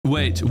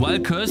Wait, while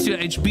curse your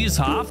HP is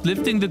halved,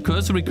 lifting the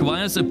curse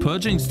requires a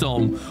purging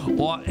stone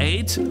or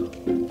 8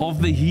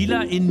 of the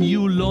healer in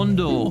New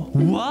Londo.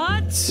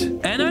 What?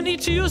 And I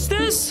need to use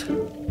this?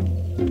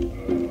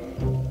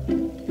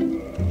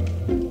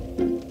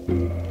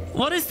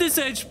 What is this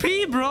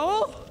HP,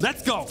 bro?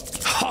 Let's go.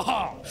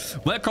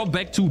 Welcome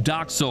back to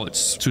Dark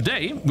Souls.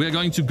 Today, we're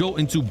going to go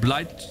into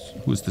Blight...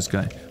 Who is this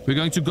guy? We're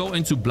going to go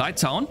into Blight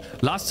Town.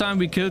 Last time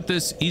we killed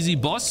this easy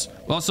boss.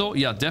 Also,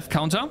 yeah, death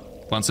counter.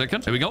 1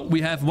 second. There we go. We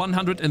have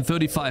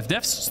 135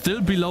 deaths. Still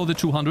below the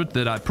 200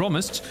 that I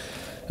promised.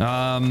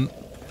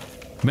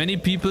 Many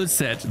people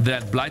said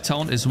that Blight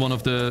Town is one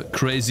of the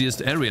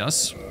craziest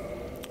areas.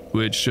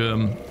 Which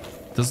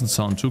doesn't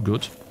sound too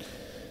good.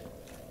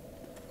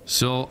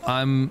 So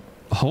I'm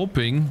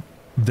hoping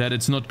that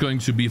it's not going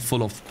to be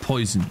full of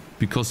poison.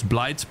 Because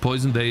Blight,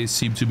 poison, they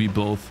seem to be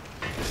both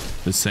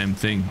the same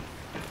thing.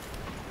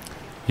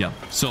 Yeah,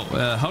 so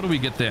how do we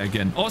get there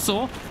again?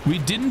 Also, we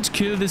didn't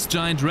kill this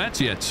giant rat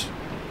yet.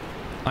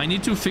 I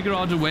need to figure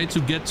out a way to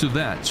get to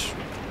that.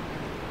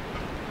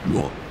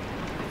 Whoa.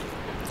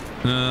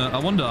 I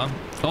wonder...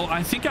 Oh,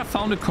 I think I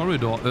found a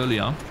corridor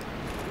earlier.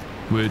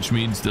 Which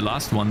means the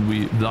last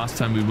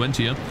time we went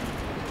here.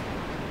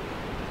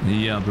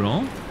 Yeah,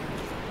 bro.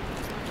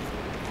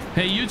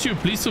 Hey, YouTube,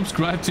 please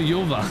subscribe to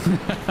Yova.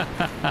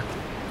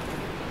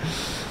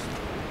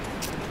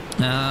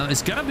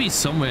 It's gotta be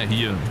somewhere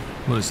here.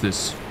 What is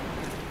this?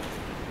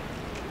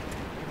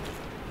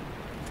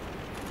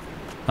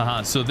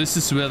 Aha, so this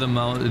is where the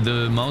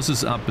mouse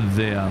is up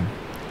there.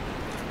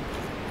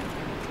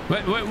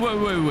 Wait.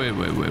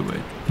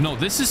 No,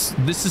 this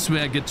is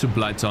where I get to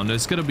Blight Town.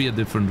 There's gotta be a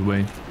different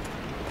way.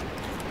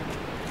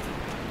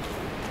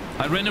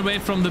 I ran away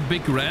from the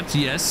big rat,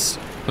 yes,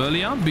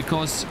 earlier,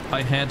 because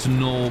I had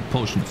no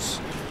potions.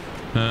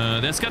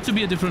 There's got to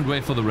be a different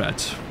way for the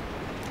rat.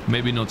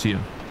 Maybe not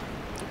here.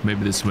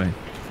 Maybe this way.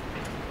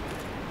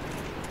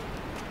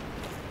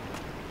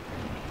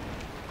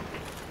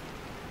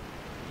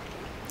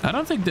 I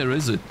don't think there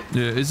is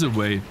a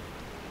way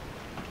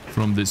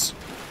from this.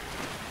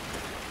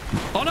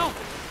 Oh no!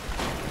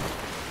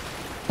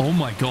 Oh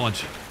my god.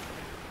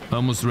 I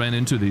almost ran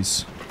into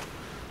these.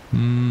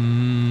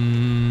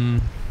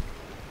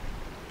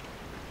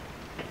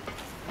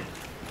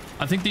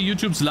 I think the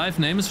YouTube's live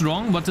name is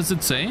wrong. What does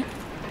it say?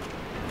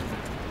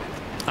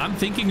 I'm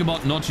thinking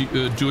about not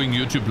doing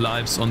YouTube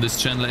lives on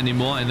this channel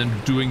anymore and then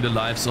doing the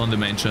lives on the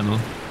main channel.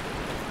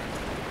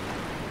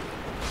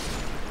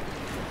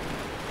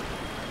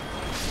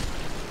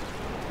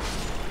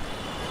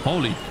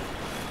 Holy.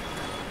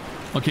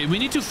 Okay, we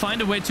need to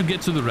find a way to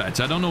get to the rat.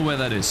 I don't know where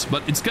that is,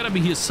 but it's gotta be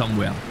here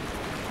somewhere.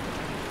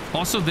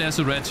 Also, there's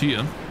a rat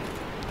here.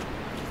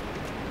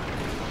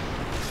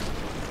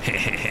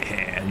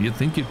 You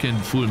think you can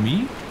fool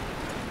me?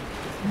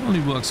 It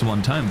only works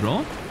one time,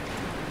 bro.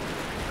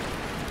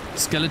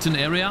 Skeleton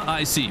area?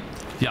 I see.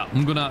 Yeah,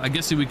 I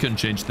guess we can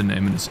change the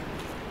name in this.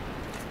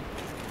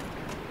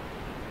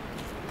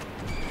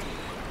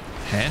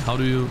 Hey, how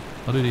do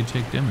they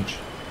take damage?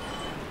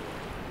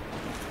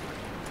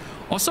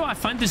 Also, I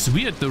find this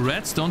weird. The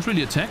rats don't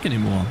really attack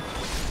anymore.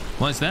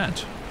 Why is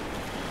that?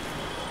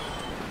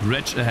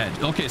 Wretch ahead.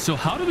 Okay, so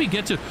how do we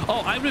get to...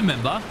 Oh, I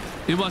remember.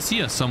 It was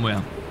here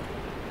somewhere.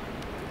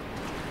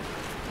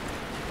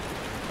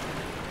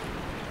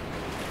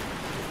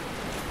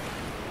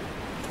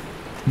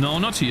 No,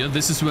 not here.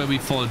 This is where we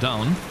fall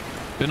down.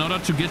 In order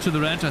to get to the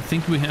rat, I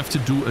think we have to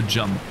do a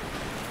jump.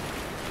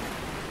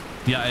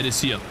 Yeah, it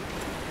is here.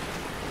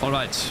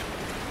 Alright.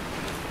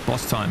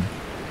 Boss time.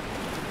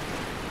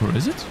 Or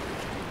is it?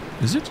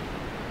 Is it?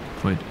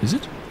 Wait, is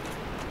it?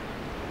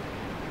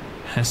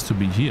 Has to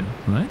be here,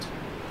 right?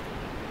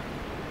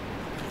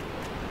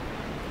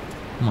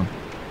 Come on.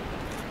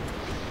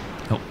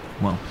 Oh,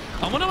 wow.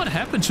 I wonder what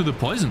happened to the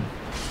poison.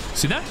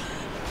 See that?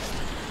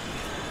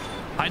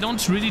 I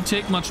don't really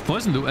take much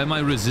poison though. Am I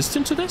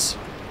resistant to this?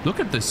 Look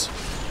at this.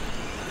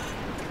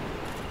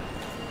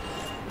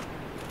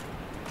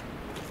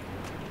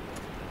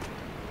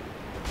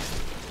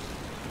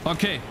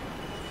 Okay.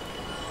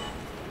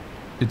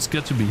 It's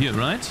got to be here,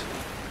 right?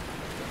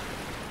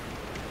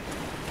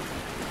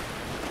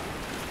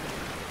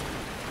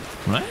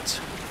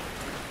 Right?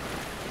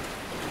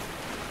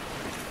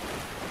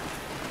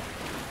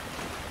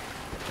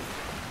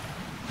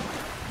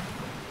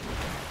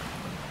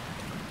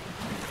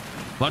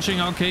 Watching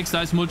how Cakez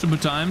dies multiple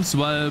times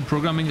while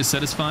programming is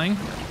satisfying.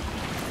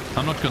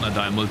 I'm not gonna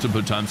die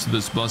multiple times to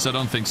this boss, I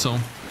don't think so.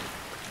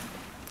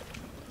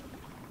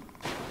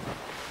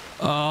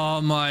 Oh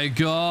my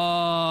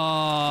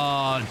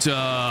god.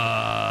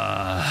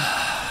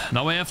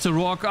 Now I have to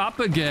walk up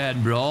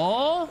again,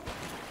 bro.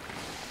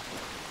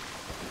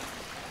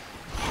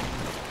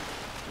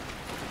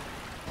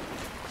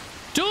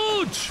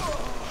 Dude!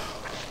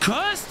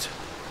 Cursed?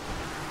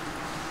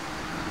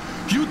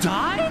 You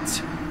died?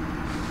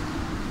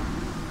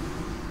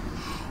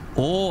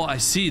 Oh, I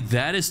see.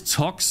 That is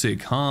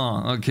toxic,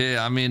 huh? Okay,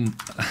 I mean...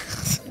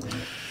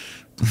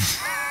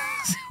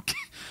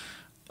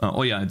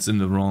 oh yeah, it's in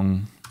the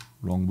wrong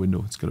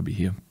window. It's gotta be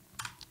here.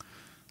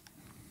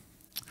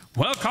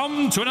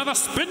 Welcome to another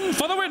spin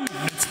for the win.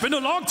 It's been a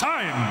long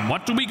time.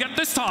 What do we get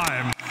this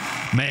time?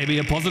 Maybe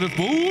a positive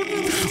boon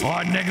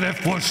or a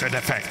negative bullshit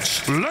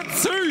effect.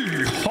 Let's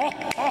see.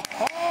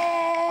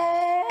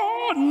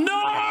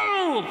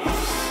 No!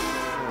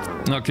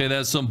 Okay,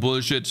 there's some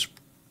bullshit.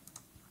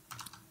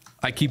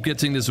 I keep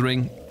getting this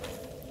ring.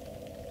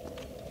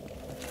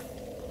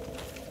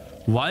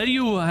 While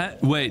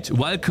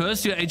while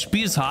curse your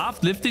HP is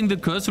halved, lifting the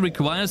curse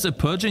requires a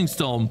purging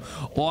stone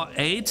or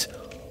 8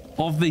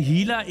 of the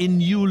healer in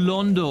New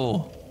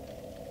Londo.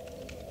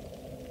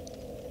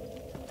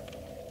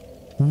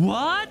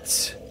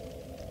 What?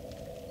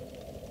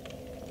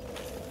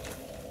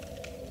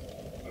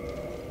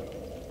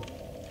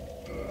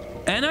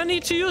 And I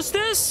need to use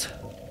this?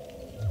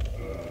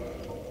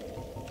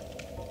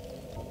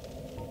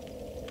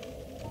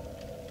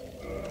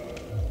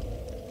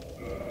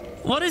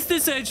 What is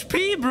this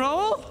HP,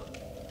 bro?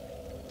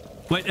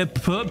 Wait, a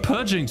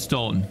purging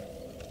stone.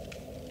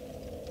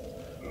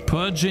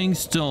 Purging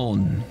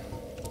stone.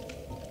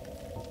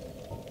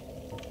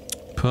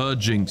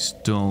 Purging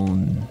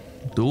stone.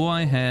 Do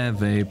I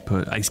have a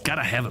I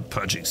gotta have a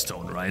purging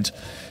stone, right?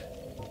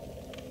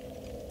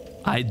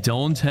 I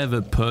don't have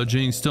a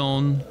purging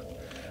stone.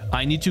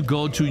 I need to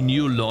go to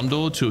New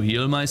Londo to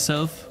heal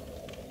myself.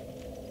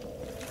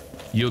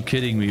 You're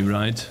kidding me,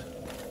 right?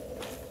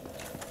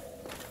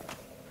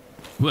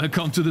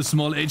 Welcome to the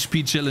small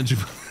HP challenge.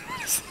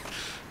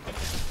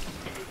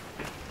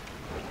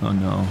 Oh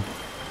no.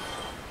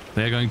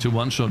 They're going to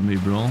one-shot me,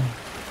 bro.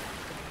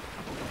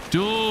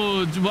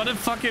 Dude, what a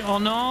fucking... Oh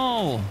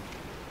no!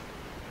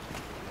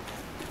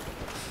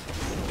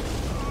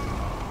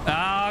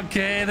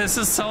 Okay, this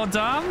is so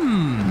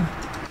dumb.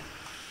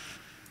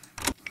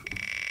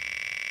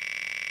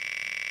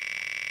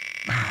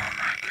 Oh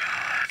my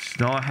god.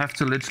 Now I have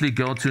to literally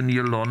go to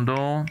New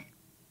Londo.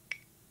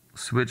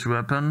 Switch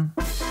weapon.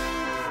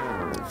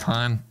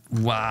 Fine.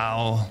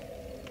 Wow.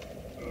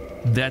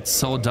 That's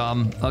so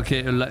dumb.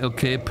 Okay,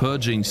 okay,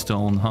 purging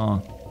stone, huh?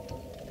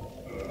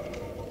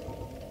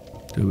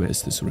 Where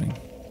is this ring?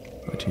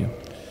 Right here.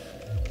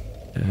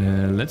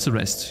 Let's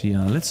rest.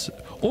 Yeah, let's...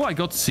 Oh, I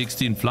got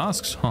 16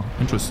 flasks. Huh,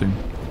 interesting.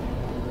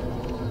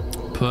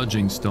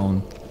 Purging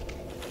stone.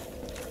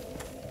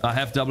 I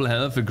have double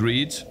health,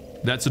 agreed.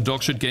 That's a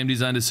dogshit game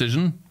design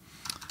decision.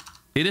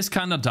 It is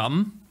kind of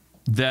dumb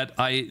that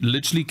I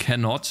literally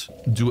cannot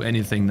do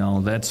anything now.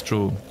 That's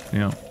true.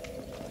 Yeah.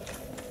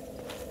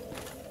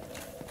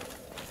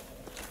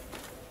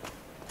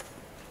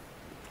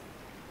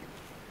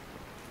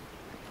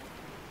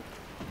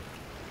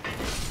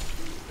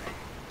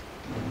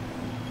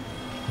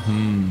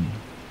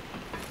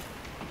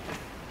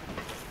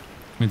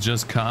 It's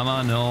just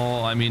karma?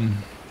 No, I mean...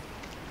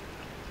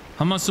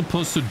 How am I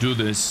supposed to do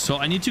this? So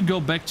I need to go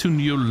back to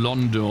New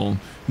Londo.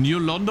 New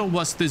Londo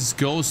was this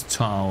ghost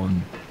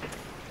town.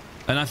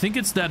 And I think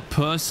it's that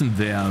person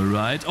there,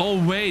 right?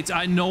 Oh, wait,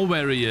 I know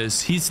where he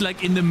is. He's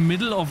like in the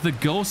middle of the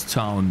ghost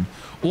town.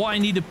 Or I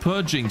need a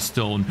purging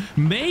stone.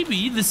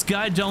 Maybe this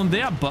guy down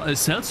there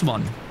sells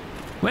one.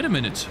 Wait a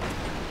minute.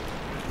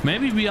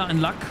 Maybe we are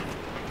in luck.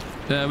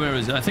 Where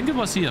is it? I think it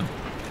was here.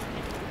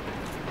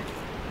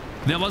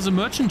 There was a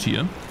merchant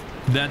here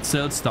that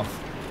sells stuff.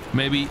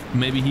 Maybe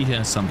he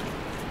has some.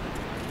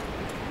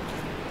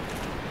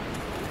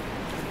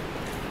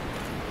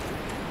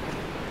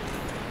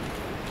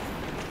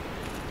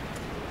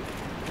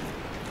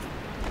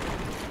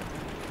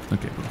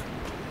 Okay, bro.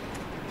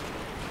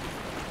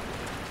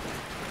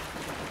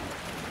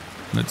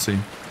 Let's see.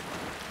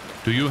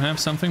 Do you have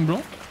something,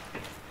 bro?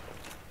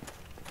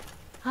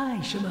 Hi,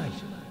 Shemai.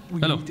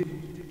 Hello.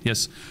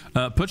 Yes.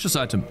 Purchase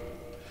item.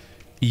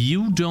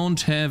 You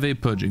don't have a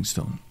purging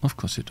stone. Of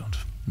course you don't.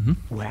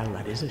 Mm-hmm. Well,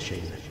 that is a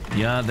shame.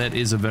 Yeah, that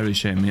is a very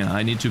shame. Yeah,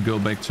 I need to go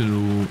back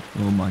to...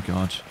 Oh my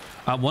god.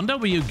 I wonder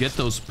where you get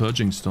those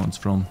purging stones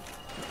from.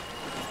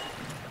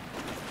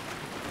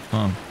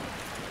 Oh.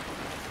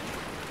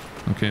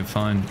 Okay,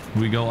 fine.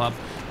 We go up.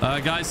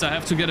 Guys, I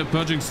have to get a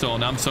purging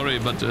stone. I'm sorry,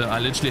 but I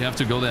literally have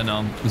to go there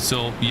now.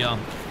 So, yeah.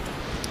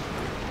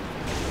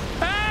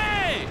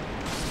 Hey!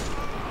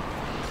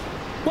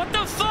 What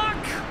the fuck?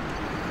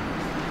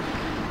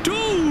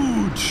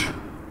 Dude!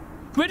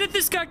 Where did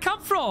this guy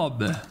come from?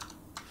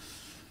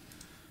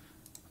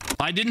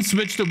 I didn't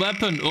switch the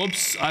weapon.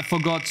 Oops, I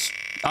forgot.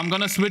 I'm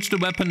gonna switch the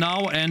weapon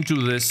now and do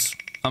this.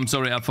 I'm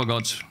sorry, I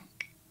forgot.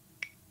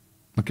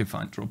 Okay,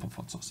 fine. Drop of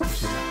hot sauce.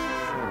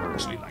 I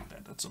actually like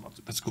that. That's a lot.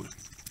 That's good.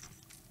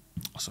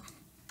 Awesome.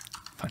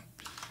 Fine.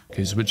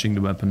 Okay, switching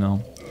the weapon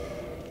now.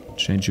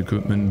 Change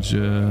equipment.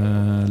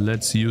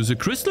 Let's use a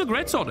crystal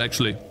greatsword,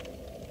 actually.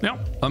 Yeah,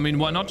 I mean,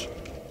 why not?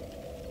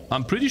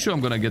 I'm pretty sure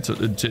I'm gonna get to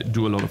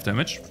do a lot of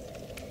damage.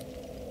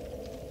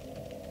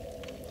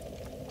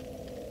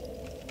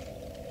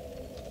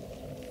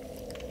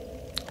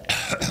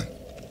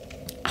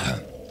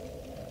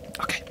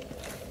 Okay.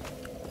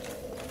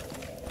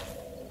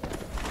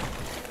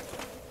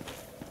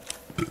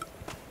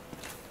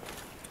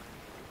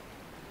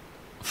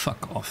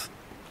 Fuck off.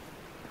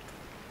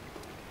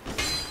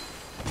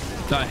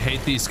 I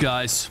hate these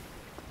guys.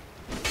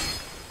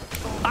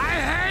 I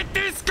hate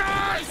these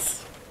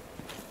guys!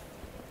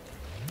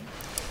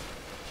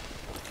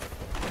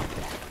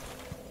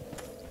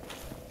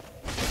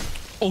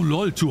 Oh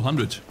lol,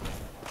 200.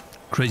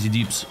 Crazy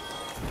deeps.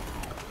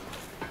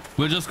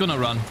 We're just gonna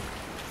run.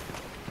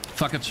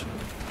 Fuck it.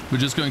 We're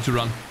just going to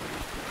run.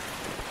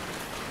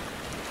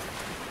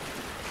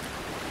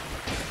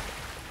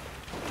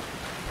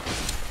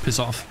 Piss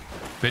off,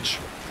 bitch.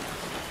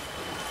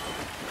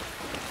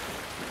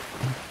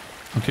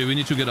 Okay, we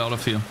need to get out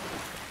of here.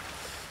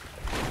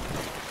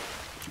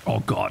 Oh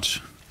god.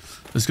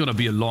 It's gonna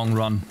be a long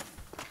run.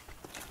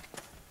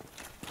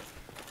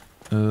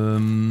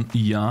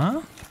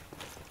 Yeah.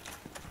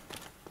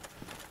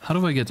 How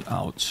do I get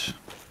out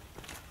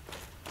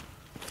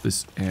of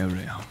this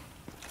area?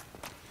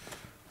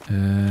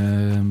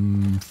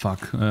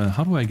 Fuck.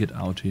 How do I get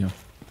out here?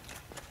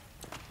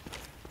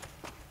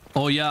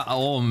 Oh yeah,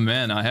 oh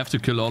man, I have to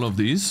kill all of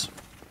these.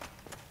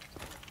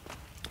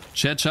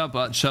 Chat,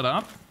 shut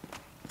up.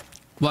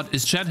 What,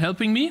 is chat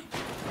helping me?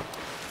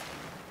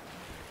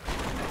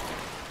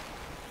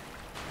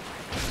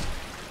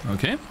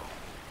 Okay,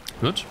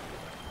 good.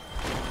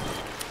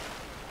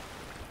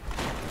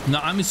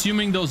 Now I'm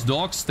assuming those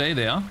dogs stay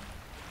there.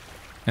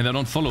 And they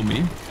don't follow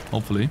me,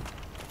 hopefully.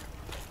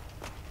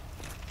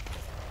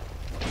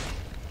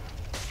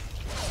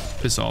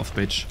 Piss off,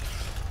 bitch.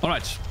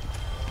 Alright.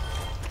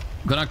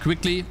 Gonna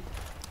quickly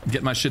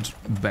get my shit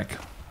back.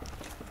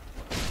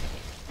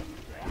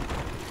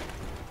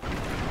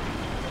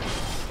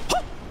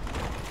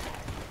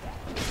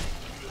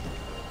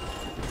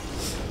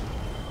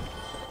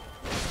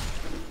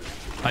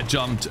 I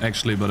jumped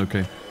actually, but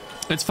okay.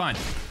 It's fine.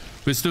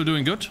 We're still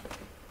doing good.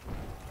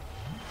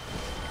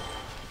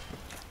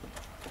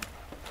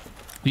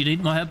 You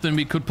need more help than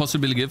we could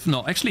possibly give.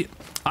 No, actually,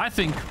 I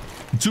think,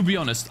 to be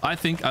honest, I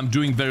think I'm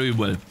doing very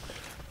well.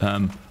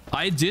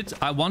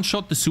 I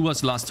one-shot the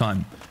sewers last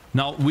time.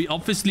 Now, we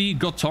obviously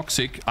got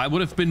toxic. I would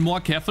have been more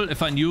careful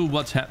if I knew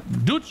what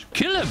happened. Dude,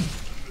 kill him!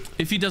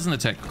 If he doesn't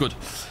attack. Good.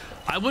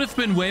 I would have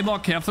been way more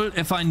careful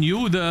if I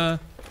knew the...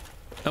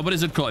 what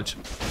is it called?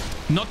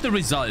 Not the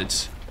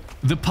result.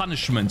 The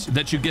punishment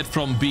that you get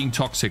from being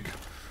toxic.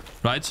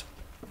 Right?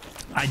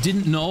 I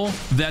didn't know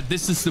that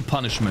this is the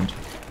punishment.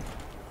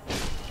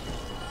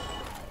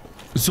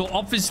 So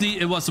obviously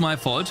it was my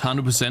fault,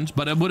 100%,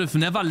 but I would have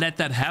never let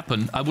that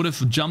happen. I would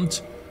have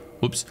jumped...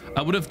 Oops.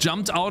 I would have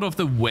jumped out of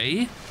the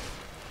way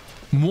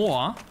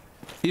more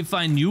if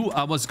I knew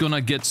I was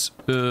gonna get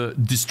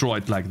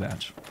destroyed like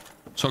that.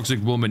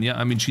 Toxic woman, yeah,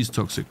 I mean, she's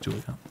toxic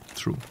too, yeah.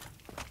 True.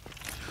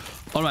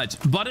 Alright,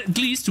 but at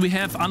least we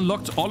have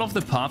unlocked all of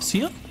the paths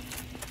here,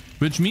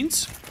 which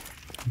means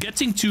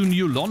getting to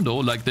New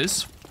Londo like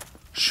this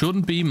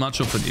shouldn't be much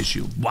of an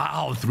issue.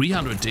 Wow,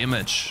 300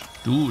 damage.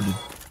 Dude.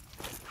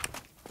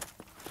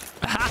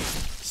 Aha!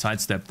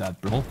 Sidestep that,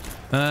 bro.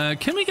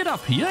 Can we get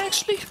up here,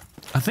 actually?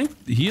 I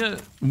think here,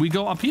 we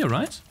go up here,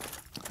 right?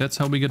 That's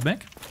how we get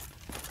back?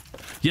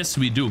 Yes,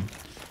 we do.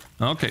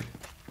 Okay.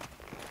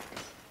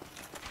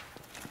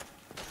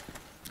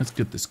 Let's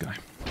get this guy.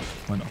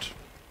 Why not?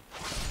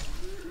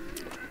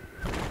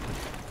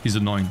 He's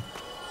annoying.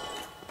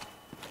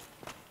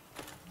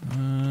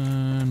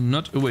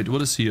 Not... Oh, wait,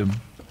 what is here?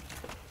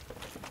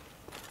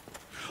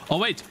 Oh,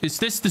 wait, is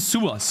this the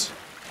sewers?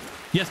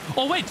 Yes.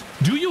 Oh, wait,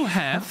 do you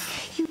have...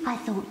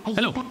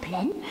 Hello.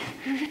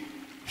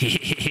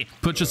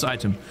 Purchase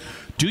item.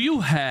 Do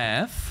you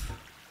have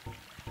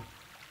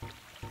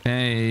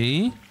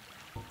a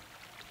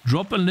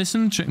drop and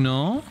listen check?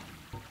 No.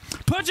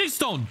 Purging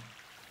stone.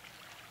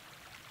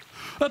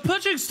 A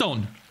purging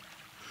stone.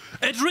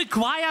 It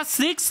requires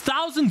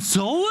 6,000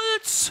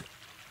 souls.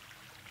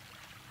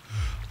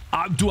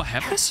 Do I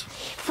have this?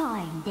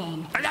 Fine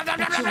then.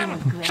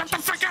 Shut the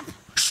fuck up.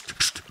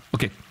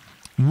 Okay.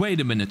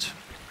 Wait a minute.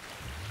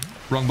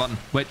 Wrong button.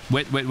 Wait.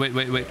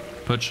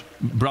 Purge.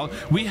 Brown.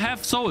 We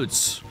have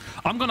souls.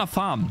 I'm gonna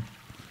farm.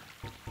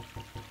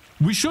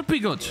 We should be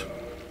good.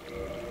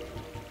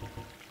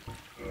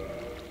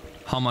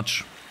 How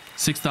much?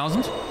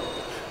 6,000?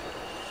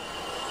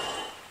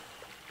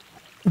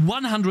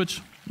 100.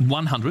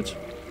 100.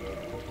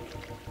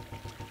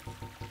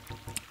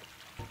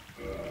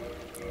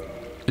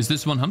 Is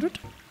this 100?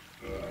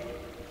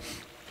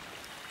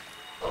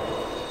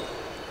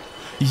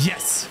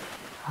 Yes!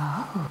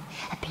 Oh,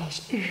 a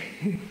pleasure.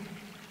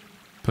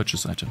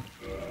 Purchase item.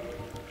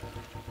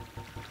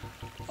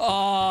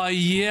 Oh,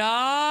 yeah!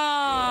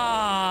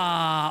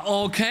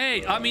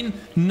 Okay, I mean,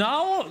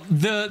 now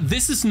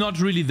this is not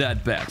really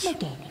that bad.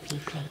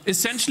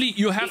 Essentially,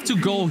 you have to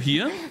go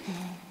here.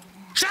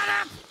 Shut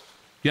up!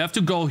 You have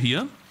to go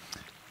here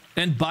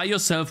and buy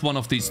yourself one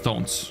of these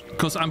stones.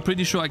 Because I'm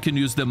pretty sure I can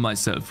use them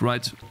myself,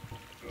 right?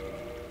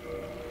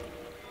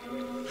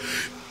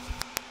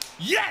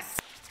 Yes!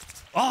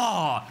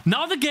 Oh,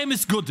 now the game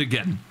is good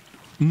again.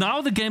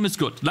 Now the game is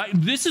good. Like,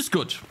 this is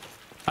good.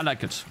 I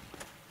like it.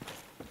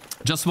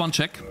 Just one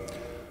check.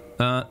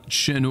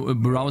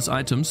 Browse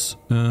items.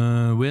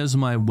 Where's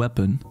my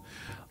weapon?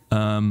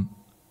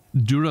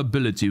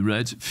 Durability,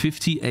 right?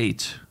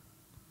 58.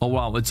 Oh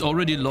wow, it's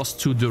already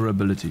lost 2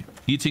 durability.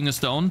 Eating a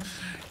stone?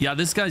 Yeah,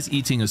 this guy's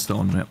eating a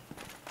stone, yeah.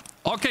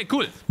 Okay,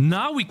 cool.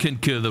 Now we can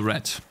kill the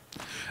rat.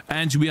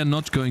 And we are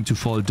not going to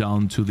fall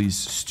down to these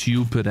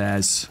stupid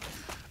ass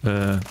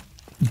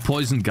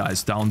poison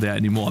guys down there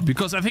anymore.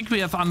 Because I think we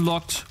have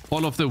unlocked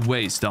all of the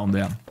ways down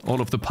there.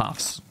 All of the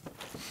paths.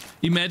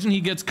 Imagine he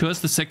gets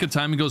cursed the second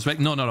time he goes back.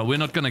 No, we're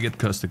not gonna get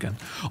cursed again.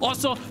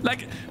 Also,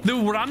 like, the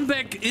run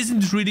back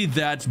isn't really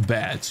that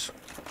bad.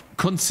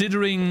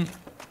 Considering...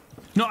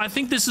 No, I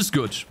think this is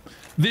good.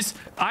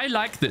 I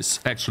like this,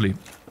 actually.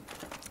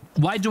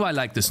 Why do I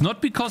like this?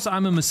 Not because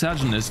I'm a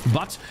misogynist,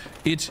 but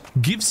it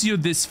gives you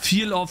this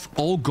feel of,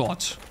 oh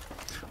god,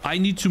 I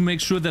need to make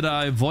sure that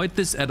I avoid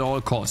this at all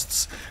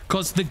costs.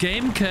 Because the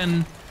game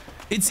can...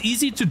 It's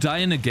easy to die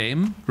in a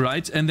game,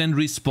 right? And then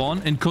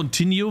respawn and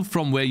continue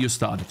from where you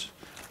started.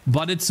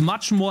 But it's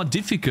much more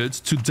difficult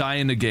to die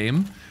in a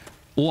game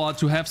or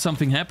to have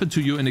something happen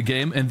to you in a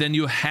game and then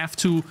you have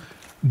to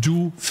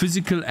do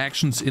physical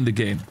actions in the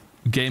game.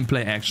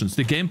 Gameplay actions.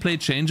 The gameplay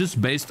changes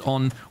based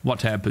on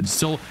what happens.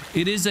 So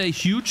it is a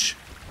huge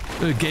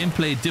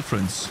gameplay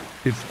difference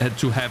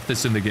to have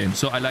this in the game.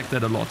 So I like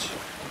that a lot.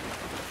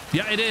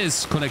 Yeah, it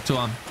is,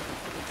 Collector.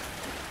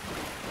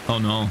 Oh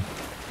no.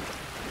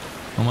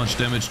 How much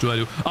damage do I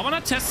do? I want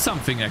to test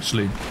something,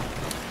 actually.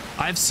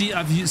 I've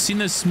seen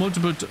this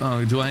multiple...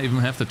 do I even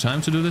have the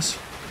time to do this?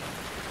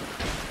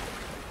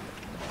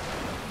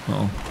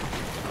 Oh.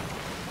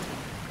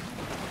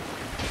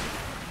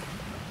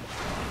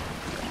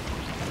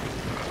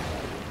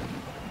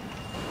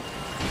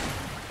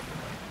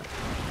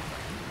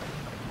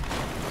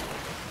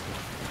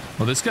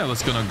 Well, this guy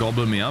was gonna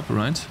gobble me up,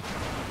 right?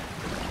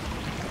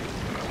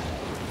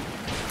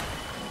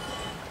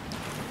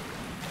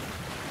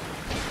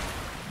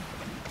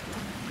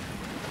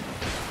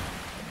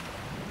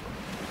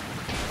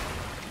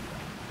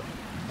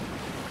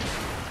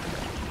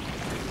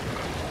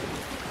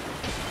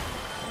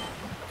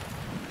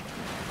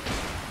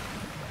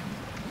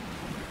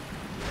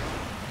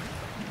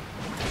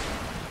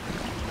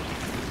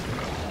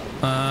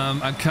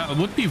 I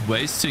would be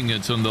wasting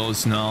it on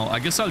those now. I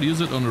guess I'll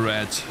use it on a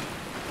rat.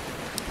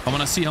 I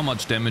want to see how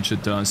much damage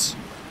it does.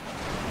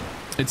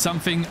 It's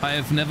something I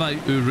have never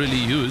really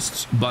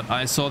used, but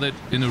I saw that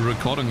in a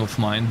recording of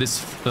mine.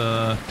 This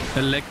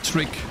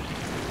electric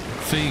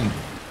thing.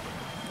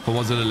 Or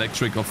was it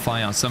electric or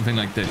fire? Something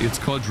like that. It's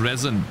called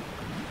resin.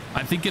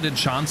 I think it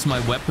enchants my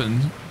weapon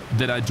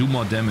that I do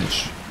more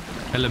damage.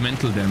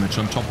 Elemental damage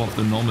on top of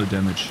the normal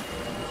damage.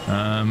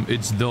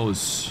 It's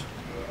those.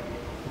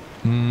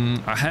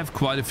 I have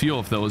quite a few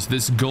of those.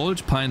 This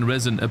gold pine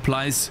resin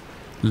applies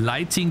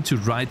lighting to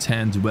right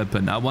hand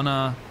weapon. I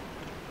wanna...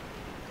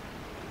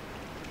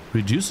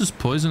 Reduces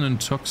poison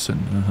and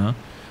toxin.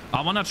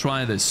 I wanna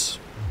try this.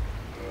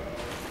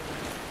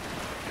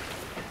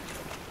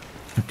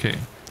 Okay.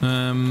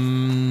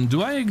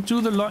 Do I do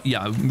the...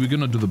 Yeah, we're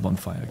gonna do the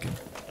bonfire again.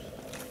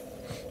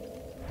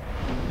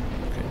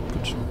 Okay,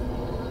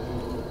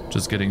 good.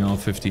 Just getting our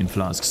 15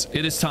 flasks.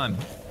 It is time.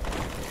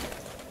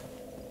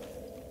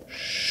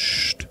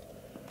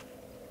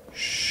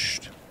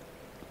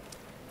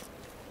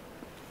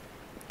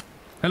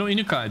 Hello,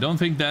 Inuka. I don't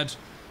think that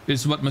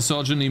is what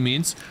misogyny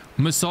means.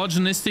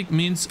 Misogynistic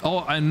means... Oh,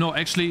 I know.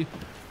 Actually,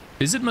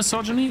 is it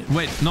misogyny?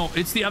 Wait, no.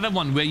 It's the other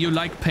one where you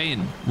like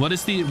pain. What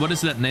is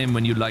that name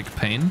when you like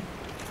pain?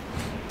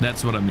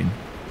 That's what I mean.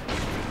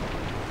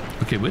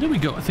 Okay, where do we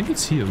go? I think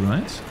it's here,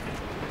 right?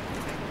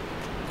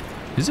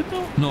 Is it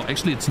though? No,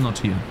 actually, it's not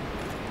here.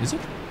 Is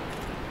it?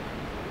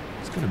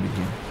 It's gotta be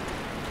here.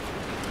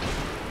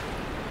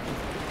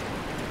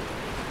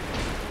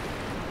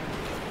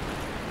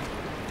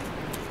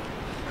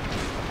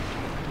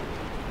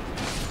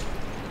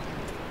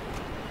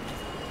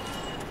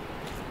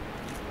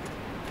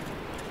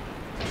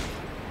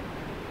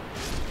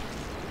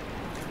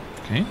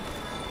 Okay.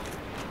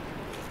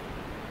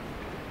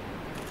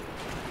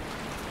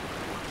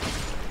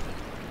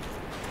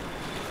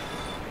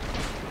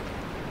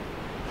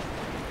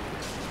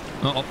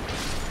 Uh-oh.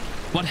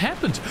 What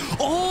happened?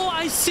 Oh,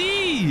 I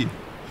see!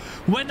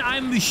 When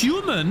I'm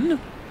human...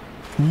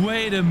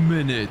 Wait a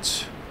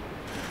minute.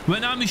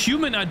 When I'm a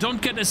human, I don't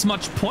get as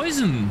much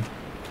poison.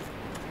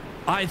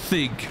 I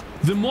think.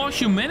 The more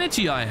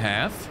humanity I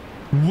have...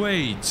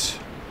 Wait.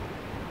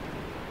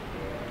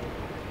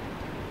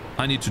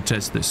 I need to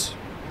test this.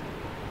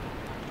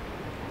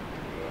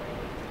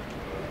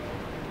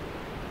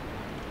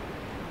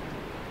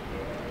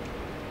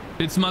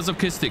 It's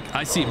masochistic.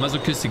 I see.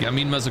 Masochistic. I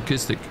mean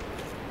masochistic.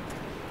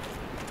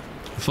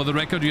 For the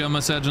record, you're a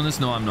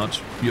misogynist? No, I'm not.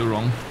 You're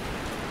wrong.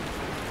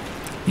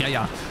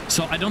 Yeah.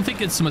 So I don't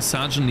think it's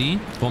misogyny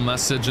or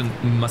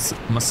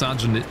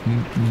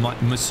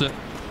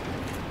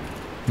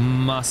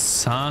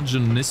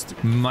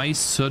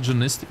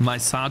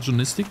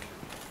misogynistic.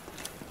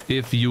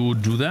 If you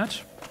do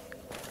that.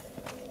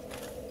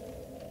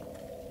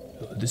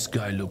 This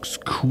guy looks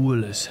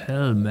cool as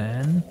hell,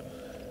 man.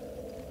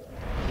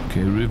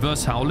 Okay,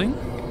 reverse howling.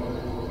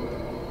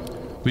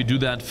 We do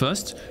that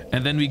first,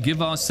 and then we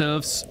give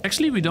ourselves...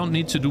 Actually, we don't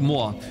need to do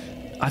more.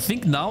 I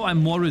think now I'm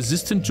more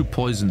resistant to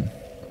poison.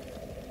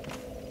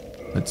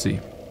 Let's see.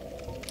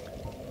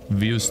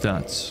 View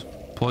stats.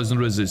 Poison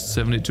resist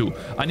 72.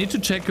 I need to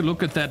take a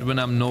look at that when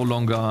I'm no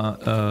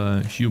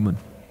longer human.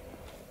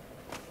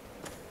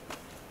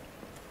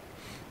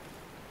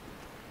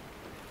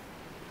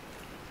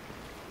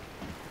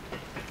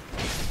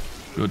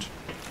 Good.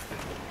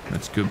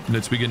 That's good.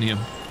 Let's begin here.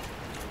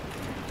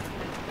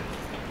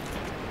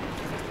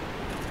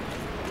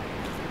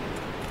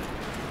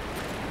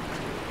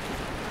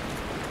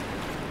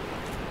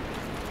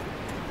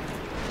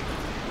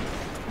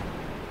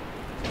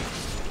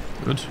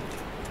 Good.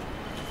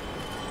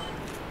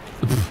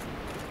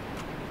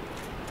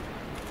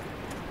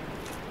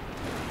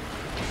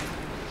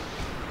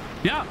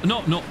 Yeah,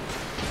 no.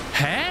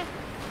 Huh?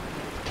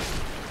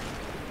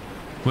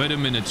 Wait a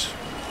minute.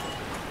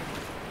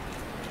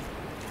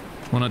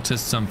 Wanna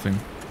test something.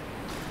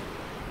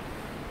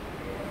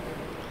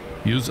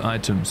 Use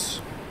items.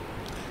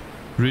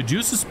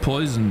 Reduces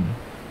poison.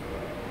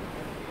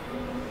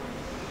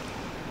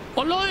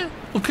 Oh lol!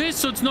 Okay,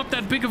 so it's not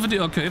that big of a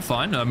deal. Okay,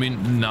 fine. I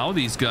mean, now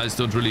these guys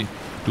don't really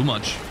do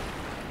much.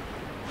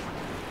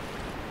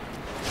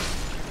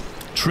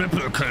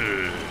 Triple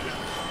kill!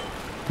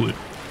 Cool.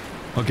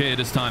 Okay, it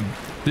is time.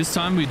 This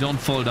time we don't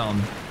fall down.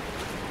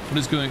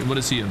 What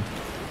is here?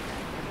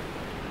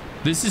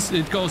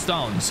 It goes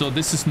down, so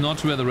this is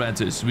not where the rat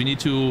is. We need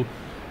to...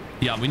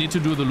 Yeah, we need to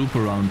do the loop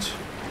around.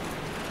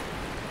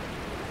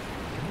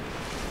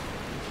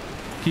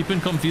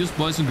 Keeping confused,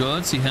 boys and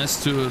girls. He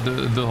has to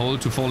the hole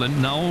to fall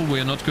in. Now we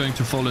are not going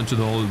to fall into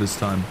the hole this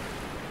time.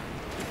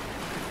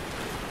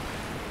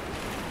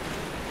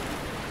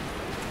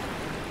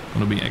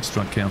 Gotta be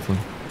extra careful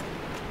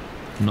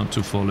not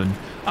to fall in.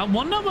 I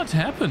wonder what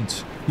happened.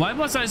 Why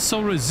was I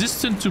so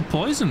resistant to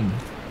poison?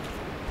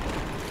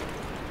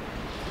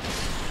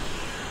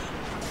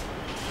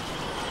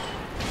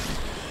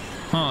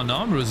 Huh,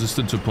 now I'm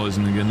resistant to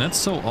poison again. That's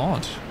so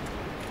odd.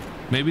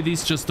 Maybe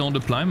these just don't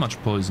apply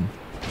much poison.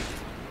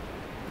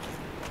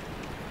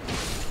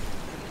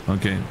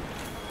 Okay,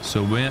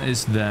 so where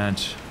is that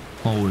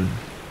hole?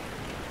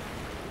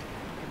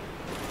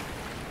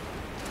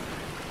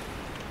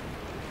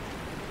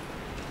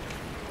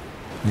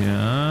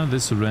 Yeah,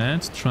 this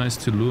rat tries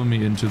to lure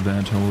me into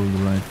that hole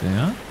right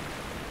there.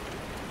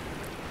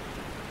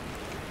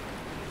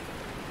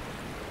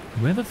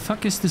 Where the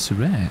fuck is this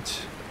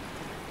rat?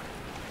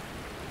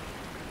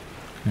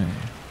 Okay,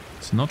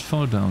 let's not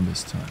fall down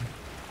this time.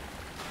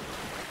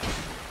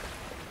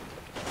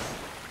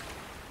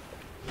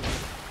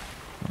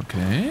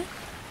 Okay,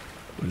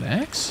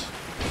 relax.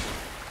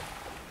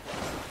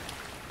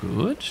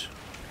 Good.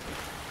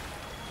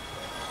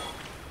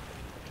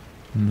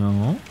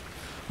 No.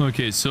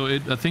 Okay, so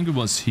I think it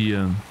was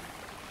here.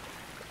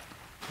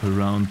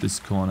 Around this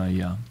corner,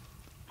 yeah.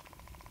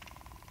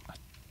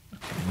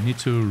 Okay, we need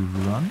to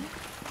run.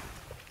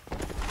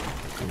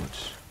 Good.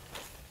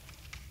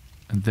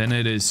 And then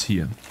it is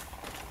here.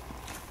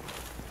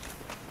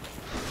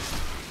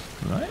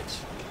 Right?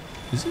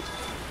 Is it?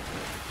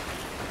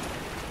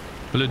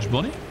 Village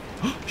body?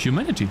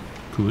 Humanity.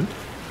 Cool.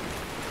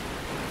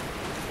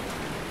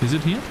 Is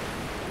it here?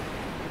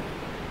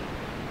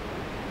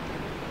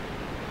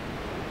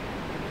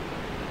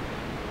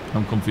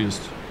 I'm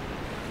confused.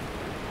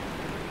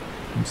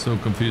 I'm so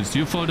confused.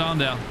 You fall down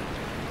there.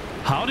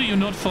 How do you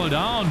not fall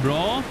down,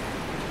 bro?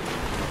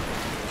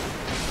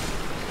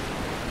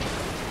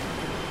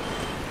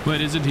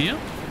 Wait, is it here?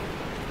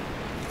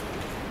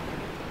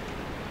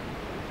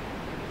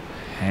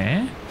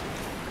 Huh?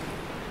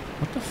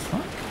 What the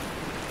fuck?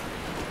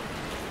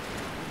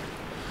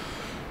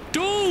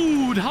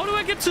 Dude, how do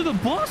I get to the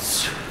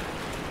boss?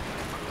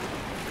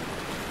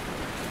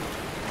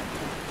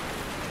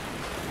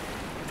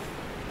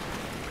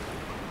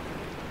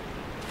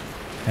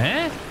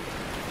 Eh?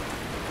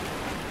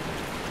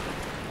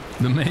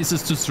 The maze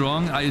is too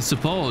strong, I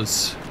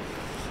suppose.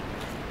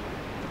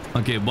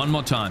 Okay, one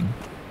more time.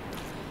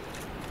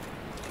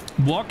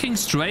 Walking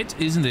straight,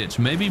 isn't it?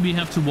 Maybe we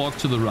have to walk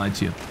to the right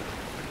here.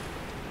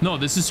 No,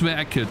 this is where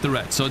I killed the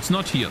rat, so it's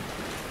not here.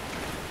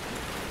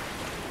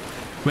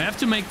 We have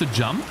to make the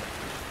jump.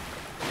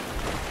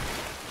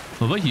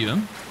 Over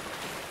here.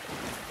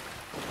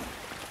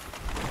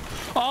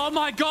 Oh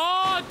my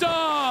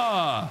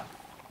god!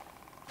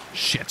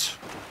 Shit.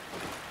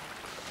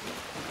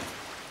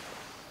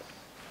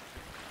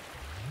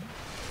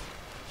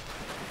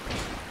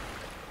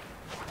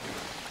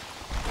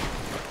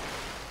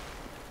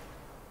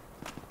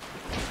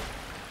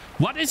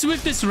 What is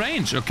with this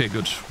range? Okay,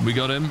 good. We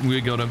got him. We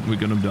got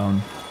him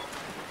down.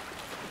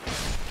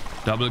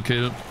 Double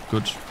kill.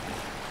 Good.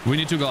 We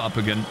need to go up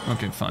again.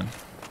 Okay, fine.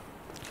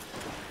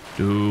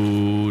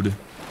 Dude.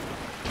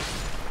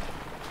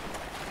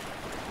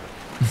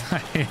 I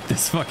hate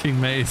this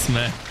fucking maze,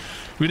 man.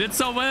 We did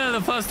so well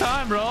the first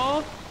time,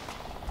 bro.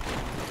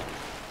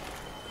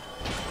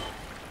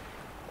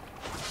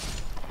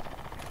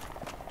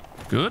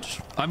 Good.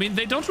 I mean,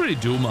 they don't really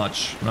do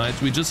much, right?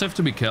 We just have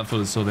to be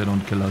careful so they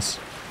don't kill us.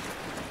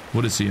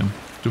 What is here?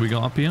 Do we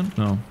go up here?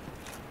 No.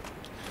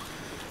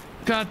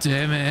 God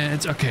damn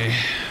it. Okay.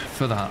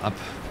 Further up.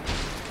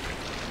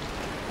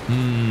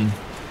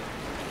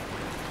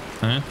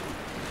 Huh?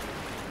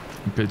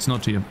 Okay, it's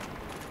not here.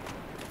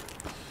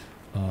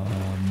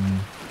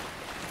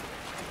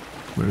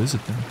 Where is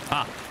it then?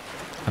 Ah!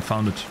 I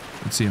found it.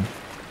 It's here.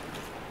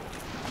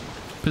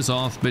 Piss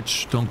off,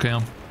 bitch. Don't care.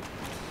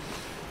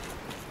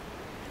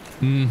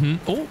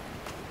 Oh!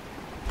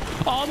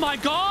 Oh my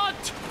god!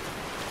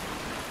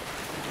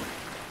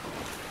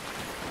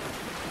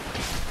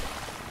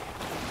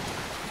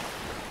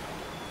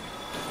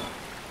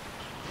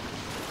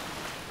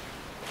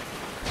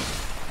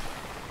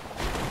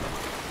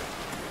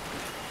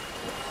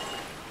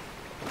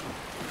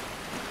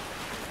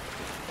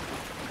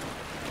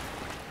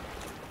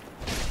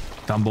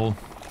 Dumbo.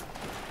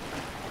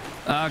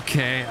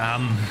 Okay,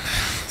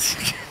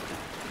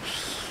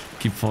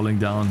 keep falling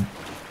down.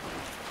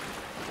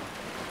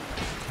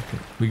 Okay,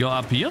 we go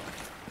up here.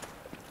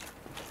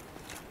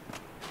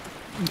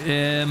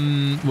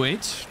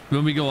 Wait.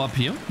 When we go up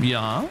here?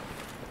 Yeah.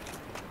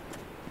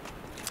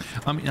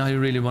 I mean, I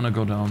really want to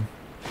go down.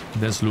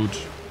 There's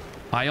loot.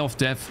 Eye of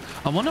Death.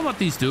 I wonder what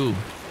these do.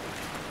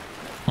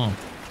 Oh.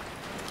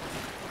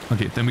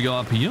 Okay, then we go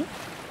up here.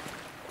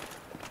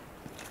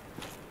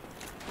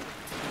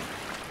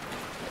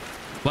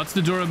 What's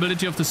the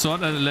durability of the sword?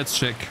 Let's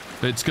check.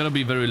 It's gonna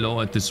be very low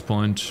at this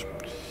point.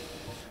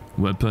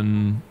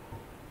 Weapon.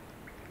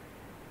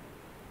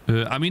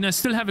 I mean, I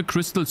still have a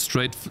crystal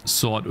straight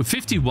sword.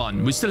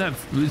 51. We still have...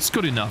 It's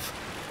good enough.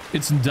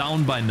 It's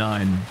down by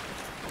 9.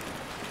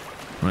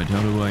 Right,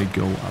 how do I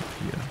go up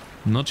here?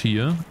 Not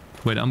here.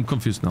 Wait, I'm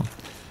confused now.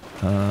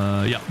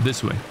 Yeah,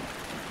 this way.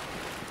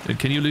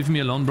 Can you leave me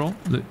alone, bro?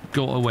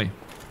 Go away.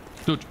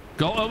 Dude,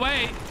 go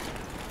away!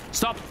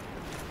 Stop!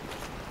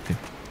 Okay.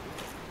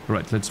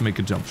 Right, let's make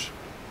a jump.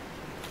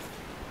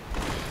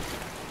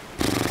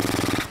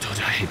 Dude,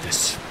 I hate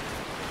this.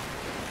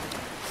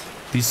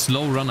 These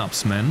slow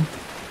run-ups, man.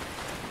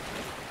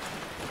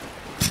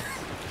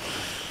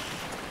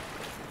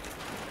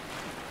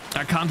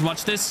 I can't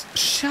watch this.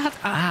 Shut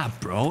up,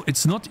 bro.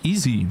 It's not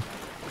easy.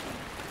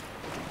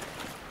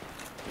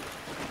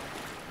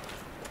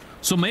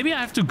 So maybe I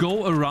have to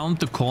go around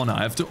the corner.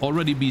 I have to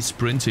already be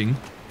sprinting.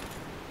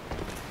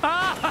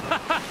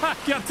 Ah!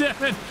 God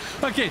damn it.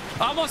 Okay,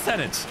 almost had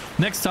it.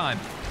 Next time.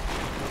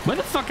 Where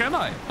the fuck am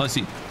I? Oh, I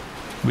see.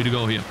 Way to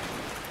go here.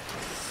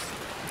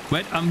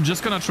 Wait, I'm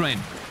just gonna train.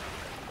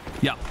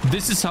 Yeah,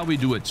 this is how we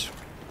do it.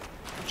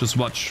 Just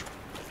watch.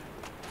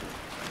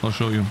 I'll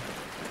show you.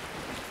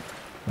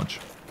 Watch.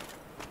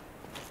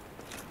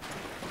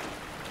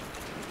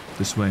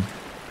 This way.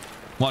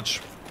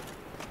 Watch.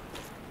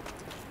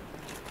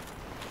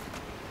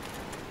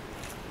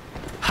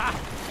 Ha!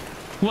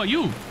 Who are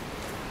you?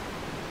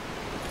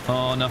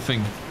 Oh,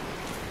 nothing.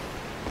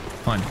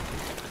 Fine.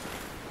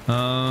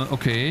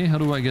 Okay, how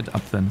do I get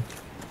up then?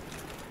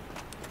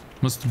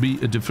 Must be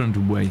a different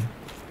way.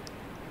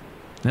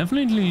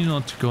 Definitely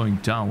not going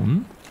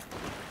down.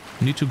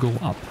 Need to go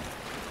up.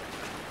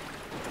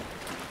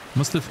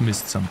 Must have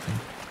missed something.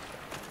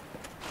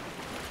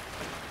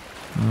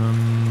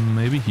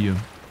 Maybe here.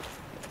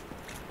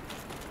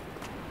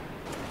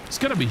 It's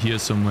gotta be here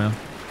somewhere.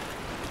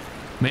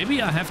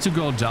 Maybe I have to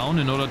go down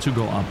in order to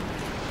go up.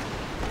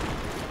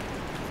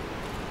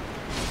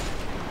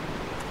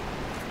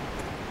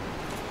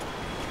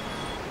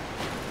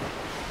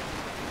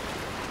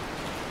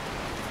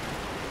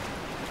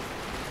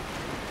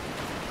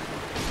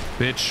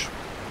 Bitch.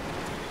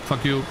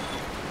 Fuck you.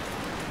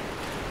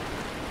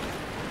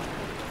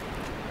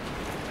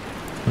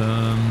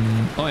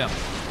 Oh yeah.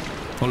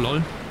 Oh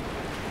lol.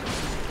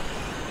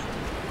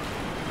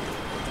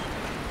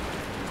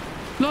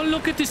 Lol,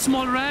 look at this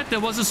small rat. There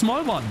was a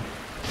small one.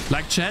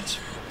 Like chat.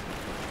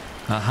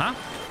 Aha.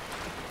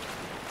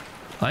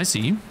 I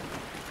see.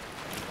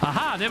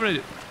 Aha, there it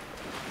is.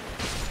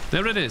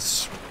 There it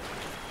is.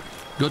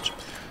 Good.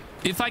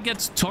 If I get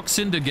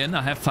toxined again,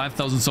 I have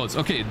 5,000 souls.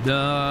 Okay,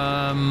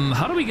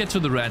 how do we get to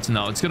the rat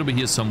now? It's gonna be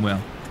here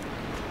somewhere.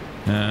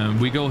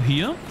 We go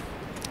here.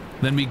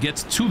 Then we get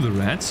to the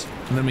rat.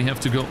 And then we have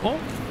to go... Oh,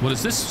 what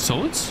is this?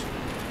 Souls?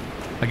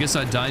 I guess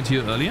I died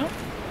here earlier.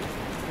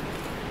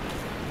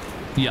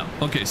 Yeah,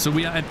 okay, so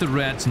we are at the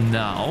rat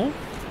now.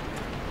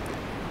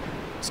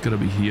 It's gotta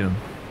be here.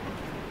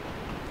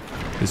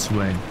 This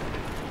way.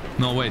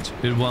 No, wait.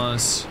 It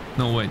was...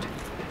 No, wait.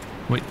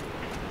 Wait.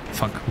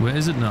 Fuck, where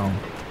is it now?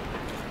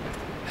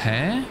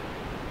 Huh?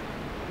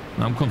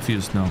 I'm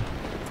confused now.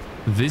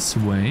 This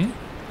way?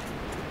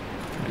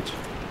 Wait.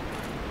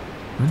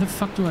 Where the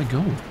fuck do I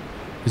go?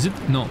 Is it?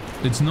 No,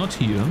 it's not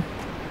here.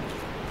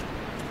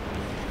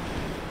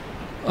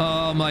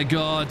 Oh my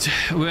god.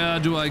 Where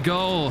do I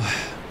go?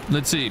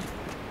 Let's see.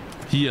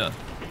 Here.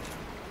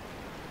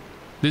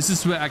 This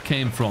is where I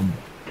came from.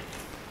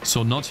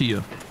 So not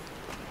here.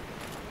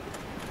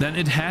 Then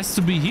it has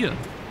to be here.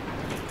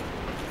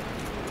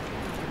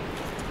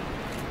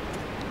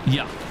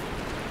 Yeah.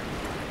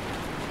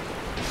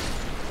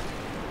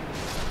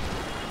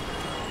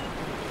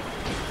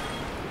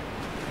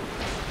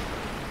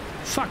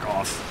 Fuck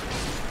off.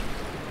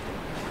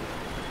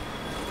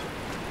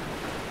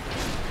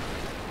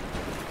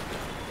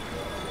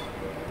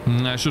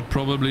 I should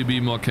probably be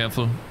more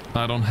careful.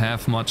 I don't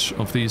have much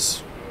of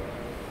these.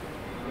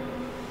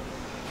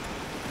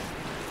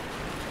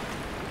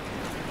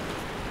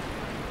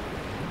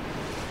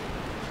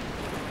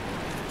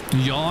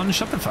 Yawn,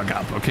 shut the fuck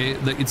up, okay?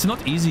 It's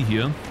not easy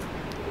here.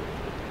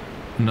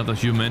 Another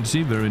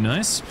humanity, very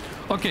nice.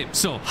 Okay,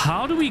 so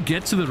how do we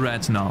get to the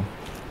rat now?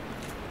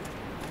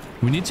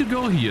 We need to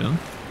go here.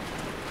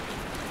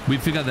 We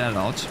figure that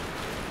out.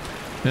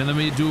 And then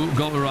we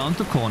go around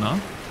the corner.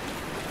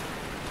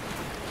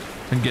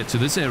 And get to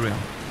this area.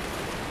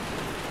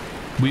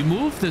 We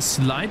move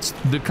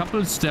the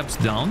couple steps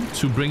down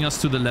to bring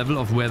us to the level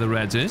of where the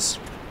rat is.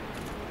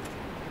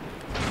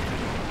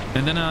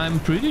 And then I'm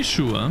pretty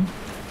sure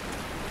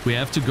we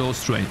have to go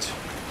straight.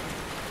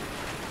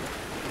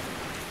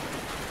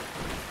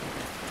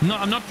 No,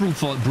 I'm not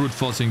brute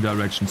forcing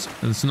directions.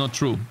 It's not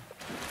true.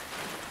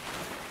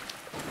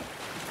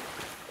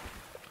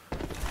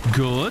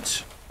 Good.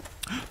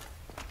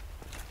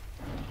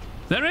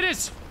 There it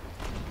is!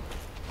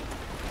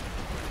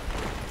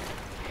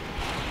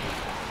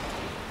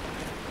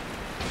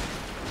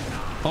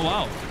 Oh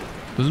wow.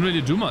 Doesn't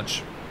really do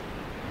much.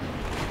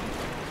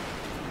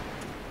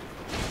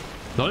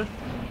 Lol.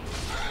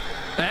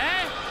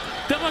 Eh?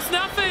 That was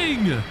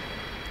nothing!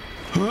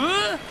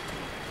 Huh?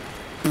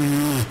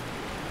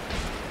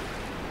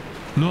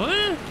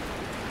 Lol?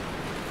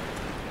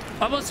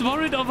 I was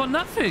worried over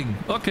nothing.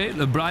 Okay,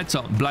 Blight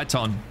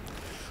Town.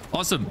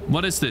 Awesome.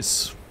 What is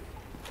this?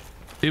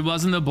 It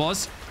wasn't a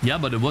boss. Yeah,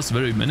 but it was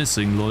very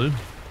menacing, lol.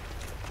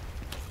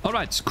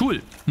 Alright, cool.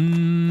 Oh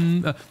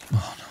no.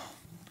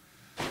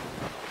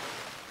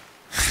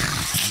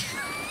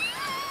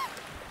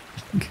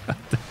 God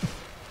damn.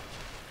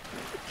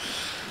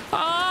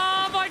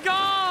 Oh my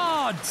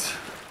god!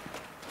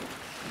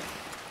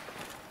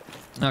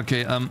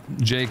 Okay,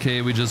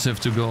 JK, we just have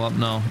to go up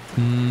now.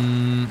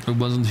 It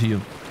wasn't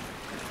here.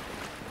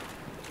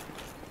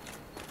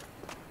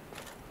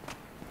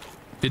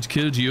 It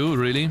killed you,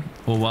 really?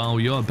 Oh wow,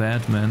 you're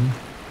bad, man.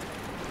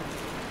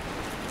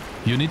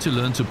 You need to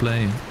learn to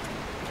play.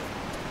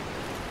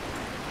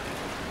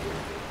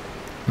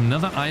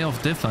 Another Eye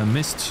of Death I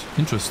missed.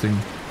 Interesting.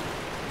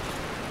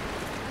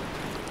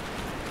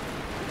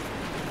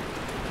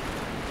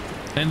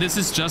 And this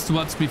is just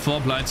what's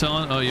before Blight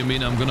Town? Oh, you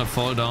mean I'm gonna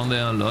fall down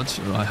there a lot?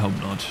 I hope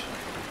not.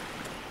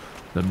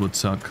 That would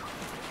suck.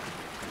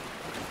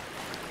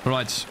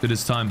 Alright, it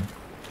is time.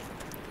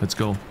 Let's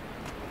go.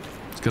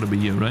 It's gotta be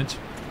here, right?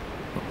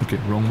 Okay,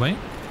 wrong way.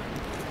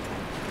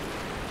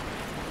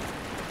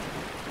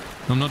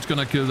 I'm not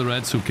gonna kill the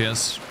rats, who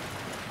cares?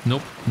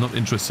 Nope, not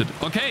interested.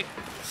 Okay!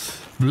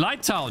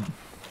 Blight Town!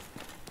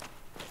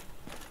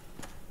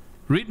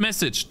 Read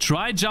message.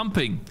 Try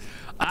jumping.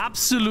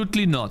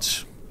 Absolutely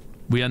not.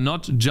 We are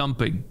not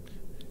jumping.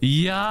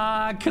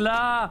 Ja,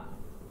 klar!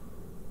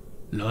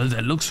 Lol,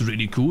 that looks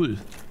really cool.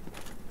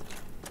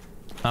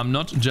 I'm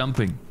not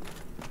jumping.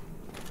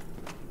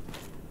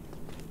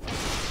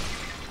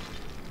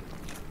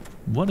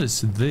 What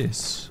is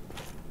this?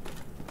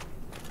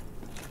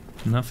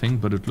 Nothing,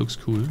 but it looks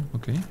cool.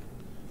 Okay.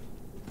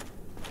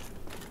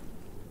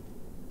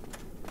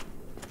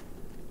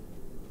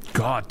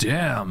 God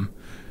damn.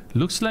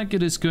 Looks like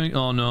it is going...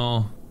 Oh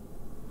no.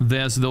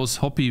 There's those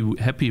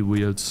happy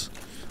wheels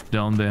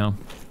down there.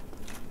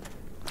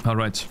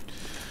 Alright.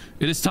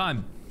 It is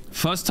time.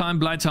 First time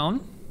Blight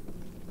Town.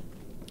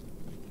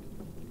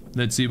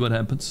 Let's see what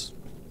happens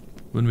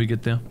when we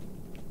get there.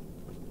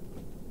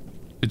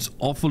 It's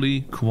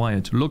awfully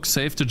quiet. Looks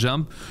safe to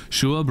jump.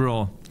 Sure,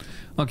 bro.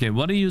 Okay,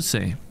 what do you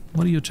say?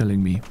 What are you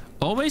telling me?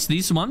 Always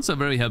these ones are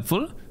very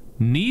helpful.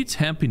 Need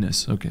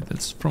happiness. Okay,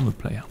 that's from a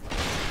player.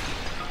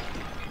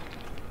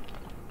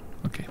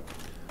 Okay.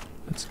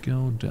 Let's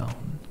go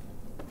down.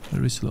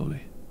 Very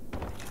slowly.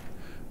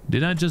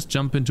 Did I just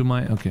jump into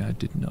my... Okay, I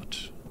did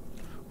not.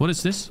 What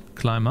is this?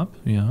 Climb up?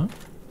 Yeah.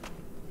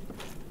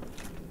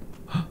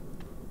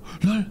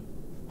 Lol!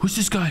 Who's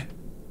this guy?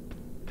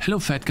 Hello,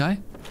 fat guy.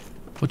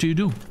 What do you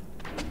do?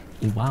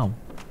 Oh, wow.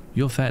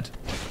 You're fat.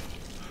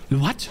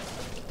 What?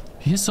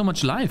 He has so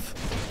much life.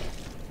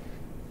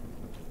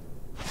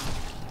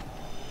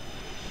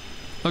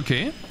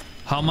 Okay.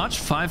 How much?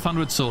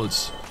 500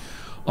 souls.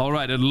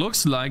 Alright, it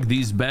looks like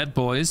these bad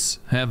boys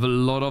have a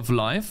lot of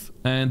life.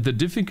 And the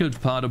difficult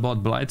part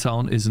about Blight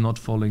Town is not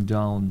falling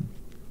down,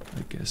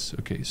 I guess.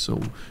 Okay, so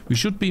we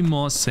should be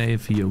more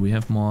safe here. We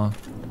have more...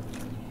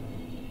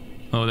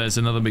 Oh, there's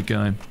another big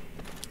guy.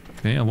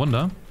 Okay, I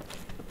wonder.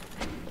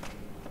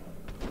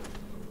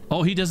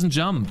 Oh, he doesn't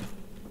jump.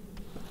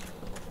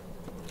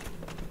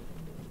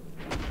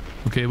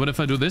 Okay, what if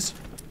I do this?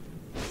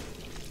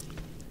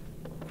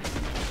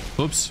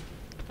 Oops.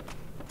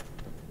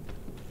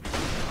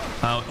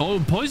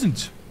 Oh,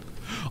 poisoned.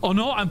 Oh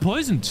no, I'm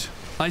poisoned.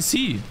 I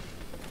see.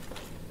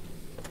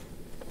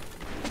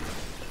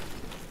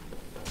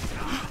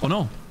 Oh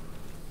no.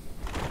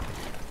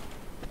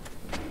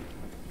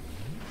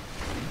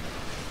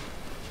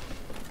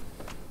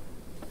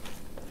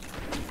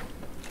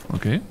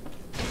 Okay.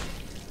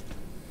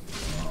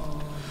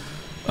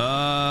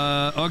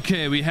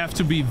 Okay, we have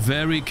to be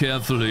very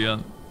careful here.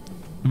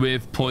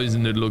 With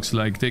poison, it looks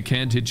like. They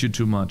can't hit you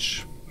too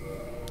much.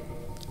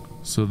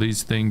 So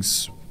these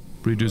things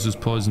reduces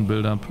poison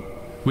buildup.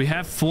 We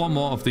have 4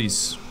 more of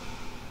these.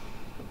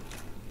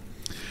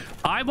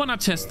 I wanna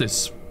test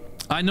this.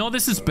 I know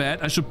this is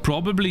bad. I should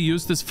probably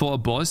use this for a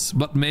boss,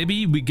 but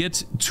maybe we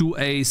get to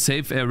a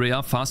safe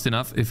area fast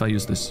enough if I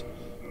use this.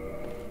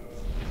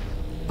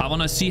 I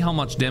wanna see how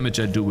much damage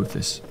I do with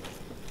this.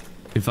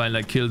 If I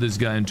like kill this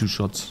guy in 2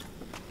 shots.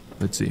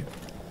 Let's see.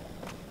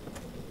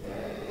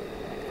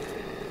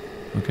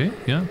 Okay,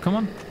 yeah, come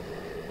on.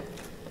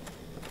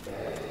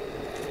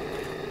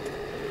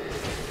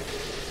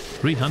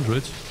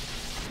 300.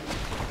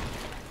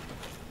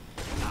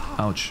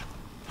 Ouch.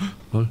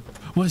 Lol.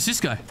 What is this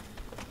guy?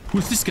 Who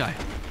is this guy?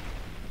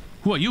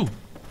 Who are you?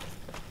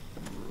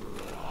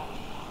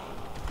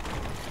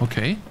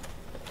 Okay.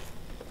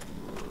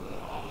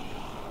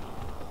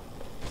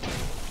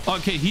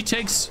 Okay, he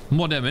takes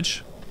more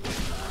damage.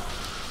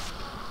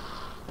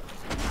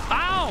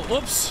 Ow!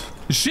 Oops!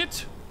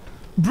 Shit!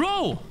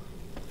 Bro!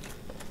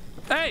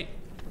 Hey!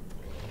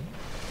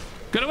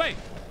 Get away!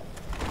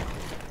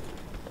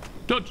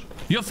 Dude,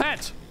 you're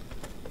fat!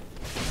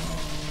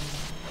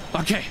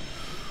 Okay.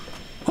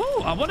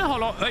 Oh, I wonder how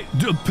long... Hey,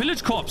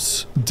 pillage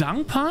corpse.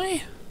 Dung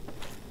pie?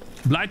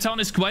 Blighttown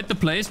is quite the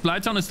place.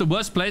 Blighttown is the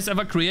worst place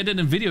ever created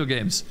in video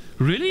games.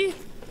 Really?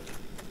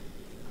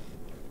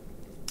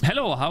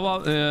 Hello, how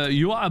are...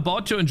 you are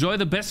about to enjoy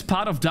the best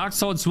part of Dark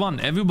Souls 1.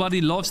 Everybody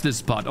loves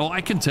this part. Oh,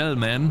 I can tell,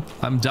 man.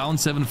 I'm down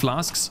 7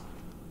 flasks.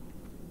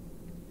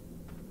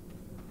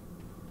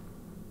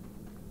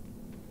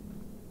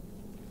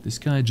 This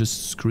guy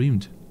just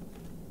screamed.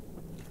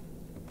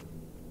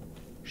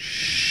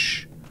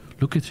 Shh.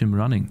 Look at him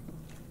running.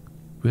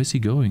 Where's he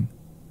going?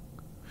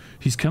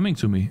 He's coming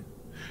to me.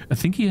 I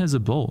think he has a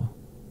bow.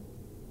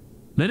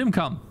 Let him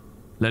come.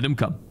 Let him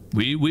come.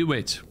 We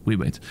wait. We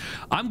wait.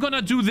 I'm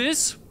gonna do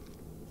this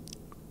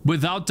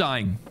without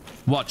dying.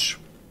 Watch.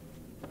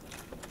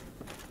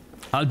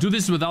 I'll do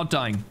this without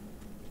dying.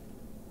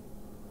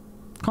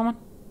 Come on.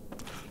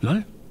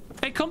 Lol.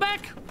 Hey, come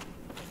back.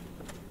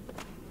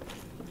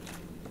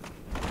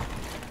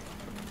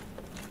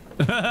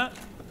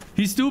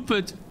 He's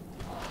stupid.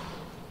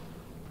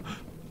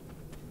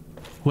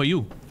 Who are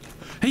you?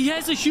 Hey,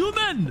 he's a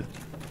human!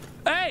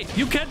 Hey,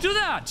 you can't do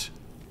that!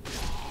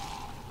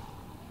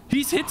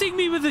 He's hitting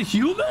me with a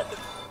human?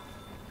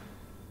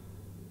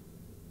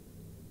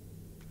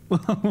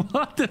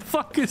 What the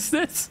fuck is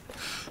this?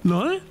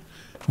 Lol?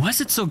 Why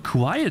is it so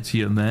quiet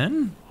here,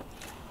 man?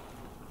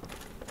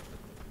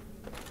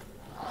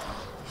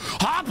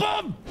 Hop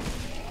him!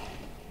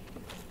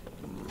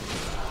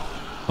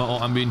 Uh-oh,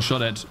 I'm being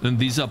shot at. And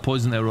these are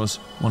poison arrows.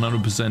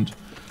 100%.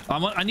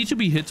 I need to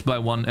be hit by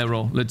 1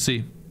 arrow. Let's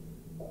see.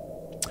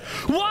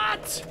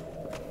 What?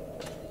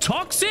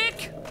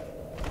 Toxic?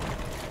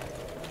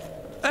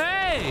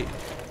 Hey!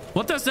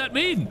 What does that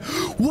mean?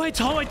 Wait,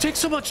 how I take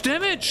so much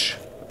damage?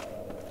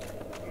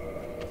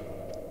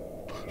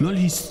 Lol,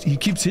 he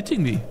keeps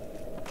hitting me.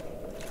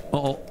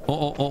 Uh-oh.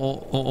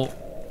 Uh-oh.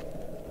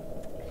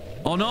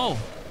 Oh no.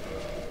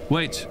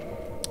 Wait.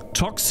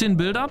 Toxin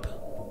buildup?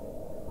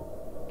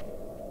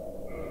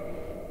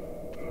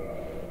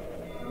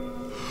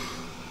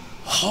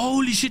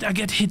 Holy shit, I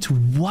get hit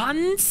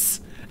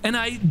once and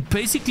I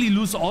basically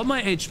lose all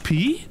my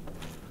HP?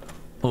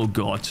 Oh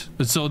god.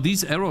 So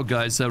these arrow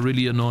guys are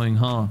really annoying,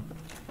 huh?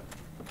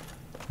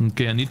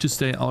 Okay, I need to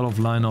stay out of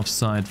line of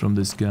sight from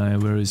this guy.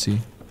 Where is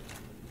he?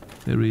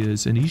 There he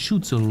is. And he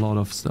shoots a lot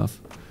of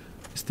stuff.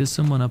 Is there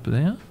someone up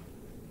there?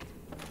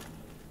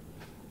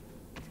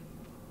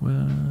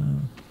 Well,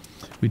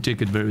 we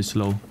take it very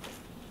slow.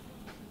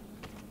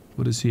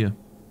 What is here?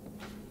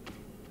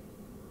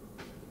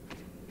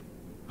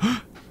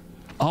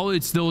 Oh,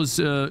 it's those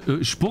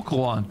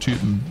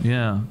Spuckrohr-Typen.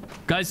 Yeah.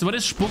 Guys, what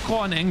is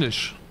Spuckrohr in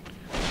English?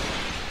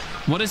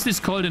 What is this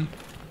called in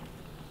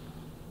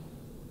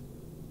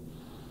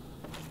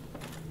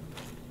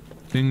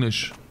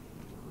English?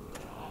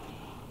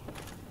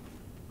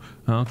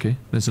 Oh, okay,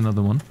 there's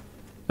another one.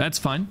 That's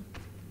fine.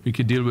 We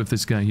can deal with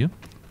this guy here.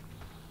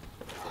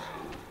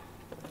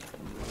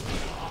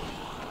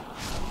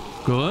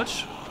 Good.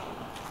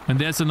 And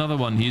there's another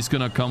one. He's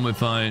gonna come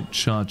if I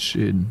charge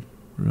in.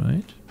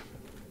 Right?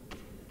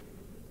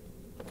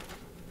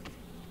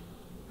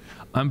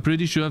 I'm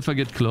pretty sure if I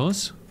get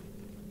close.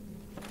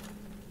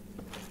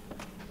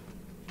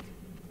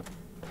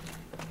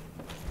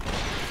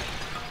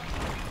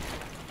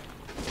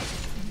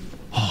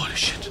 Holy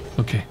shit.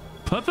 Okay.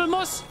 Purple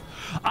moss?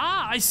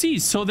 Ah, I see.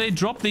 So they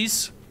drop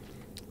these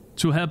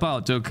to help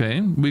out.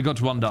 Okay. We got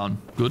 1 down.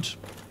 Good.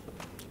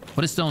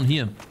 What is down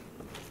here?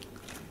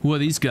 Who are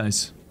these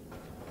guys?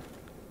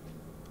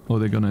 Oh,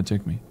 they're gonna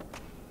attack me.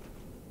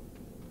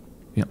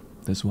 Yeah,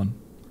 there's one.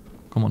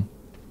 Come on.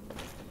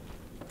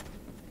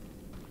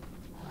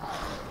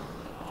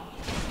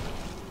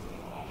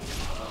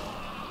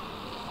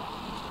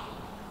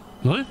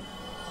 Lol?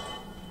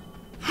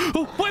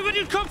 Oh, wait, where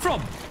did you come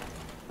from?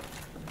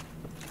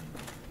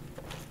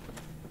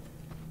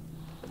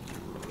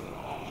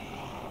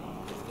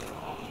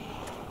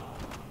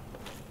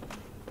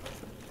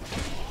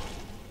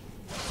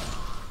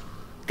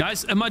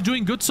 Guys, am I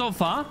doing good so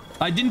far?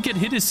 I didn't get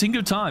hit a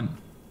single time.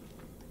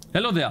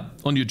 Hello there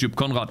on YouTube,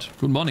 Konrad.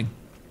 Good morning.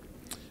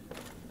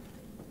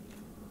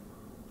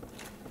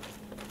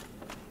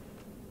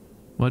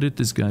 Why did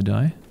this guy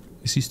die?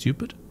 Is he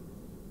stupid?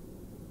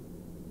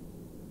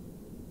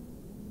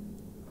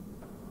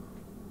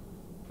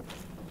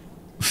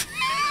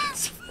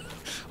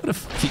 What a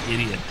fucking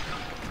idiot.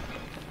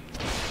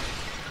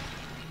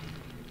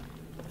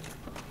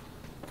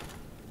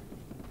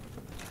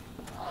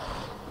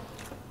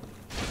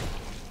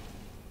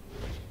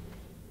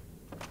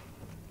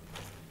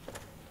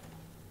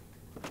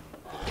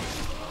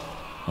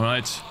 All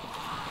right.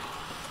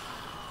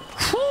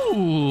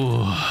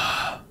 Whew.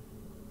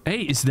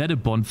 Hey, is that a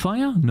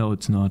bonfire? No,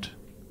 it's not.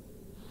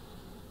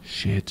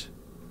 Shit.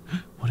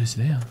 What is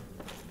there?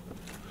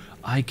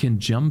 I can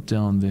jump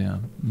down there.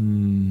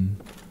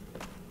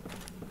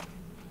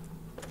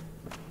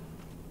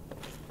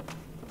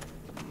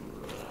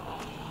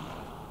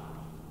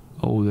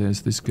 Oh,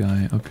 there's this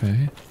guy.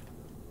 Okay.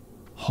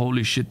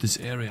 Holy shit, this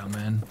area,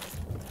 man.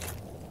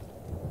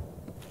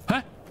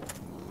 Huh?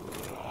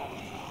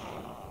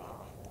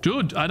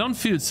 Dude, I don't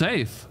feel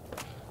safe.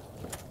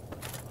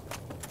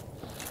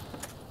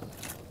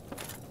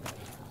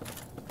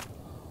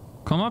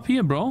 Come up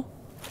here, bro.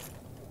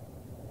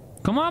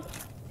 Come up.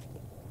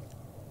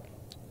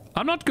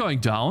 I'm not going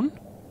down.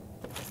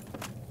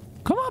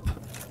 Come up.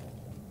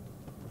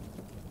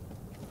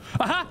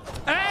 Aha!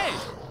 Hey!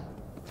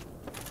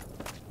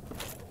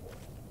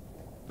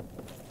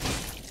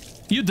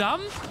 You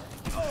dumb?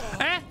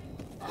 Eh?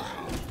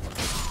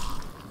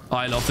 Oh,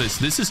 I love this.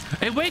 This is...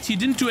 Hey, wait, he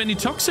didn't do any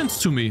toxins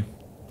to me.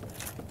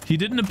 He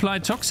didn't apply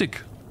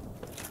toxic.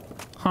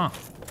 Huh.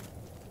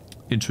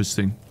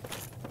 Interesting.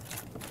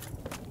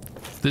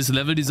 This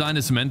level design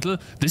is mental.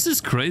 This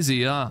is crazy,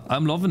 yeah.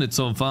 I'm loving it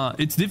so far.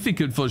 It's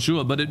difficult for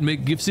sure, but it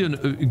gives you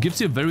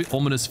a very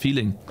ominous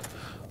feeling.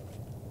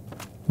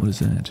 What is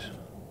that?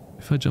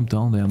 If I jump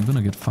down there, I'm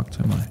gonna get fucked,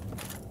 am I?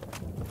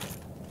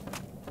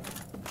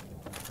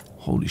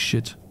 Holy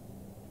shit.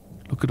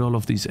 Look at all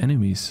of these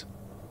enemies.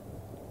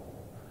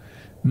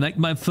 Like,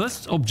 my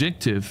first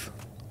objective,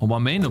 or my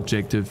main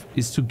objective,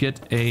 is to get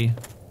a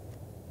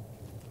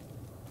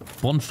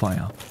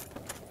bonfire.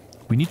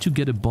 We need to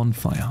get a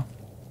bonfire.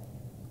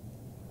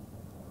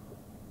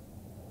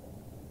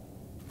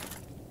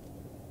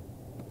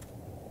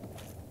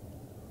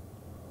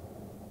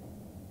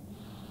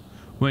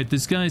 Wait,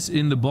 this guy's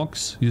in the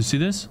box. You see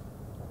this?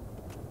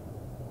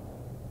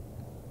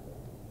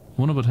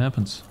 Wonder what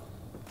happens.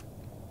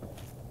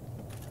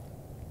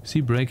 Is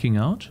he breaking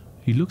out?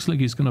 He looks like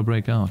he's gonna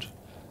break out.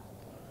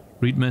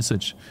 Read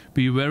message.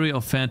 Be wary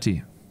of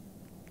fatty.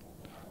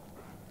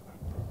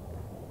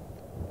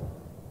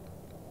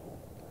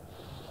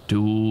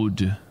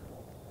 Dude.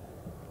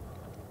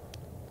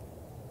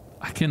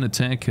 I can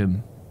attack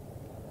him.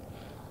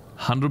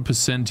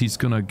 100% he's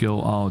gonna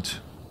go out.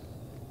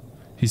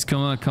 He's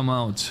gonna come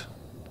out.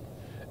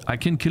 I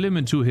can kill him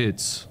in 2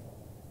 hits.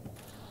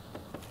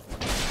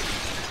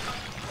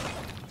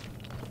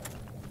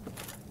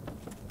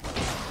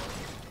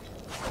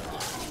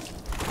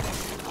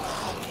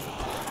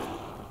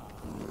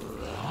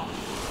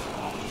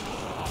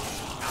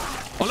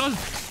 Oh lol!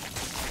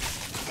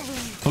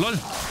 Oh lol!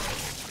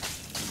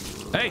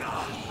 Hey!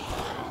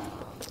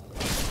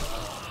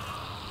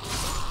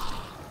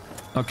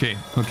 Okay,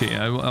 okay,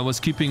 I was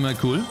keeping my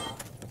cool.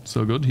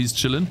 So good, he's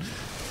chilling.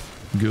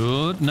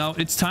 Good. Now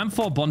it's time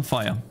for a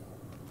bonfire.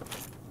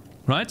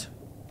 Right?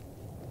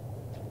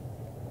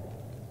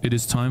 It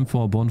is time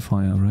for a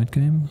bonfire, right,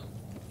 game?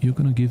 You're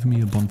gonna give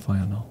me a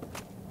bonfire now.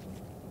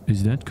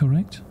 Is that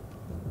correct?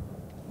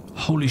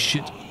 Holy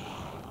shit.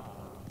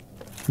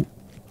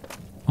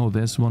 Oh,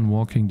 there's one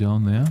walking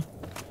down there.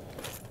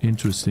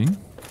 Interesting.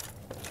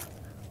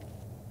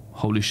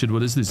 Holy shit,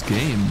 what is this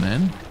game,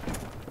 man?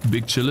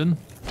 Big chillin'.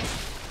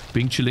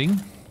 Bing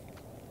chilling.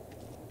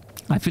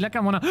 I feel like I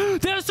wanna...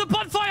 There's a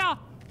bonfire!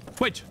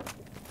 Wait.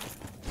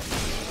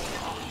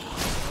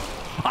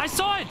 I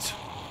saw it!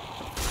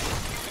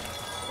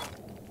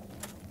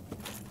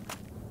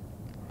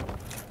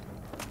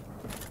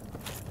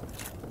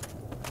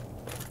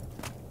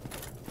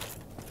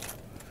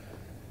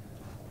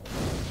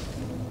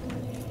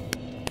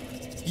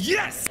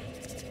 Yes!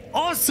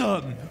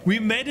 Awesome! We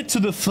made it to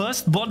the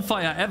first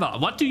bonfire ever.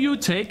 What do you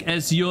take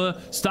as your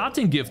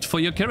starting gift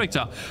for your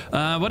character?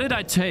 What did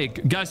I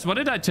take? Guys, what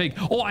did I take?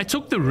 Oh, I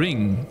took the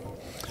ring.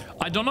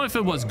 I don't know if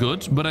it was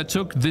good, but I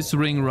took this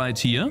ring right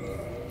here.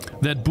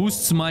 That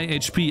boosts my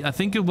HP. I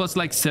think it was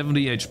like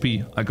 70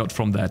 HP I got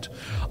from that.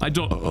 I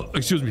don't...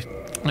 excuse me.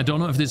 I don't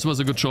know if this was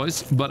a good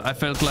choice, but I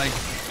felt like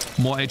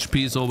more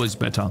HP is always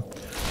better.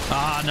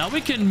 Ah, now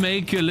we can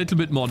make a little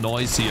bit more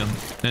noise here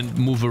and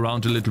move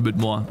around a little bit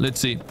more. Let's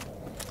see.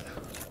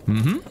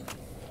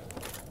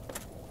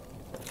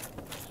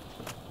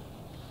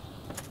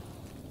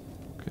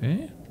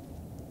 Okay.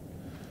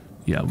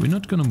 Yeah, we're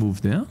not gonna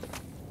move there.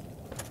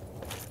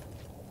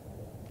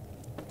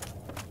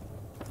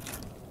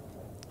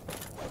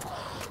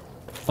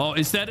 Oh,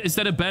 is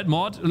that a bad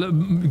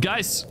mod?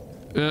 Guys,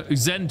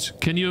 Zend,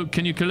 can you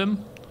kill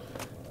him?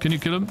 Can you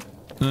kill him?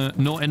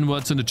 No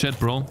N-words in the chat,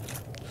 bro.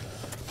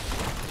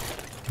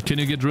 Can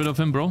you get rid of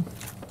him, bro?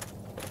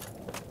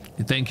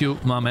 Thank you,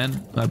 my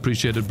man. I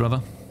appreciate it,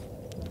 brother.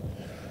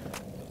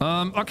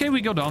 Okay,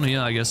 we go down here,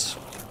 I guess.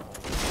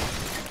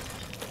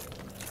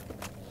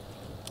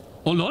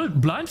 Oh lol,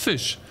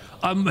 blindfish.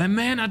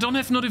 Man, I don't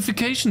have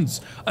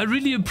notifications. I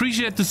really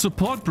appreciate the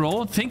support,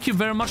 bro. Thank you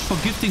very much for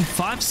gifting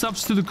 5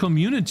 subs to the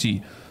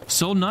community.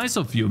 So nice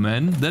of you,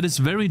 man. That is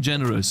very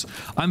generous.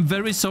 I'm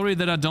very sorry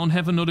that I don't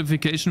have a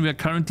notification. We are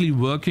currently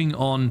working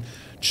on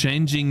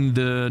changing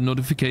the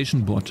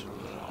notification bot.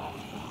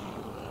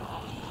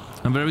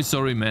 I'm very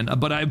sorry, man.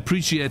 But I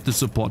appreciate the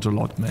support a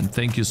lot, man.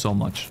 Thank you so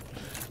much.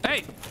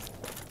 Hey!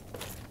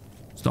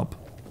 Stop.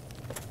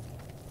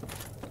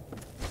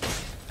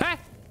 Hey!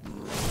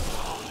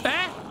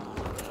 Hey!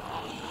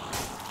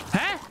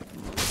 Hey!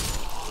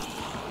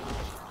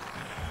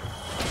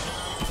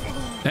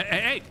 Hey,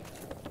 hey, hey!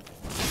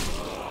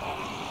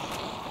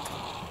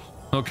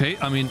 Okay,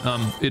 I mean,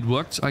 it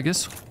worked, I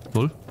guess.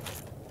 Cool.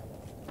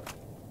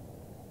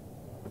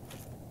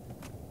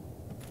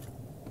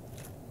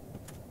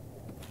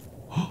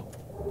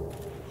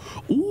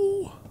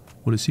 Ooh!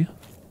 What is here?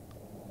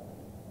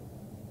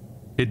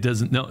 It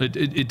doesn't, no,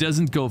 it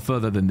doesn't go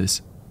further than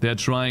this. They're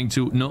trying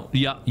to, no,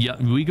 yeah,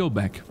 we go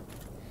back.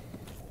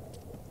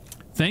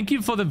 Thank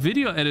you for the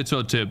video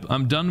editor tip.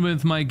 I'm done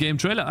with my game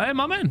trailer. Hey,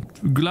 my man,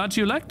 glad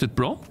you liked it,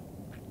 bro.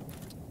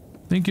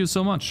 Thank you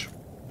so much.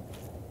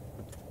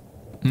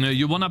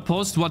 You wanna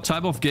post what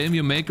type of game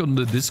you make on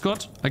the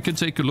Discord? I can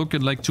take a look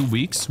in like 2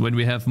 weeks when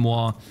we have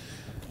more,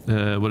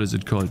 what is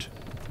it called?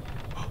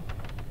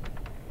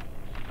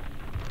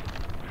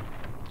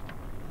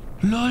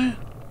 LOL.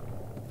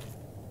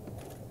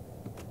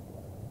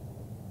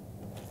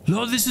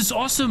 LOL, this is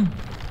awesome.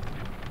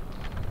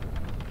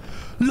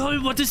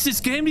 LOL, what is this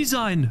game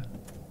design?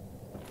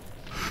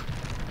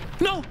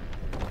 No.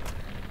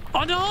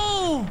 Oh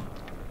no.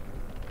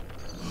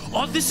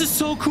 Oh, this is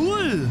so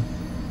cool.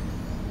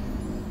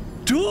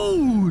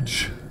 Dude.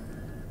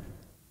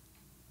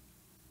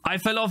 I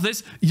fell off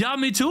this. Yeah,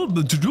 me too,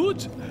 but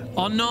dude.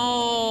 Oh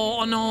no.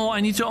 Oh no, I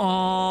need to.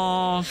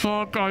 Oh,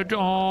 fuck.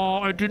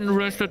 I didn't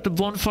rest at the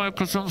bonfire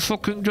because I'm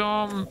fucking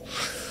dumb.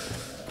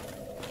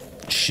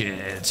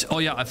 Shit. Oh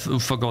yeah, I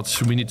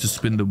forgot. We need to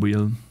spin the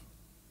wheel.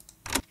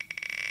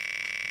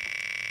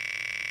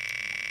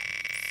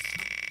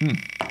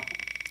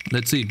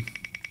 Let's see.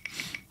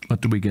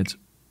 What do we get?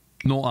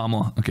 No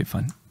armor. Okay,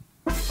 fine.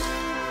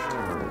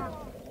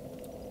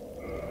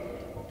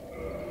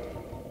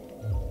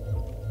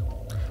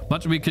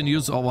 But we can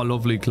use our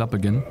lovely club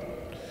again.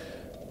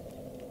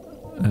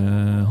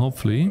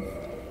 Hopefully.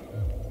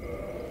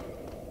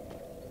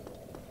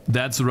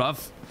 That's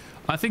rough.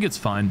 I think it's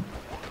fine.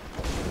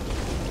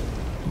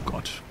 Oh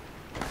god.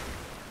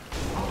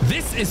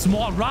 This is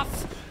more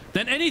rough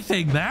than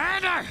anything,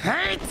 man. I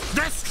hate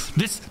this.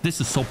 This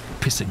is so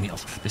pissing me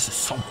off. This is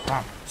so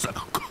bad.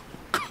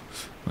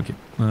 Okay.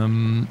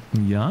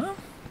 Yeah.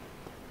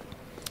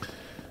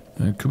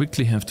 I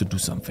quickly have to do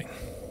something.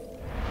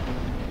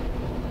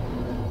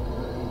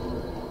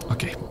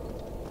 Okay.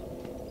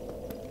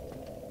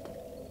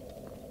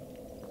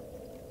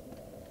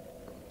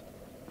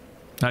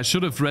 I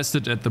should have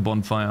rested at the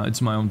bonfire.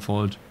 It's my own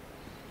fault.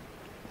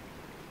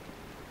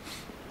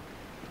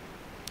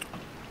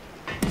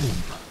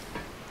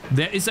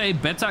 There is a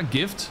better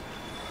gift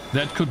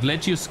that could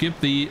let you skip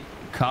the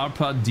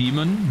Carpa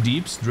Demon,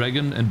 Deeps,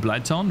 Dragon and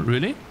Blighttown.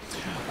 Really?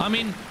 I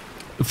mean,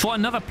 for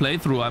another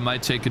playthrough I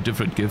might take a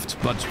different gift,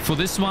 but for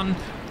this one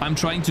I'm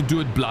trying to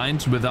do it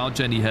blind without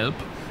any help.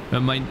 I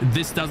mean,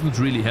 this doesn't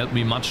really help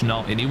me much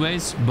now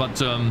anyways,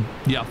 but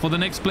yeah, for the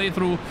next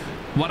playthrough,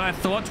 what I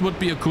thought would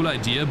be a cool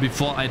idea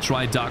before I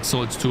try Dark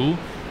Souls 2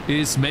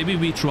 is maybe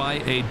we try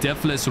a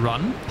deathless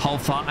run, how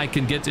far I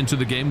can get into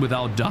the game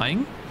without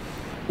dying.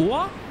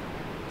 Or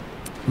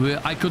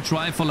I could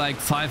try for like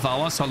 5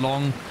 hours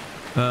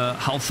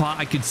how far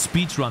I could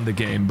speedrun the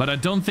game, but I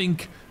don't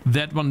think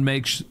that one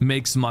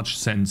makes much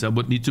sense. I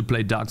would need to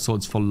play Dark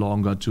Souls for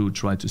longer to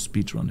try to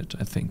speedrun it,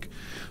 I think.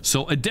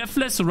 So a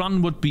deathless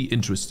run would be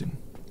interesting.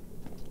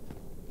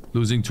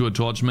 Losing to a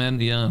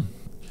Torchman, yeah.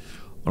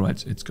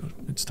 Alright, it's good.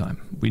 It's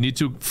time. We need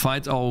to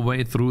fight our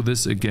way through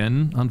this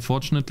again,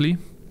 unfortunately.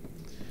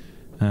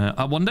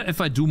 I wonder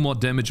if I do more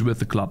damage with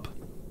the club.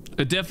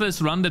 A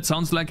deathless run, that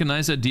sounds like a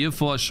nice idea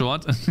for a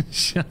short.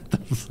 Shut the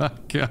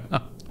fuck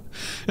up.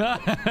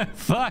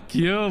 Fuck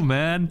you,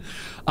 man.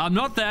 I'm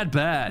not that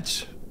bad.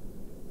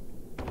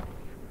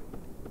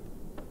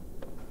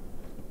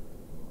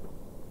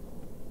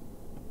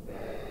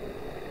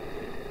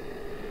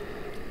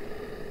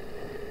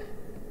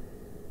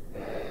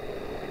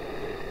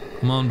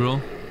 Come on,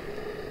 bro.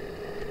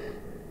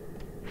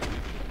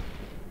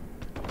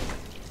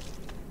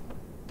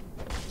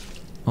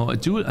 Oh, I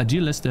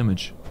deal less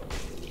damage.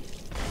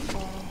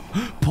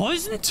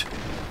 Poisoned?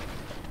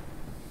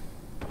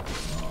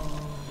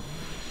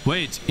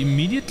 Wait,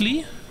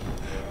 immediately?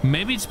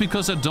 Maybe it's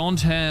because I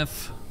don't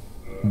have...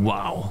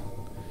 Wow.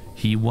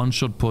 He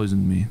one-shot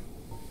poisoned me.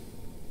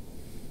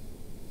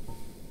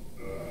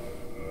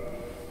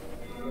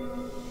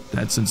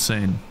 That's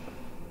insane.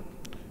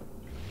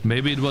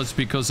 Maybe it was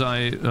because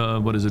I,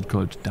 what is it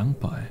called?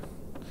 Dangpai.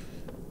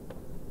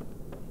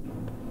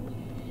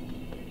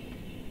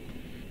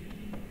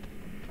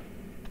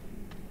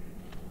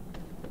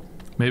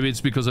 Maybe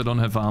it's because I don't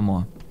have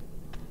armor.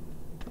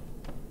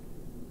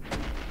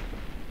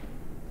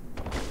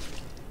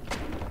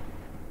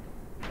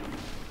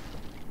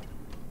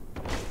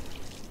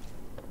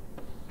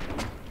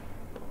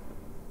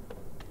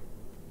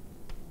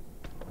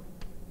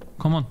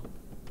 Come on.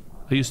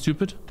 Are you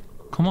stupid?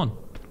 Come on.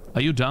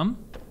 Are you dumb?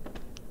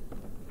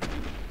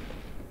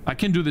 I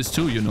can do this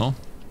too, you know.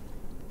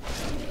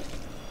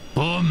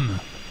 Boom!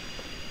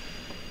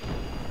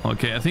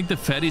 Okay, I think the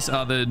fatties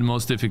are the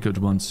most difficult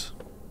ones.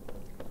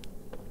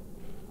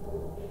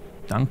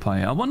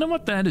 Dangpai. I wonder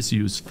what that is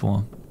used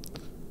for.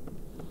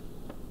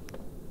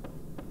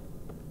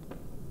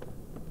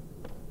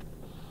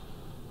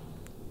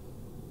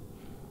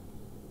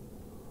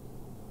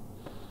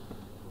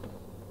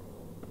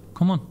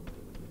 Come on.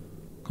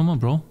 Come on,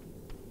 bro.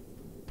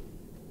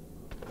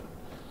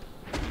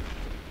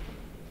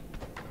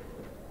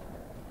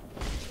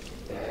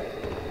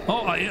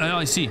 Oh,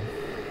 I see.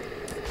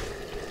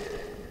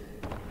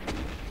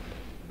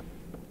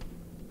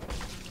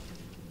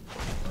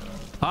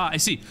 Ah, I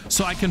see.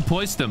 So I can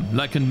poise them,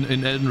 like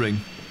in Elden Ring.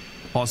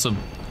 Awesome.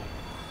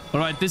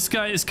 Alright, this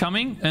guy is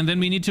coming, and then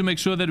we need to make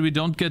sure that we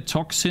don't get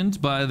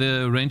toxined by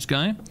the ranged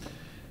guy.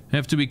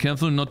 Have to be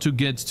careful not to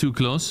get too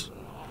close.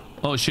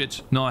 Oh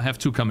shit, no, I have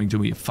two coming to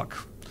me.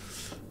 Fuck.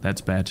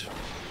 That's bad.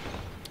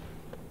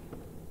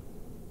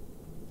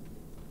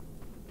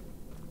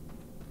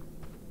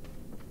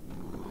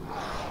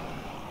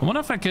 I wonder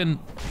if I can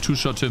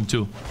two-shot him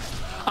too.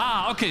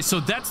 Ah, okay, so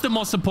that's the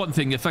most important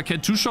thing. If I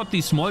can two-shot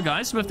these small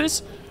guys with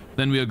this,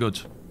 then we are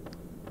good.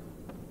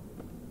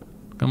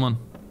 Come on.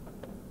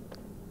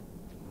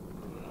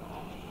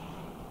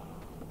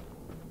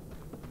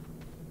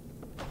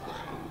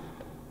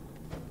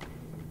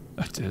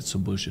 That's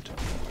some bullshit.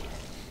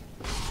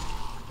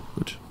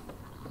 Good.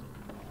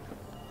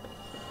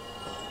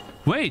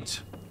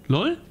 Wait!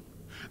 Lol?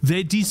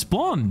 They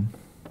despawn!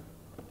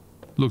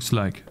 Looks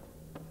like.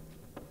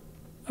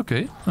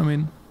 Okay, I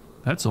mean,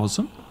 that's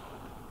awesome.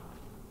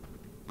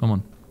 Come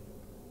on.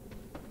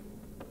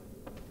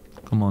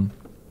 Come on.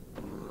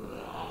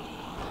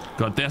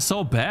 God, they're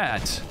so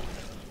bad.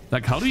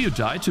 Like, how do you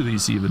die to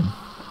these even?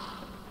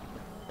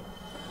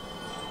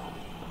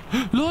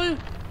 LOL!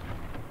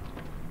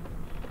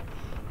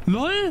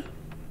 LOL!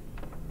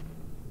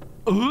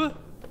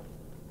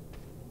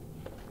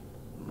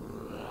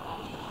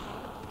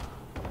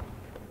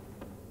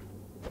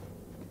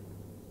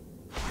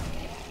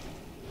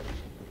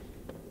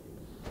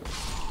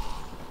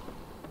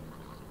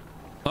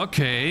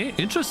 Okay,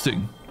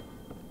 interesting.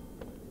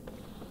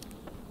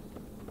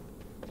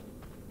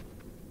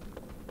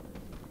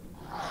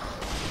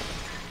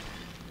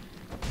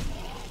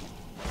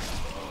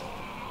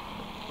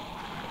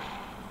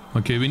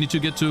 Okay, we need to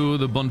get to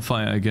the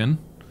bonfire again.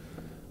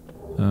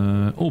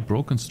 Oh,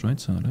 broken straight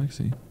side, I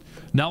see.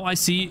 Now I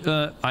see,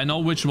 I know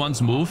which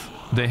ones move.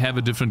 They have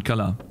a different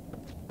color.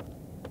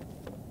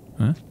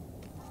 Huh?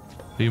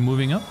 Are you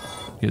moving up?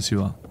 Yes,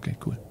 you are. Okay,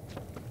 cool.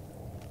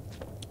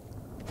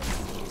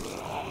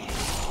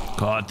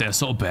 God, they're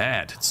so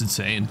bad. It's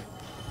insane.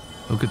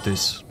 Look at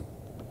this.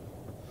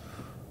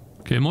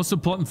 Okay, most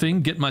important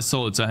thing, get my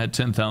souls. I had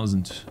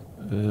 10,000.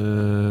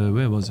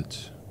 Where was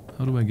it?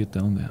 How do I get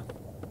down there?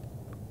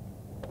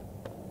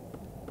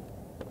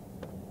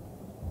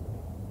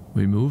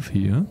 We move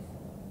here.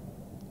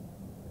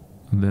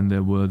 And then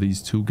there were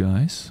these two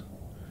guys,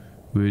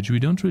 which we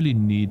don't really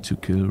need to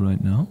kill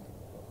right now.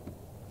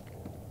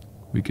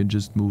 We can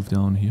just move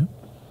down here.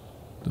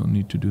 Don't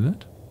need to do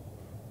that.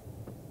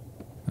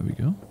 There we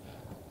go.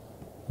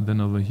 And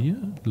then over here,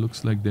 it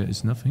looks like there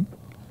is nothing.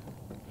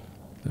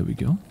 There we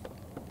go.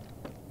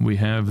 We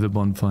have the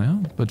bonfire,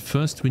 but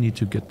first we need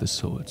to get the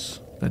souls.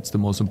 That's the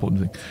most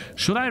important thing.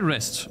 Should I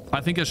rest?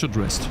 I think I should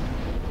rest.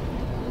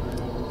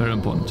 Very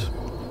important.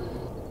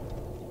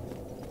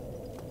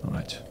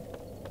 Alright.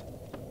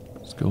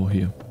 Let's go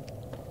here.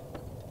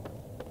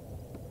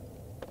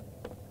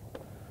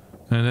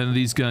 And then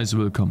these guys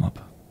will come up.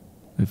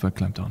 If I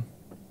climb down.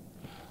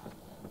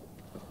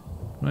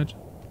 Right?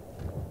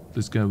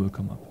 This guy will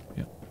come up.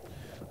 Yeah.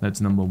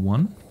 That's number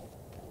one.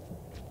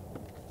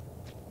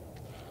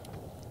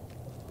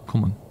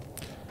 Come on.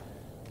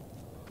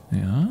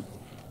 Yeah.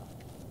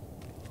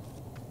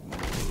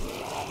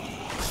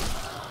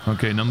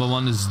 Okay, number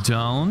one is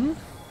down.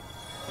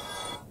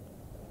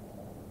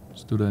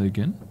 Let's do that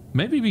again.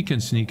 Maybe we can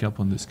sneak up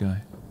on this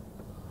guy.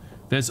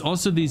 There's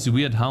also these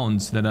weird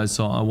hounds that I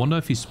saw. I wonder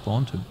if he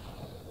spawned him.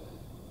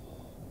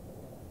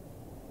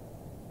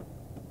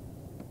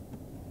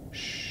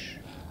 Shh.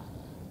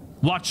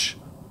 Watch!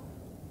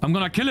 I'm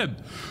gonna kill him!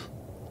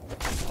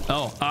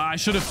 Oh, I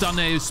should have done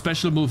a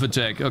special move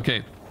attack.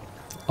 Okay.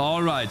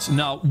 Alright,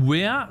 now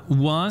where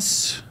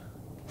was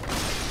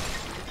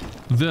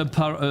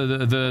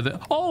the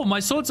oh, my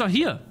swords are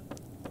here!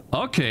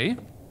 Okay.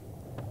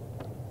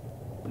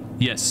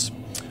 Yes.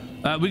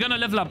 We're gonna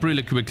level up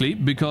really quickly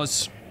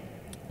because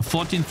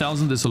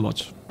 14,000 is a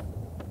lot.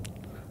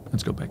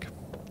 Let's go back.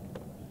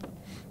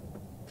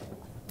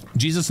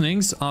 Jesus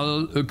Ninks,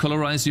 I'll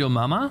colorize your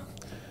mama.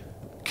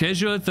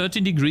 Casual,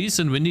 13 degrees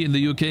and windy in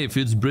the UK.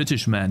 Feels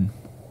British, man.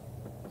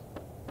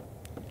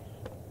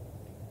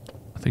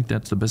 I think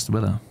that's the best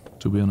weather,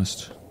 to be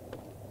honest.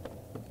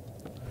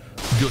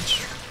 Good.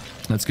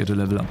 Let's get a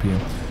level up here.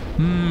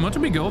 What do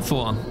we go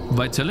for?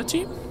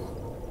 Vitality?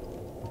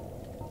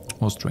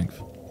 Or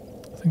strength?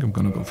 I think I'm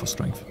gonna go for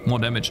strength. More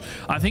damage.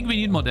 I think we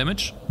need more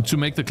damage to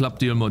make the club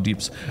deal more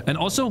deeps. And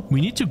also, we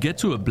need to get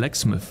to a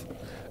blacksmith.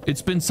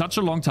 It's been such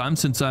a long time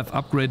since I've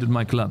upgraded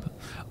my club.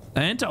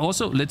 And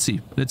also, let's see.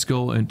 Let's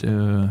go and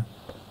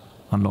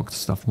unlock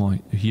stuff more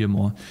here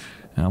more.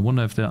 And I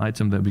wonder if the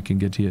item that we can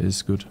get here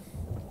is good.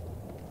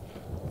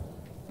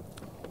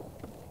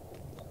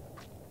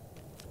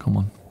 Come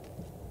on.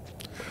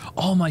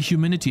 Oh, my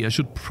humanity. I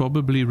should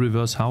probably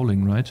reverse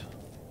howling, right?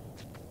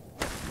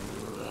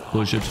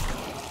 Bullshit.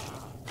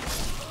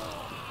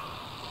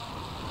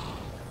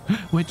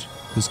 Wait,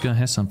 this guy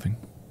has something.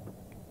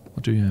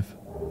 What do you have?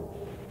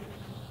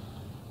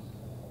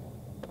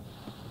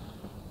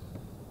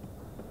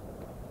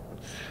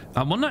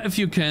 I wonder if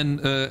you can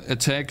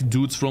attack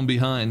dudes from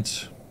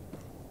behind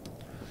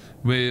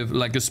with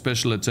like a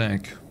special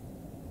attack.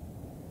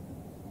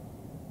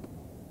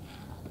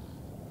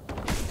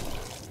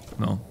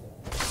 No.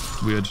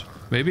 Weird.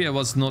 Maybe I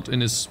was not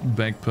in his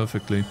bag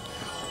perfectly.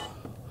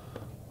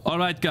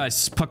 Alright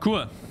guys,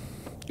 parkour.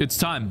 It's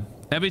time.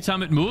 Every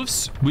time it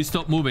moves, we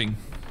stop moving.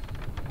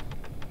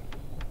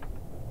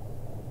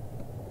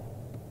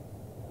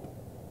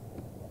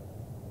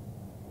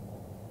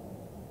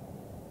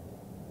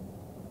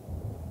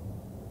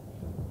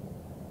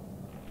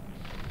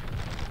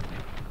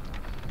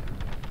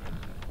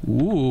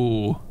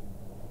 Ooh.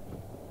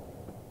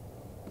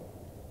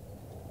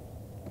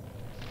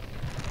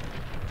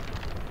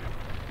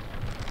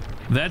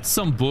 That's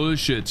some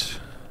bullshit.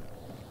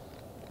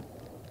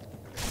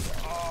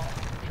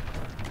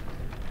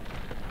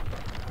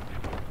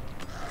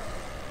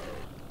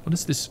 What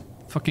is this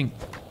fucking...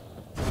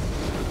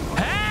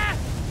 Ah!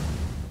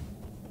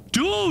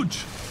 Dude!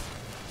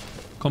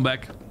 Come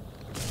back.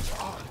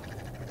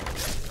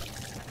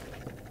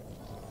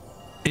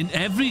 In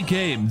every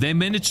game, they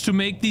manage to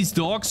make these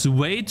dogs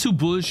way too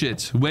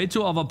bullshit. Way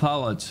too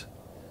overpowered.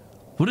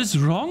 What is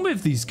wrong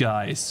with these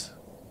guys?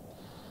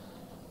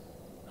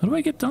 How do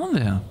I get down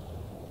there?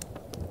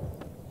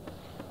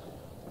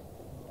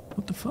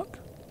 What the fuck?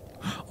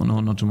 Oh no,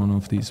 not one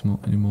of these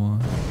anymore.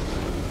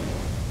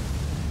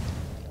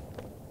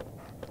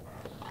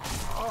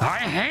 I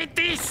hate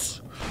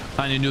this!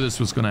 I knew this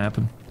was gonna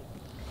happen.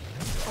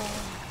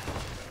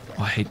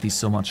 Oh, I hate these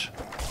so much.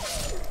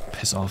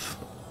 Piss off.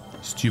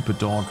 Stupid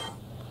dog.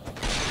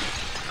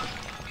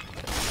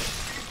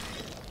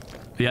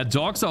 Yeah,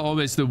 dogs are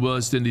always the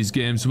worst in these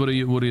games. What are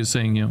you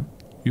saying here?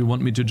 You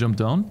want me to jump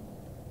down?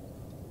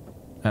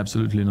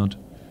 Absolutely not.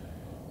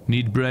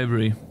 Need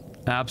bravery.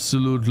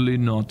 Absolutely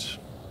not.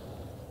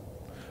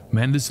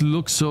 Man, this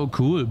looks so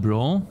cool,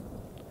 bro.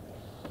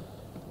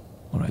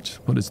 Alright,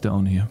 what is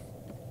down here?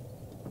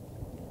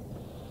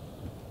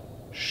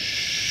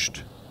 Shh.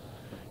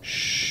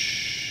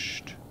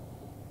 Shh.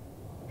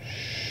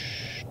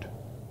 Shh.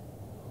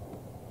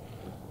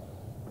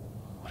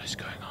 What is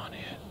going on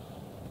here?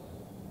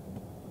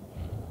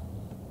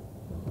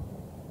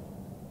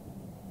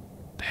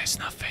 There's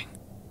nothing.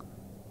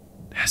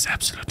 There's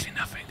absolutely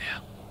nothing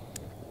there.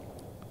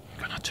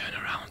 I'm gonna turn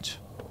around.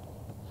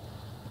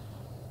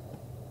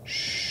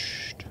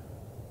 Shh.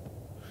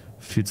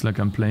 Feels like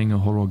I'm playing a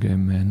horror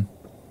game, man.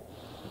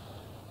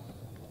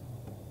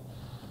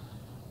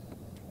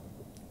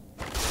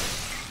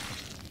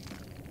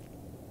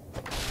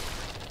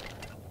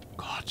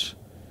 God.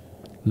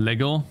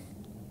 Lego?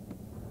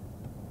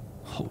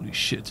 Holy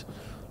shit.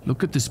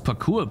 Look at this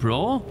parkour,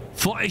 bro.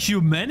 For a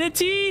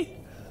humanity?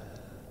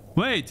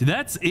 Wait,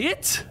 that's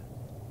it?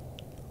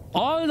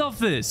 All of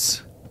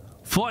this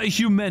for a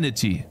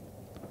humanity.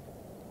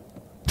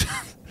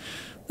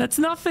 That's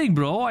nothing,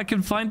 bro. I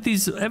can find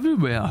these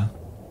everywhere.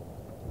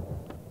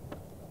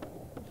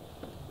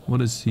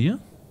 What is here?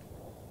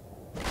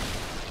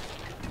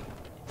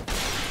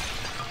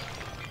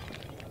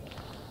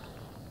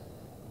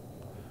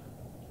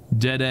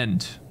 Dead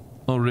end.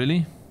 Oh,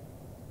 really?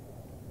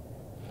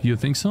 You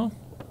think so?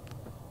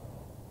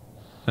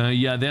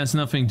 Yeah, there's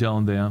nothing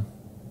down there.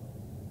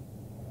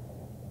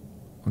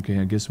 Okay,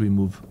 I guess we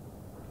move.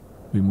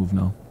 We move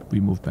now. We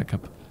move back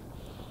up.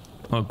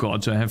 Oh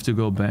god, so I have to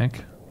go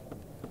back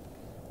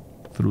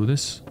through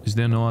this? Is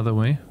there no other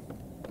way?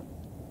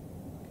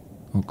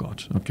 Oh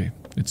god, okay.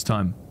 It's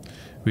time.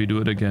 We do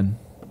it again.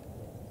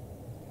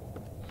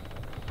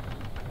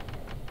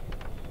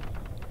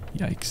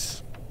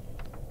 Yikes.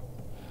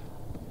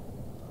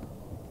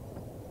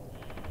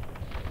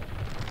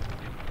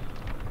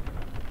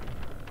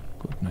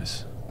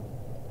 Goodness.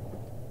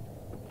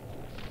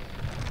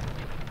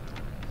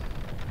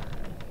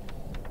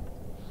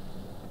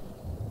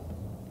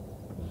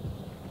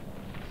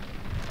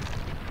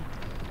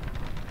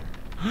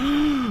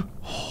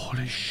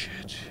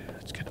 shit.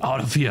 Let's get out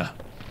of here.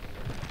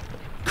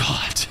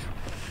 God.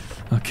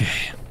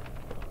 Okay.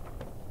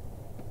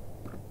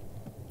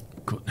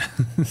 God.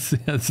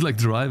 It's like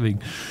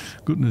driving.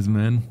 Goodness,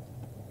 man.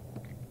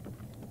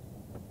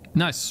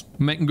 Nice.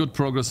 Making good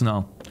progress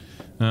now.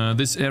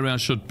 This area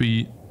should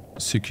be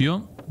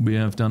secure. We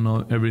have done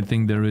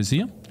everything there is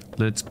here.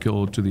 Let's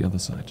go to the other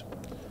side.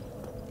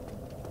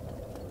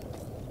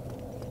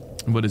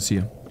 What is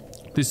here?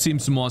 This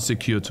seems more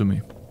secure to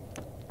me.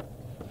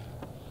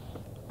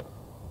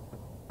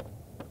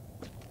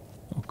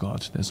 Oh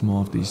god, there's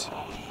more of these.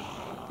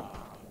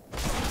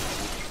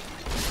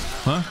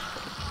 Huh?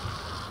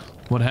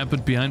 What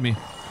happened behind me?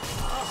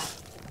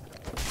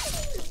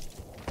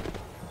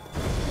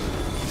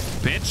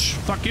 Bitch,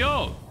 fuck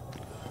you!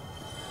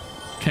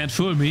 Can't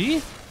fool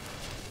me?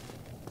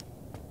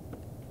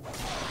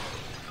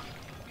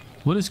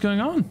 What is going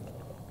on?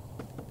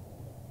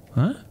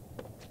 Huh?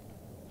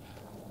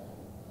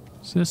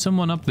 Is there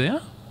someone up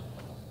there?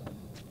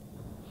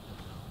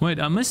 Wait,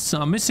 I'm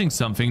missing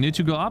something. Need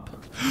to go up?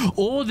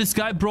 Oh, this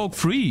guy broke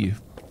free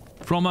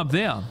from up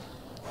there.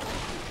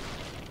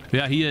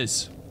 Yeah, he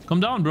is. Come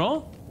down,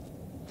 bro.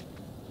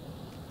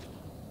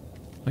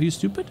 Are you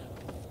stupid?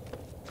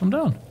 Come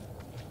down.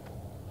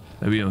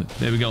 There we go.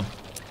 There we go.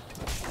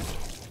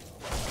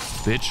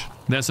 Bitch.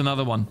 There's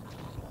another one.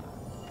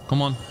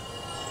 Come on.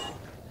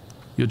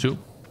 You too.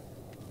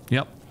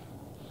 Yep.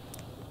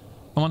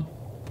 Come on.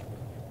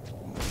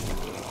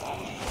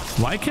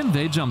 Why can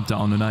they jump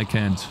down and I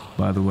can't,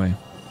 by the way?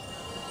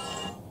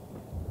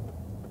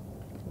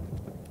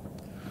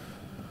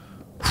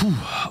 Whew.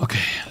 Okay,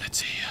 let's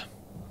see.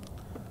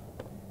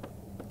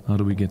 How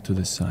do we get to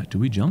this side? Do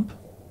we jump?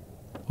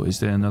 Or is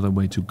there another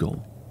way to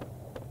go?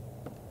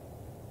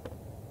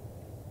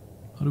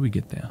 How do we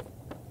get there?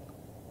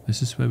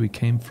 This is where we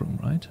came from,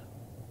 right?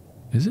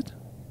 Is it?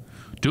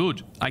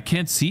 Dude, I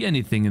can't see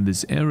anything in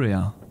this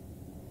area.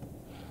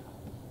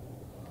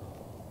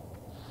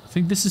 I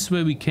think this is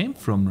where we came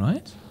from,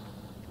 right?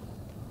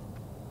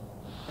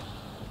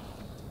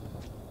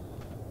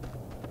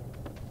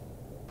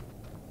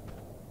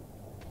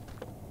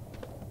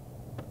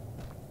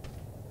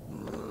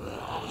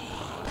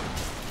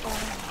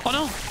 Oh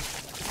no!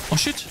 Oh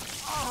shit!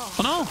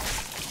 Oh no!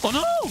 Oh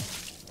no!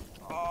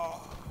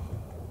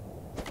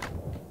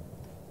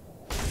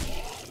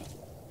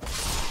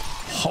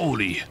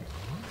 Holy!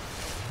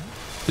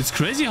 It's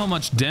crazy how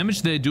much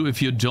damage they do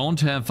if you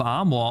don't have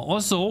armor.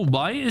 Also,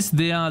 why is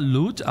there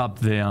loot up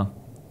there?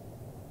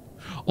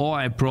 Oh,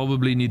 I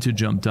probably need to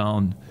jump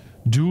down.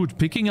 Dude,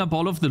 picking up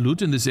all of the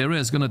loot in this area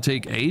is gonna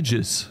take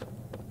ages.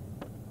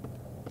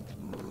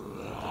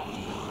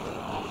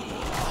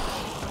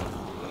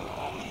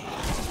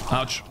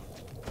 Ouch.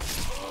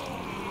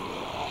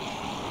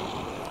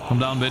 Come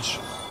down, bitch.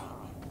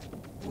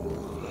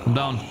 Come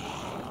down.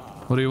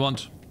 What do you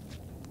want?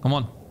 Come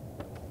on.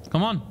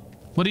 Come on.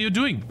 What are you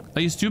doing?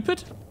 Are you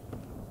stupid?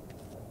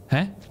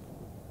 Huh?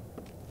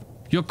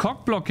 You're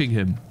cock blocking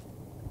him.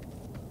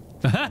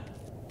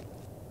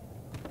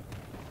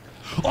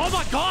 Oh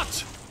my god!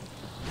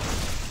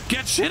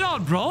 Get shit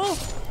on, bro!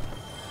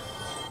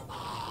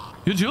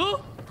 You too?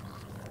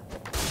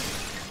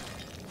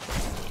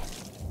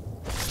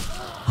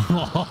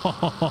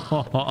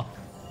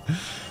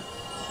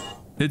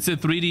 It's a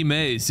 3D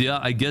maze. Yeah,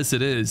 I guess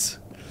it is.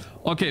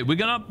 Okay, we're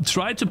gonna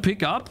try to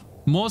pick up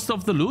most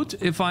of the loot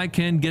if I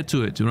can get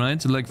to it,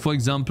 right? Like, for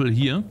example,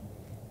 here.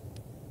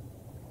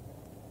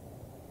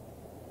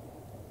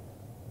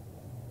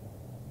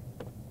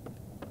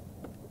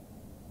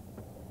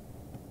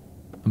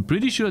 I'm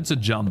pretty sure it's a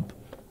jump.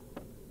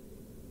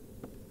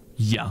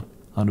 Yeah,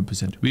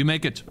 100%. We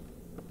make it.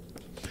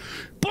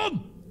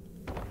 Boom!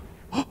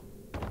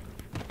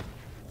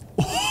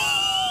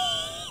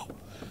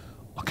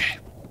 Okay.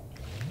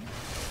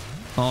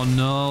 Oh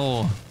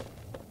no.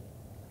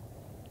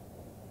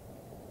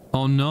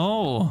 Oh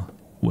no!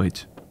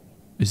 Wait,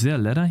 is there a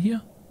ladder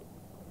here?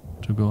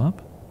 To go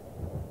up?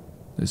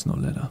 There's no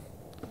ladder.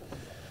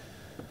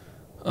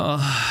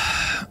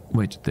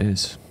 Wait, there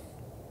is.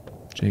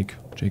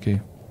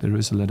 JK, there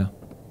is a ladder.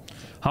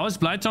 How is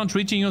Blighttown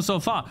treating you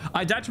so far?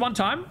 I died one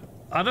time.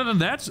 Other than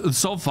that,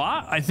 so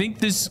far, I think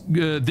this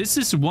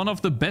is one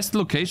of the best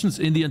locations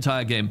in the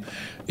entire game.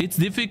 It's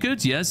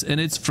difficult, yes,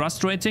 and it's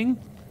frustrating,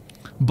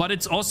 but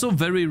it's also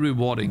very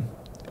rewarding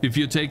if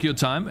you take your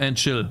time and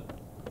chill.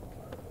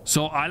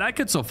 So I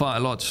like it so far a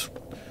lot.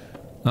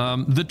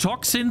 The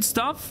toxin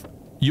stuff,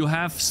 you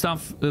have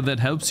stuff that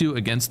helps you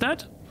against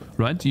that,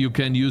 right? You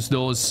can use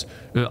those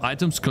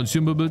items,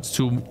 consumables,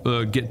 to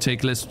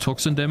take less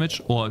toxin damage,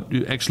 or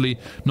actually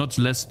not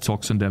less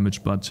toxin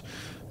damage, but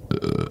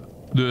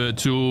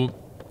to,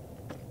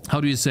 how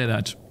do you say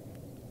that?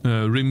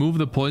 Remove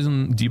the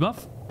poison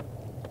debuff?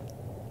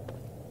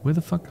 Where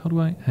the fuck? How do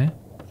I? Huh?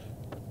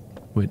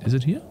 Wait, is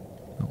it here?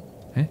 No.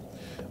 Huh?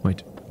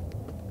 Wait.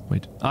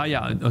 Ah,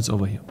 yeah, it's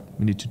over here.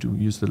 We need to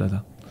use the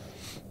ladder.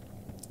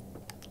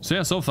 So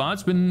yeah, so far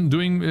it's been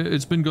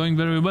going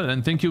very well,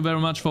 and thank you very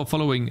much for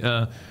following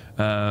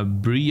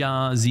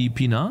Bria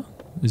Zipina.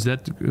 Is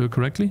that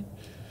correctly?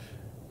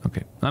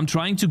 Okay. I'm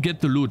trying to get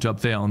the loot up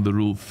there on the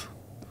roof.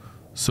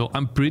 So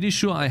I'm pretty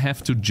sure I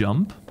have to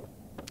jump.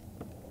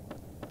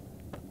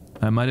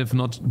 I might have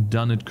not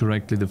done it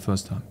correctly the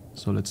first time.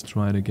 So let's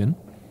try it again.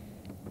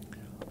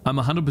 I'm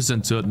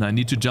 100% certain I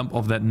need to jump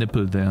off that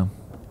nipple there.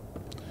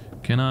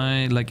 Can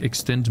I, like,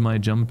 extend my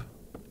jump?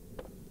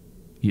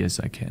 Yes,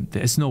 I can.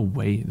 There's no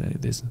way.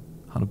 There's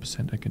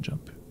 100% I can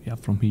jump. Yeah,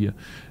 from here.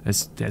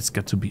 There's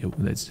got to be.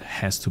 There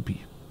has to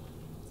be.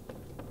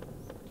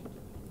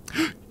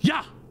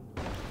 Yeah!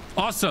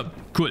 Awesome!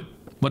 Cool.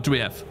 What do we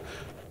have?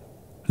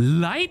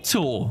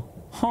 Lito!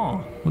 Huh.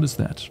 What is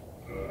that?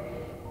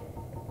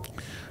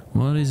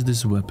 What is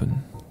this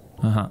weapon?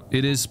 Aha.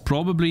 It is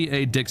probably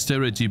a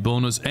dexterity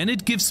bonus and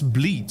it gives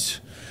bleed.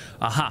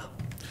 Aha.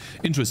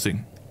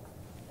 Interesting.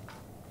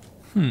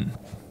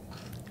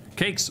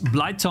 Cakez,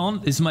 Blight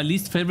Town is my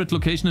least favorite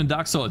location in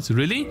Dark Souls.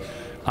 Really?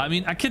 I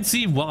mean, I can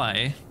see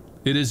why.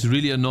 It is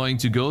really annoying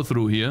to go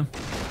through here.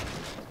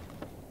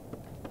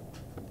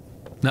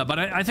 No, but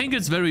I think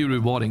it's very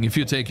rewarding if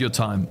you take your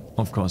time,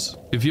 of course.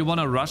 If you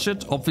want to rush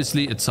it,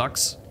 obviously it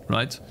sucks,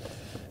 right?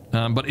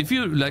 But if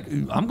you, like,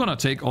 I'm gonna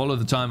take all of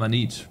the time I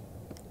need.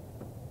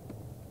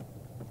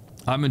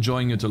 I'm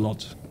enjoying it a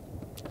lot.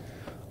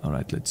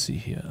 Alright, let's see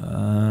here.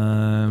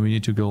 We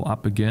need to go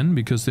up again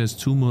because there's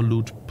 2 more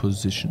loot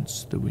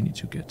positions that we need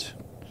to get.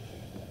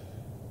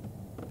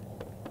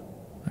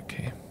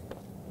 Okay.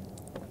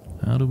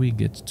 How do we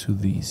get to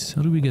these?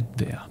 How do we get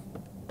there,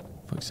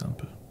 for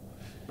example?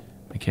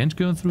 I can't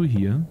go through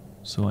here,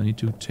 so I need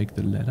to take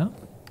the ladder.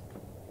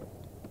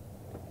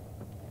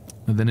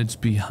 And then it's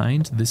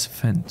behind this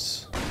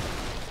fence.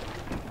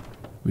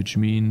 Which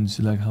means,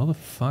 like, how the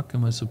fuck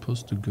am I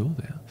supposed to go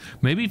there?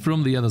 Maybe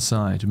from the other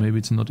side. Maybe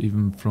it's not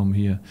even from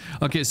here.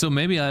 Okay, so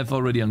maybe I've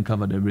already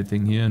uncovered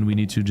everything here and we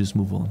need to just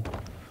move on.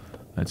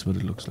 That's what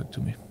it looks like to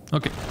me.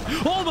 Okay.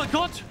 Oh my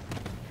god!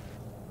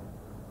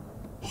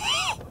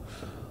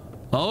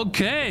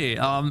 Okay,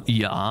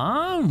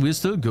 yeah, we're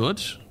still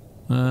good.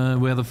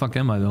 Where the fuck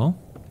am I though?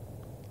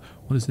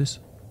 What is this?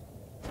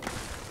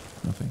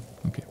 Nothing.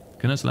 Okay.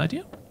 Can I slide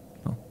here?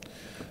 No.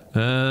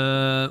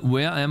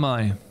 Where am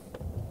I?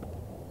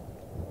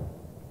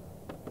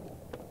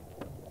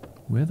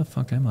 Where the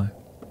fuck am I?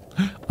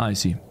 I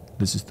see.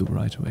 This is the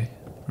right way.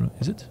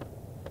 Is it?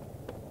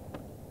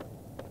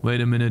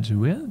 Wait a minute.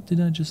 Where did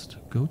I just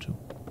go to?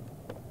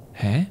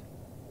 Huh?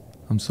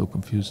 I'm so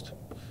confused.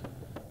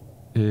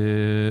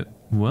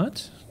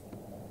 What?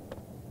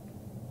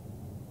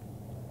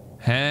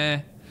 Huh?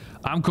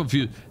 I'm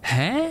confused.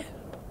 Huh?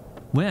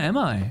 Where am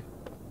I?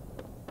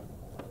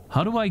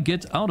 How do I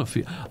get out of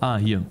here? Ah,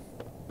 here.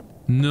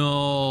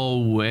 No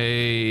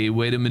way.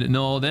 Wait a minute.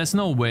 No, there's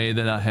no way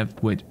that I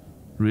have... Wait.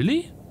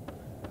 Really?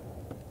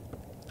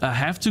 I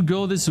have to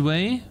go this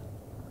way?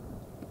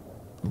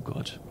 Oh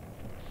god.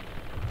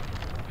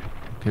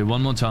 Okay,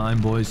 one more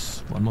time,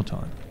 boys. One more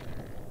time.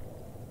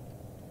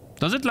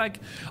 Does it like...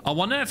 I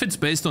wonder if it's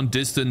based on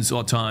distance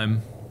or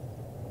time.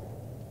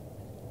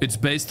 It's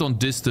based on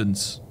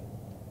distance.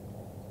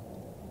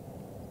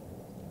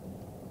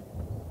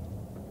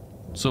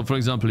 So, for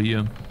example,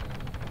 here.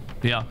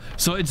 Yeah.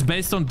 So, it's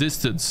based on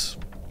distance.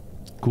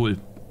 Cool.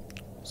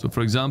 So,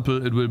 for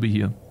example, it will be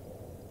here.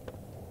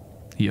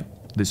 Here.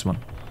 This one.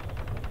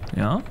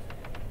 Yeah.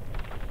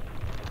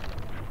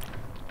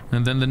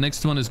 And then the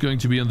next one is going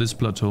to be on this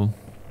plateau.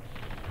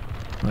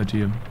 Right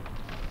here.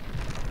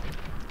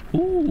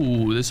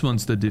 Ooh, this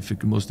one's the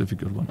most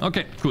difficult one.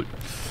 Okay, cool.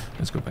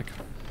 Let's go back.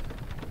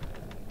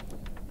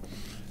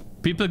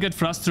 People get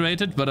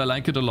frustrated, but I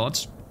like it a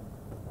lot.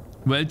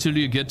 Well, till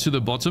you get to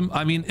the bottom.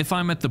 I mean, if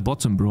I'm at the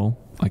bottom, bro,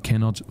 I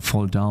cannot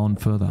fall down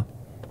further.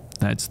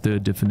 That's the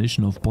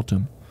definition of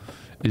bottom.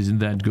 Isn't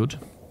that good?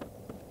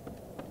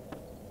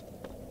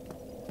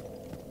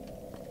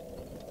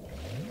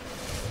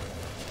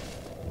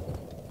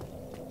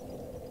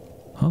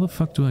 How the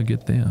fuck do I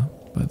get there,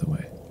 by the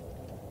way?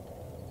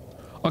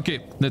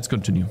 Okay, let's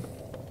continue.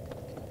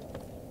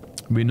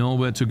 We know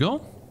where to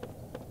go.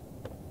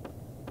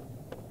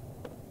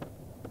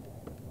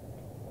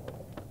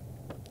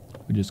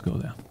 We just go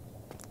there.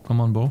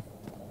 Come on, bro.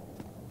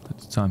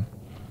 It's time.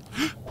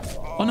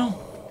 Oh no!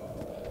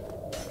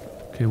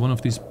 Okay, one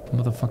of these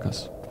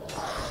motherfuckers.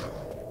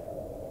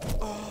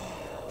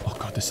 Oh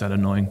god, is that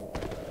annoying.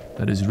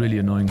 That is really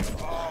annoying.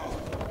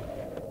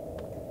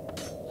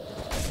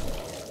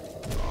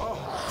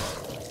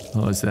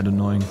 Oh, is that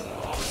annoying.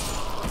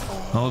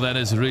 Oh, that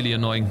is really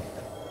annoying.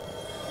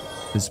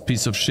 This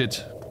piece of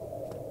shit.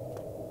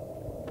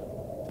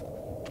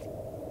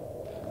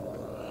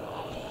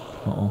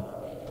 Uh-oh.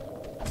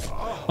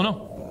 Oh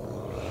no!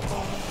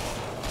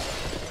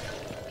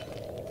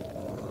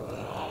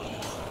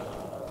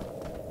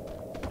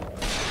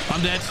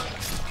 I'm dead.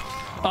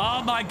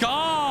 Oh my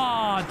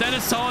god! That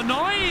is so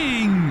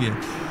annoying!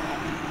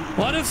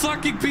 What a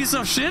fucking piece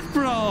of shit,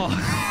 bro!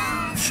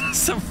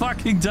 So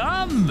fucking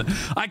dumb!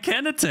 I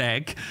can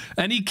attack,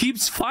 and he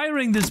keeps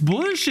firing this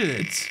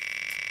bullshit!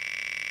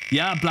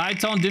 Yeah,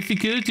 Blighttown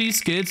difficulty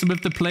scales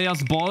with the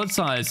player's ball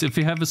size. If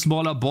you have a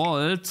smaller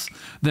balls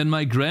than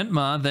my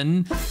grandma,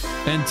 then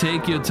and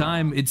take your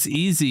time, it's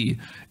easy.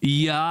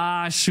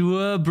 Yeah,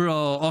 sure,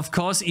 bro. Of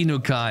course,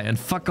 Inukai. And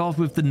fuck off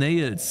with the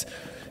nails.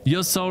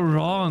 You're so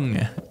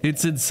wrong.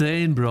 It's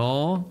insane,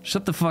 bro.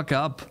 Shut the fuck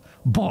up.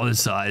 Ball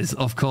size,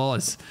 of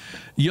course.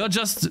 You're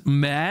just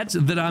mad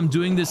that I'm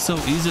doing this so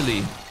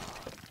easily.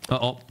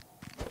 Uh-oh.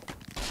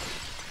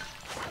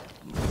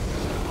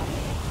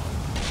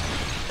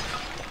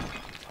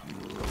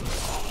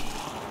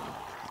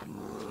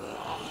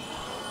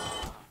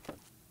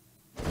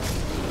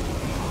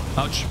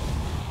 Ouch.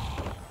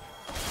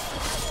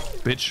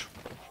 Bitch.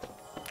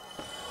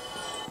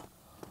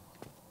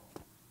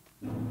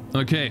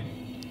 Okay.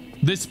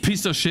 This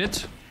piece of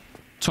shit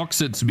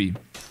toxics me.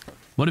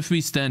 What if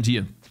we stand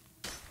here?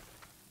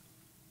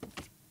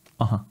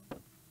 Uh-huh.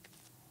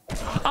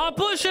 Ah,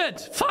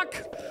 bullshit!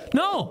 Fuck!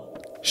 No!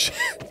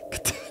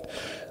 Shit.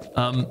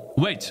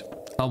 Wait.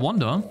 I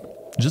wonder,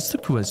 just a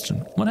question.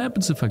 What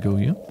happens if I go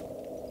here?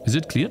 Is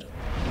it cleared?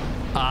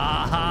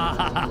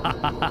 Ah,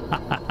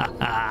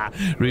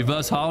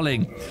 reverse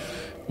howling.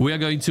 We are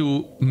going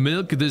to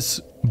milk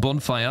this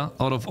bonfire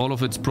out of all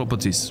of its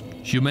properties.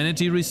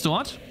 Humanity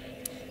restored.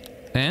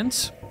 And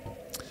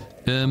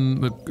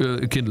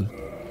kindle.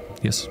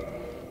 Yes.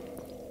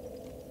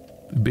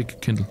 Big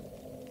kindle.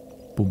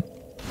 Boom.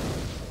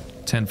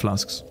 10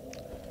 flasks.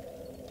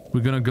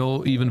 We're gonna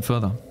go even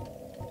further.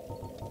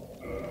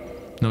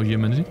 No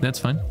humanity. That's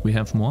fine. We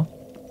have more.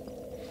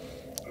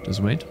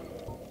 Just wait.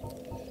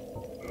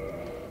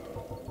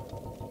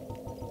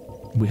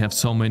 We have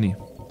so many.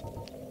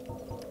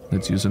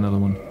 Let's use another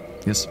one.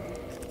 Yes.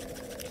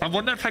 I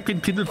wonder if I can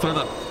kindle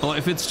further. Or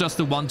if it's just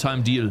a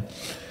one-time deal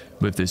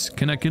with this.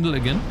 Can I kindle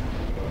again?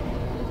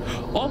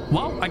 Oh,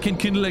 wow. I can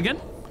kindle again.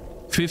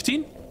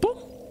 15. Boom.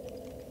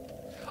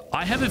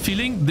 I have a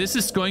feeling this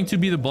is going to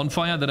be the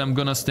bonfire that I'm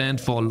gonna stand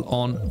at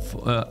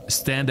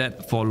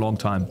for a long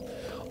time.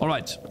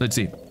 Alright, let's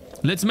see.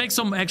 Let's make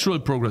some actual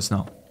progress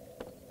now.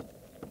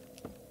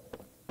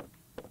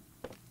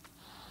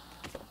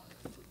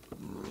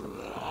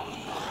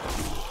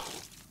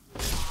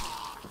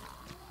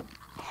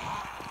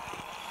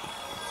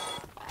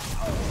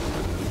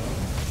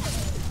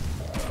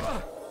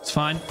 It's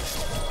fine.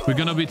 We're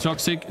gonna be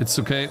toxic. It's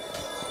okay.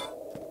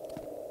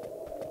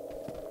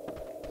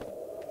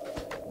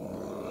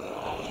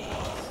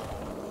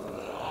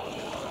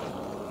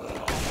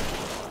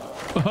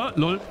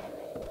 Lol.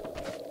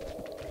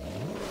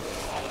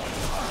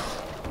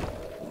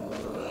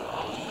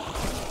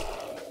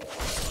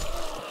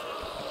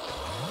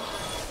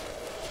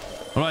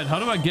 Alright, how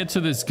do I get to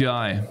this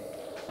guy?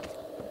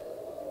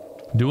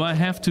 Do I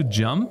have to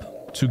jump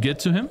to get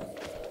to him?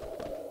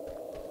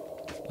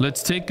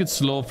 Let's take it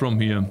slow from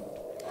here.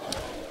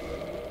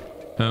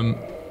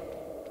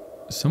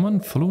 Is someone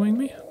following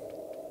me?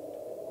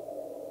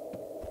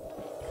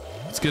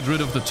 Let's get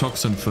rid of the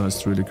toxin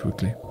first, really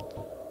quickly.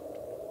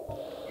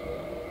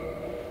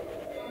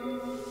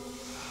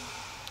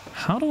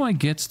 How do I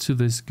get to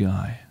this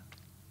guy?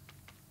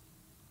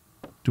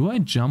 Do I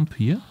jump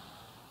here?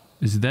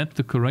 Is that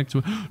the correct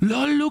way?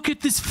 Lol, look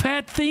at this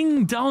fat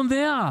thing down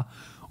there!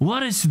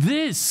 What is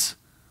this?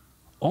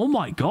 Oh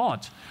my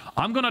god.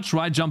 I'm gonna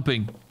try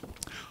jumping.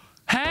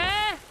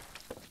 Hey!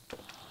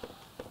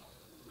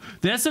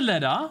 There's a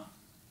ladder.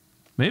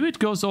 Maybe it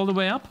goes all the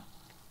way up.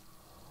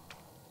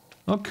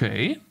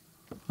 Okay.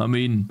 I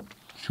mean,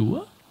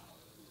 sure.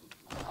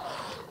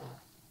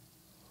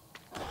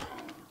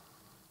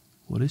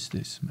 What is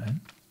this, man?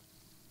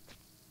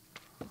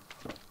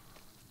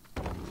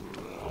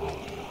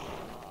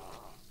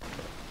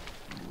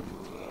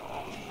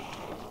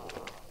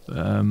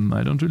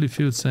 I don't really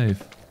feel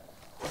safe.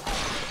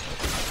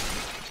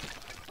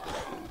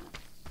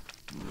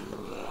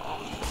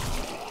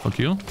 Fuck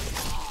you.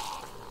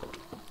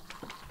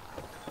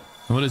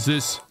 What is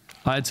this?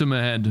 Item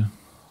ahead.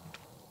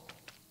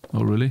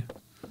 Oh, really?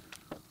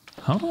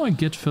 How do I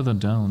get further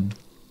down?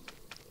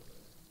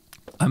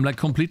 I'm like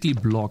completely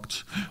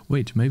blocked.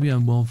 Wait, maybe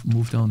I'll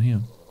move down here.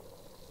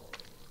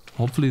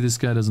 Hopefully this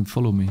guy doesn't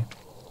follow me.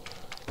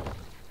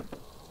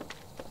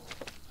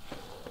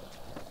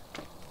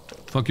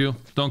 Fuck you.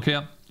 Don't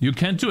care. You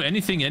can't do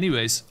anything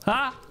anyways.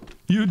 Ha!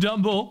 You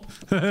Dumbo.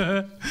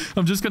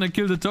 I'm just gonna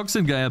kill the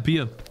toxin guy up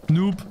here.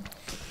 Noob.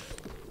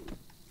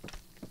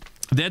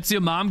 That's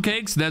your mom,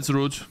 Cakes? That's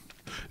rude.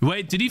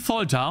 Wait, did he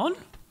fall down?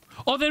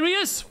 Oh, there he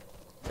is!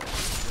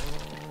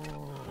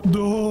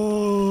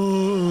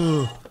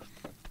 No!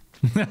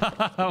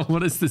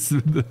 What is this?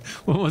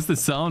 What was the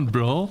sound,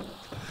 bro?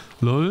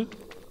 Lol.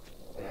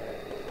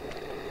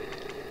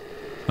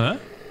 Huh?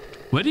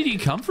 Where did he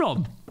come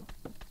from?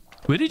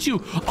 Where did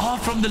you... Oh,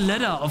 from the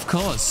ladder, of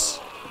course.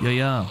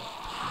 Yeah.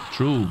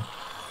 True.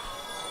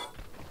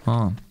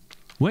 Oh.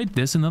 Wait,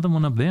 there's another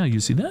one up there. You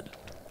see that?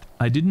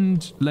 I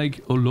didn't,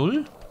 like... Oh,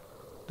 lol.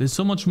 There's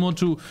so much more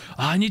to... Oh,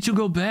 I need to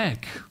go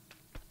back.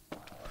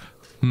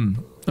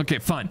 Okay,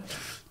 fine.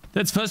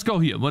 Let's first go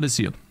here. What is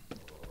here?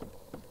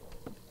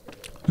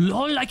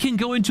 Lol, I can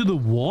go into the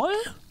wall?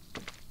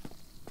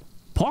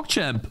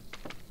 PogChamp.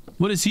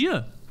 What is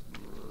here?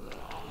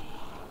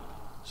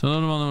 So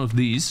not one of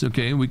these.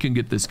 Okay, we can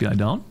get this guy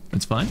down.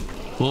 That's fine.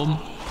 Boom.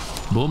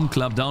 Boom.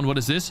 Clap down. What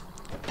is this?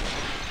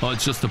 Oh,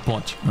 it's just a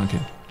pot. Okay.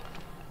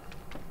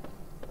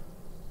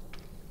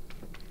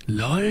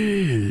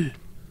 LOL.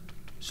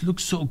 This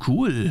looks so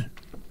cool.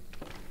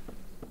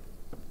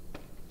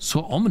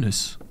 So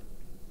ominous.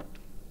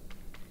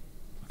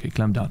 Okay,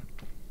 climb down.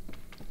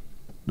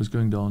 What's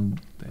going down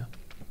there?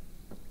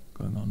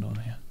 Going on down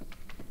here.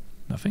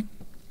 Nothing?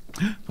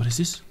 What is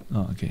this?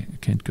 Oh, okay. I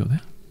can't go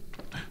there.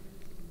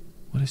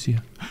 What is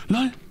here?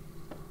 LOL!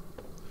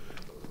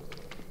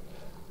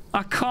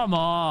 Ah, come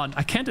on!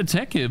 I can't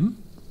attack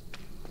him.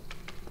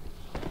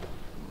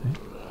 Okay.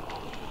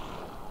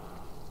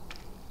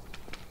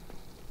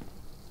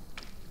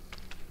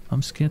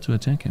 I'm scared to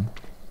attack him.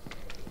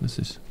 What is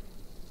this?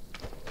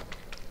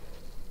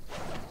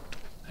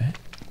 Eh?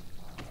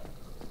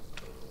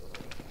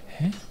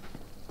 Eh?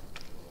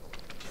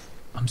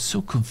 I'm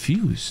so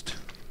confused.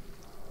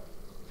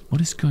 What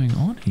is going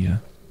on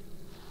here?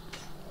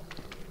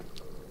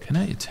 Can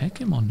I attack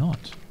him or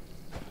not?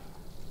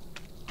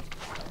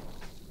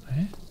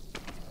 Eh?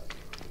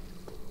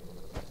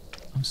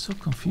 I'm so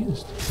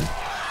confused.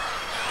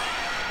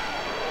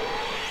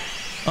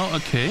 Oh,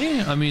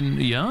 okay. I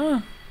mean,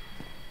 yeah.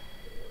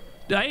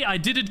 I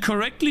did it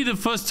correctly the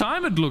first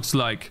time, it looks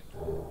like.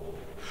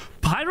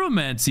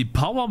 Pyromancy,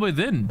 power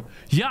within.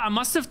 Yeah, I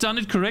must have done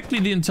it correctly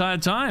the entire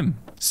time.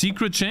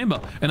 Secret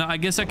chamber. And I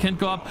guess I can't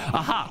go up.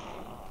 Aha!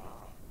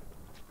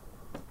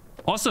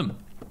 Awesome.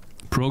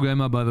 Pro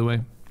gamer, by the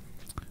way.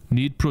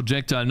 Need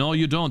projectile. No,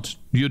 you don't.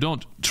 You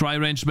don't. Try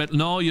ranged battle.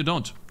 No, you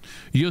don't.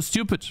 You're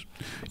stupid.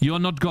 You're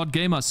not god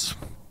gamers.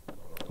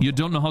 You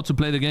don't know how to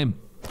play the game.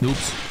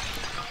 Oops.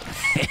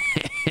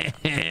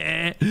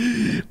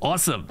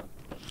 Awesome.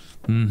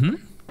 Mm-hmm.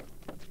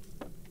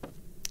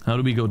 How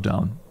do we go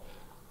down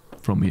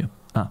from here?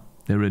 Ah,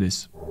 there it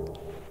is.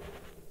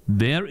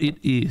 There it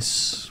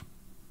is.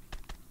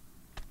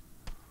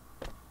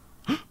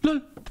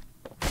 LOL.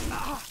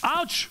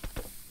 Ouch!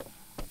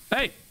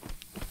 Hey!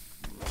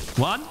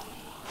 1,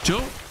 2,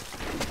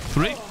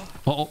 3.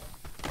 Uh-oh.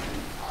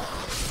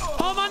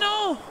 Oh, my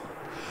no!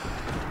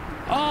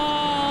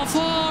 Oh,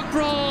 fuck,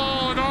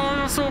 bro! No,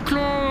 you're so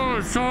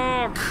close!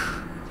 Fuck!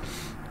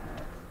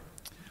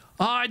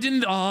 Oh, I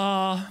didn't...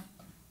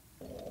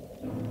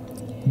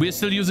 We're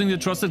still using the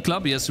Trusted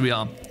Club? Yes, we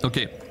are.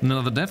 Okay,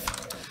 another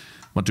death.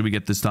 What do we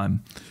get this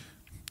time?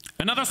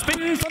 Another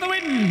spin for the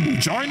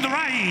win! Join the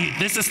ride!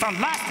 This is the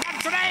last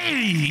one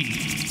today!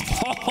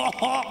 Ho, ho,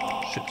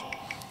 ho! Shit.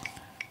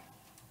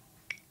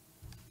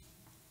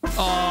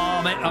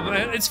 Oh,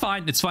 man, it's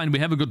fine, it's fine. We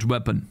have a good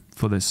weapon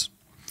for this.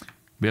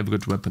 We have a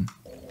good weapon.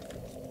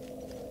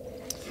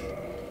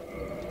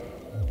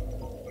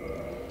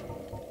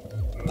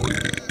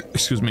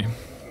 Excuse me.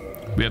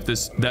 We have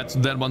this.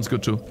 That one's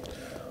good too.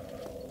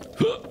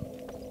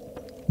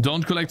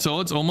 Don't collect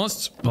souls,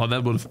 almost. Oh,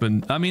 that would have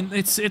been... I mean,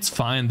 it's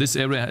fine. This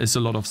area is a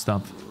lot of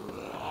stuff.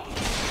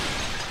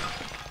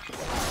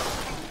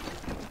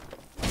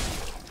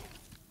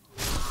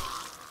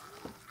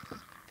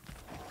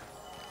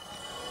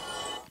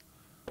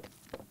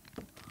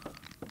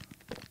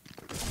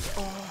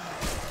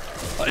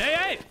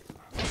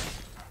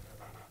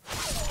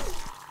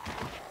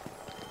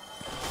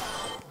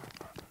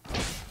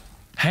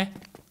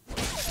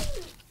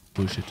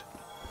 Bullshit.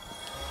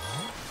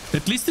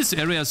 At least this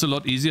area is a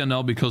lot easier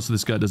now because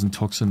this guy doesn't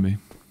toxin me.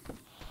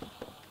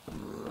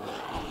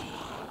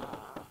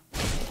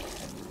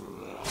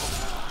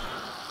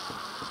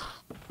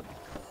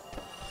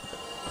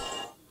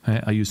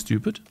 Hey, are you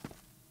stupid?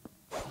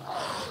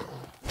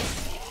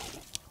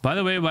 By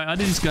the way, why are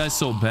these guys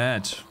so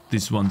bad?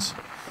 These ones.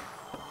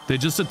 They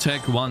just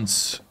attack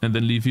once and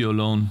then leave you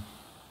alone.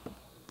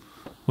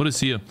 What is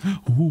here?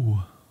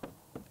 Ooh.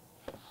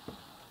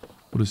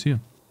 What is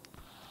here?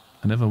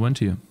 I never went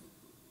here.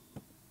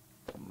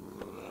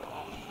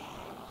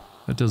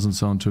 That doesn't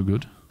sound too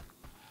good.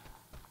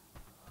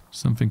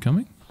 Something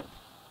coming?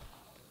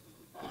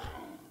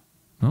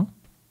 No?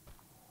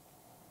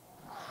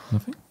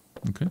 Nothing?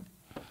 Okay.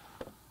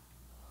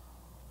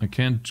 I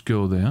can't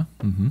go there.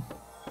 Mm-hmm.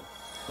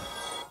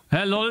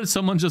 Hello,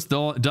 someone just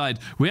died.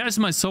 Where is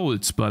my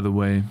souls, by the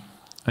way?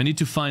 I need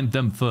to find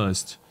them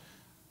first.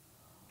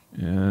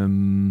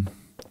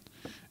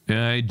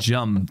 I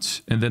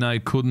jumped, and then I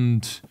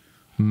couldn't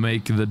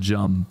make the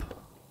jump.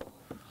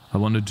 I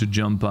wanted to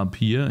jump up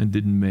here and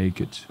didn't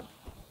make it.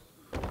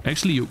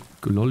 Actually, you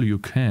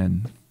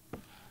can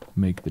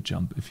make the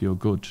jump if you're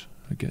good,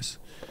 I guess.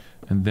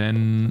 And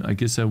then I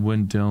guess I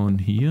went down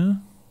here.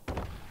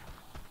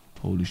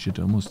 Holy shit,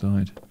 I almost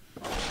died.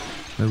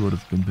 That would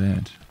have been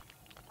bad.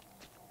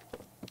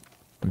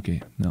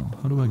 Okay, now,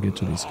 how do I get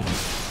to these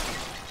guys?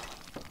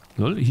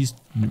 Lol, he's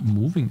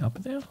moving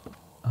up there?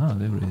 Ah,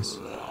 there it is.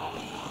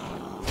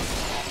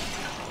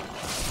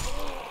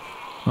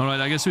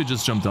 Alright, I guess we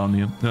just jump down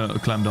here.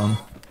 Climb down.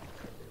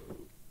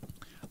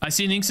 I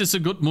see Nix is a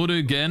good mood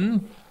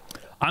again.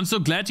 I'm so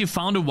glad you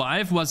found a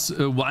wife. Was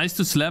wise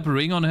to slap a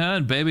ring on her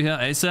and baby her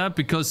ASAP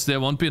because there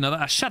won't be another.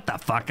 Ah, shut the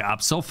fuck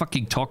up. So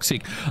fucking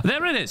toxic.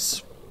 There it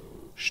is.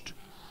 Shh.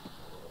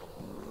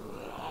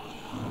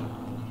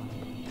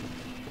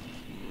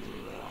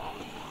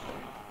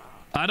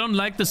 I don't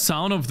like the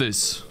sound of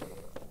this.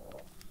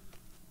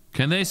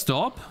 Can they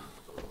stop?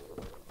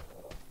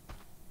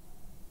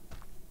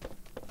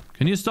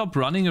 Can you stop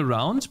running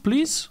around,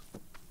 please?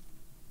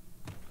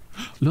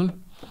 Look.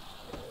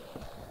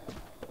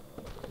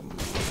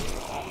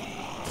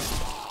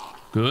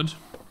 Good.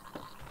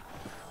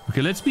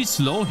 Okay, let's be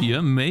slow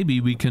here. Maybe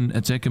we can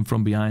attack him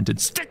from behind and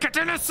stick it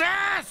in his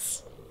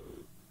ass!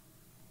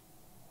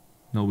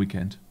 No, we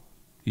can't.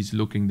 He's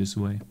looking this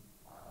way.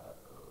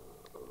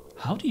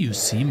 How do you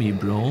see me,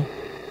 bro?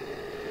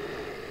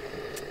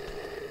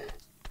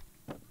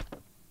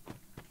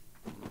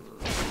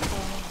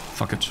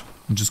 Fuck it.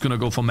 I'm just gonna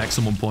go for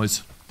maximum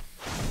poise.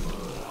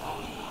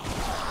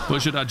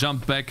 Push it, I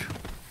jump back.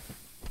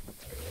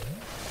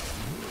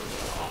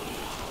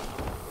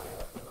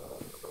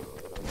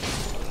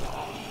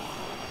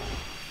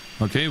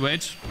 Okay,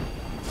 wait.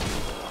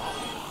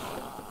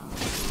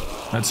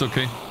 That's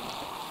okay.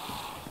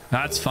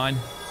 That's fine.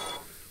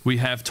 We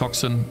have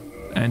toxin,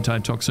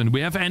 anti-toxin.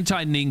 We have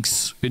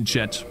anti-ninks in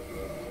chat.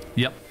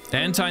 Yep,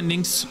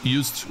 anti-ninks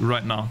used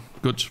right now.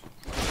 Good.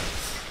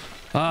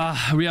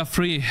 We are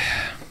free.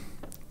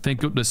 Thank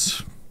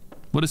goodness.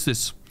 What is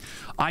this?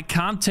 I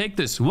can't take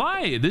this.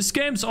 Why? This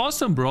game's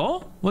awesome,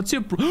 bro. What's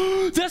your...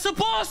 There's a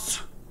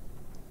boss!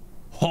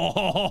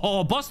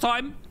 Boss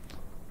time!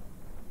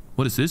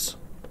 What is this?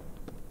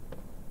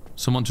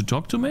 Someone to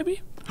talk to,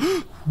 maybe?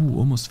 Ooh,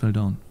 almost fell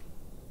down.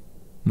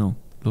 No.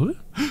 Lol?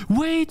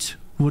 Wait!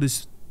 What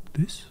is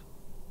this?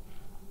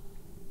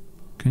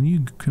 Can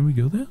we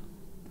go there?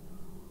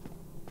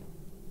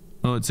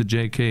 Oh, it's a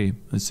JK.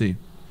 I see.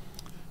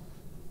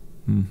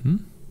 Mm-hmm.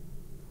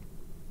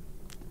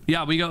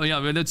 Yeah, we go. Yeah,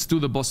 well, let's do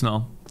the boss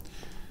now.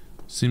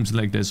 Seems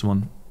like there's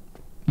one.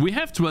 We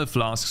have 12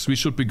 flasks. We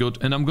should be good.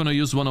 And I'm gonna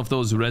use one of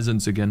those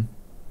resins again.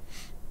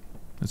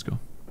 Let's go.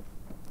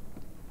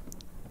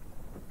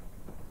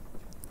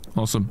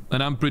 Awesome.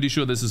 And I'm pretty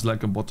sure this is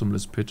like a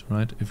bottomless pit,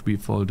 right? If we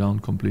fall down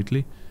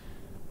completely,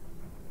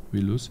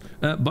 we lose.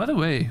 By the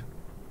way,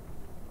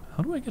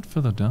 how do I get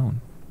further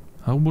down?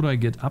 How would I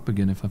get up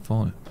again if I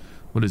fall?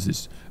 What is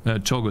this?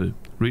 Toggle.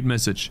 Read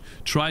message.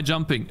 Try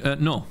jumping.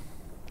 No.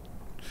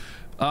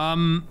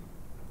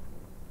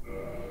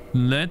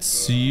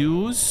 Let's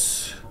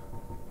use...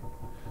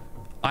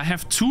 I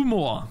have 2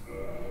 more.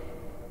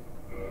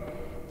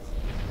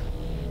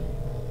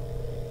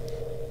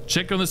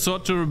 Check on the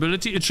sword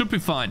durability. It should be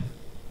fine.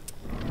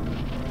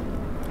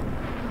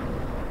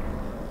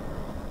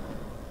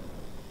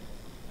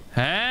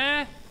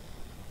 Huh?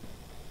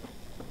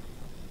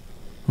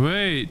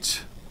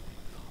 Wait.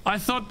 I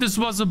thought this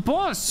was a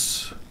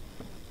boss.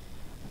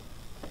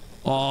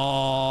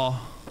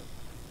 Oh.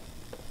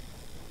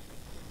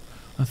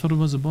 I thought it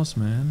was a boss,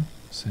 man.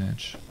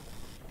 Sad.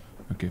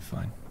 Okay,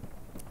 fine.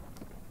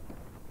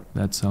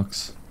 That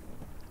sucks.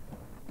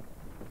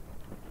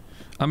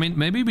 I mean,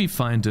 maybe we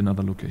find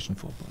another location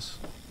for a boss.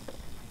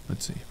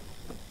 Let's see.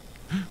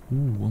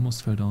 Ooh,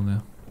 almost fell down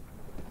there.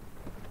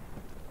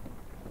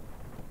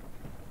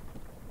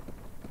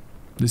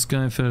 This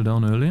guy fell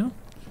down earlier.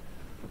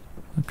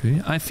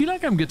 Okay, I feel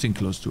like I'm getting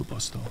close to a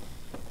boss though.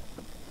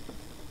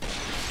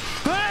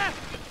 Ah!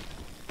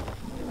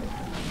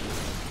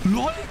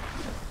 LOL!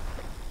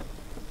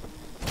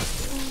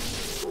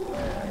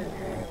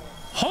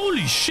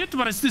 Holy shit,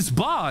 what is this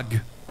bug?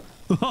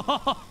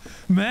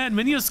 Man,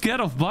 when you're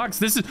scared of bugs,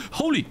 this is...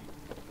 Holy!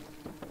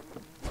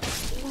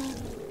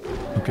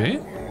 Okay.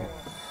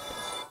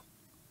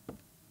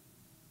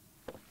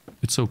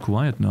 It's so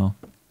quiet now.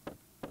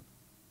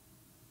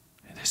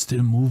 They're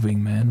still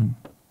moving, man.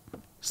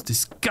 It's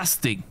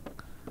disgusting.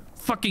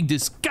 Fucking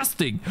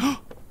disgusting.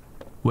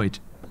 Wait,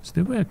 is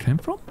that where I came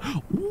from?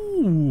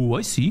 Ooh,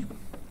 I see.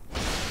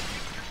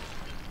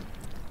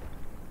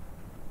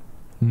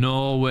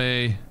 No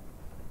way.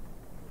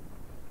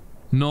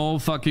 No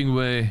fucking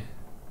way.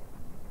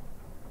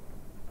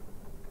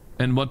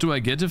 And what do I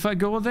get if I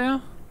go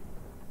there?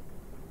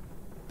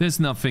 There's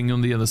nothing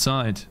on the other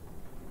side.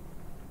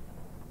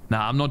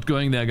 Nah, I'm not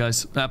going there,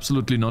 guys.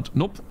 Absolutely not.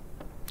 Nope.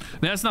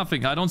 There's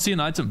nothing. I don't see an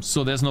item,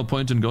 so there's no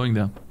point in going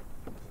there.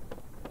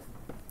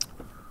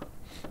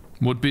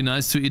 Would be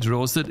nice to eat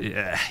roasted.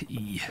 Yeah.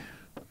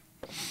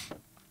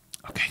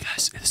 Okay,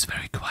 guys, it is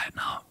very quiet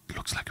now. It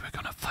looks like we're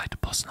gonna fight the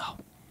boss now.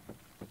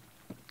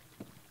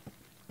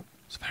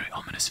 It's a very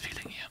ominous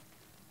feeling here.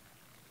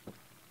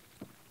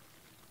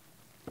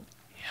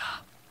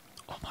 Yeah.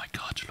 Oh my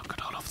god, look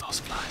at all of those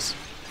flies.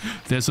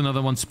 There's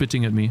another one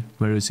spitting at me.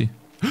 Where is he?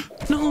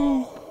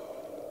 No!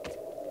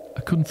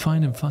 I couldn't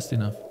find him fast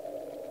enough.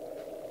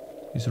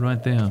 He's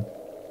right there.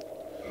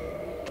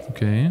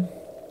 Okay.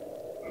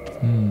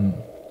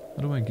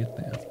 How do I get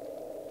there?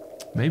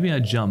 Maybe I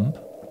jump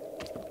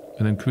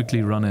and then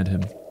quickly run at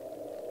him.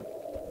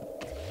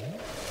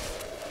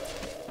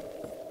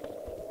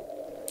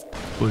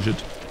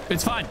 Bullshit.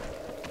 It's fine.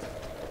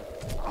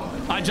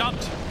 I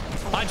jumped.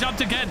 I jumped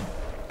again.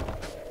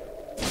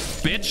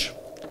 Bitch.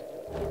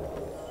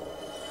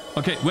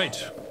 Okay,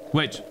 wait.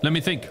 Wait, let me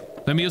think.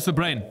 Let me use the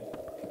brain.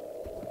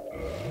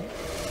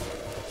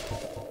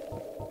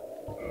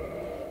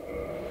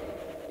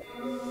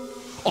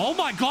 Oh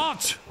my god!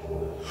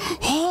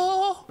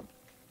 Oh!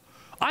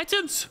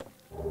 Items!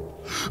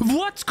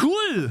 What?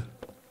 Cool!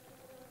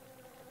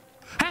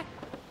 Huh?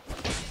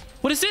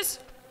 What is this?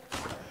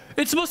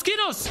 It's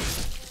mosquitoes!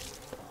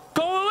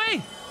 Go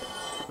away!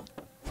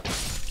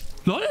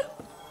 Lol?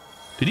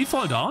 Did he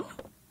fall down?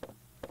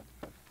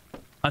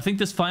 I think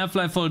this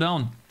firefly fell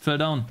down.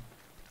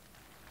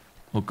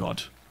 Oh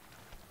god.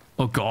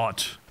 Oh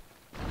god.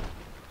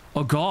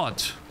 Oh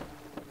god.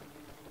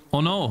 Oh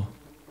no.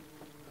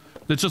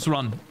 Let's just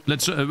run.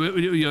 Let's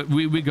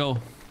we go.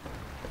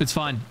 It's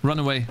fine. Run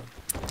away.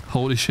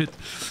 Holy shit.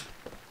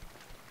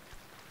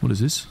 What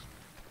is this?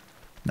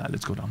 Nah,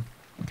 let's go down.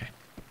 Okay.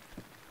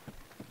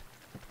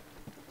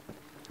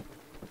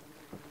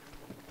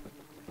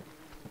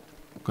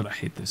 God, I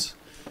hate this.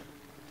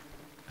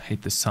 I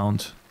hate this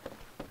sound.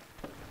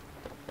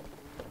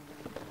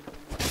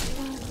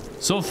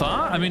 So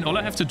far, I mean, all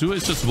I have to do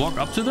is just walk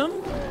up to them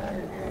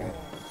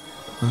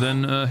and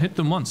then hit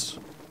them once.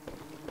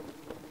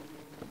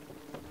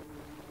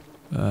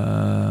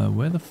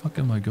 Where the fuck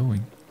am I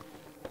going?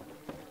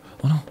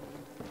 Oh no.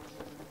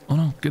 Oh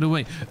no, get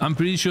away. I'm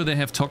pretty sure they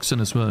have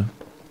toxin as well.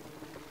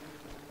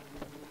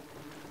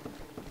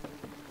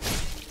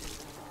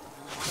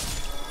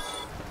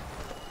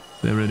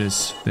 There it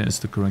is. There's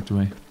the correct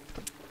way.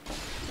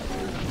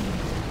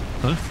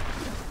 Huh?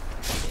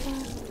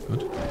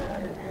 Good.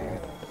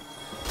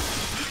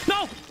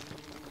 No!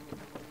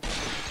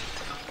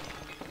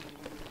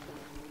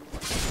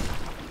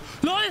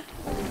 LOL!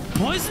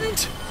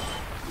 Poisoned?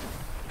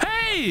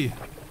 Hey!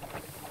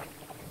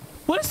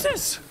 What is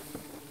this?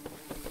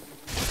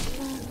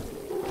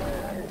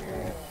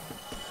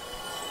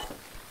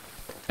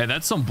 Hey,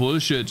 that's some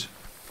bullshit.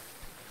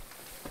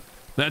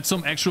 That's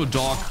some actual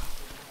dog.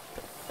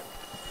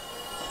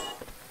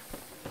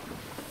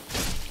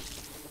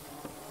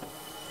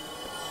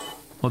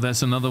 Oh,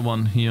 there's another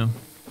one here.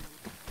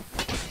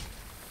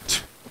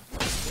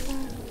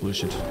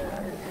 Bullshit.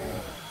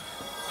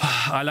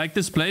 I like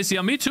this place.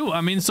 Yeah, me too.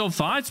 I mean, so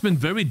far it's been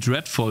very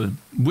dreadful,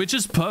 which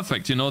is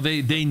perfect. You know,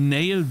 they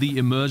nail the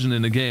immersion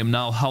in the game.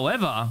 Now,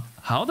 however,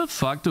 how the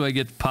fuck do I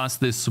get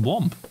past this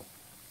swamp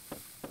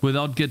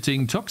without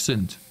getting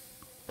toxined?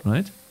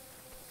 Right?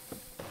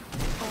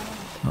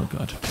 Oh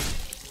god.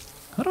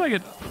 How do I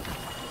get...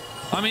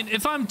 I mean,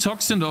 if I'm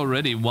toxined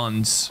already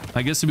once,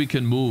 I guess we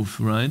can move,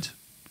 right?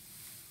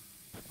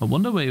 I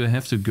wonder where you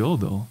have to go,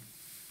 though.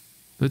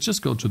 Let's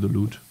just go to the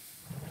loot.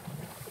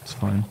 It's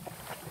fine.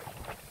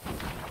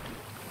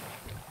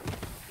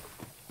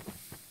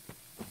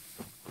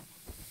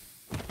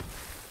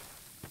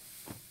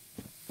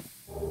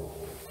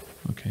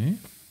 Okay.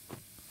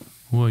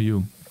 Who are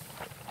you?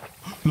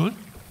 LOL?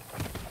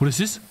 What is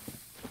this?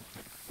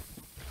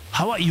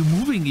 How are you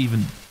moving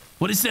even?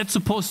 What is that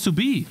supposed to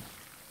be?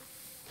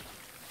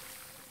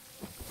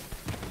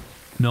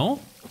 No?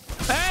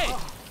 Hey!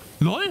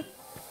 LOL?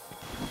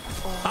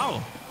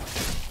 Ow!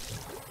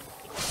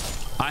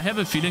 I have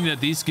a feeling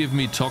that these give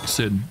me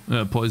toxin,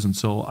 poison,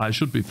 so I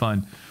should be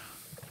fine.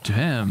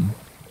 Damn.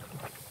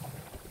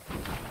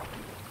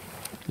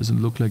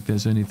 Doesn't look like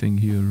there's anything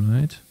here,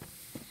 right?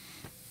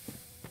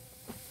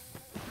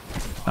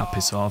 Ah,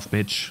 piss off,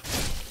 bitch.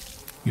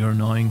 You're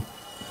annoying.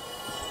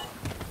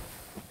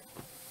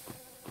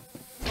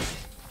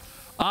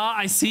 Ah,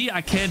 I see.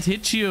 I can't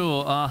hit you.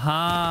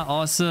 Aha,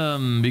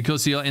 awesome.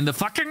 Because you're in the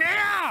fucking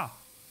air!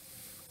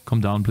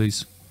 Come down,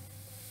 please.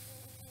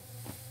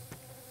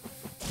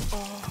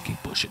 Fucking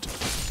bullshit.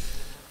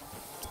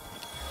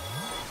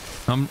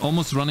 I'm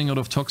almost running out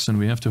of toxin.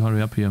 We have to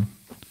hurry up here.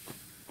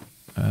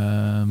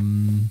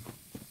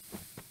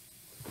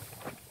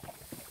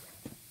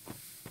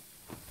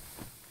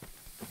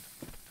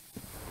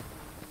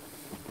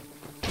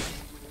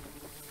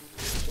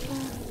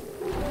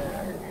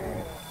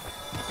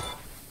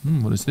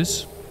 What is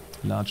this?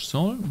 Large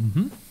soul?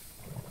 Mm-hmm.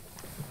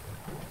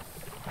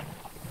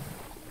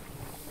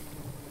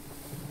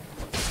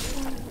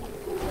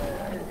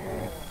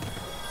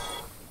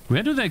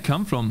 Where do they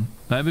come from?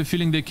 I have a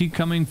feeling they keep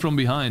coming from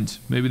behind.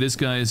 Maybe this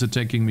guy is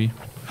attacking me.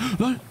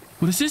 Lol,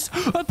 what is this?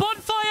 A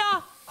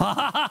bonfire! Ha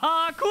ha ha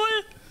ha!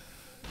 Cool!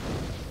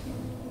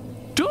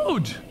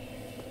 Dude!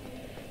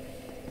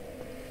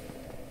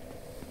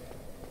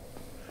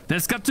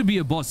 There's got to be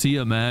a boss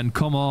here, man.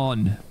 Come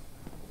on.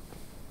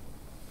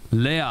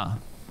 Leia.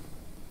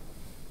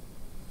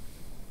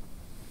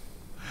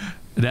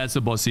 That's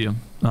a boss here.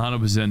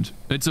 100%.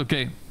 It's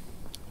okay.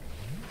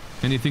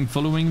 Anything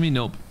following me?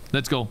 Nope.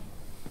 Let's go.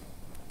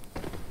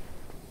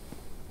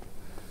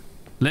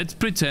 Let's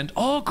pretend.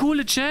 Oh, cool,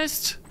 a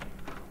chest.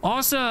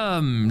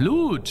 Awesome.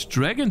 Loot.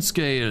 Dragon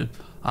scale.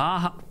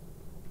 Aha.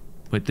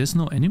 Wait, there's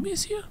no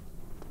enemies here?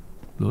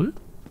 Lol.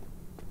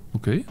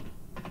 Okay.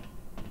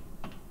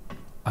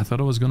 I thought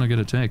I was gonna get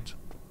attacked.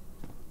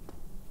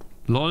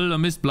 Lol, I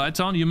missed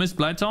Blighttown. You missed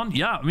Blighttown?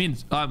 Yeah, I mean,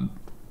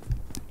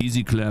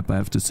 Easy clap, I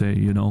have to say,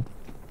 you know.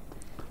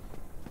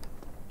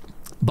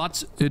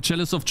 But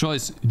chalice of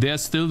choice,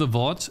 there's still the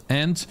VOD,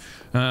 and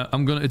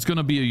it's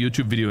gonna be a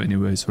YouTube video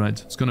anyways,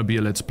 right? It's gonna be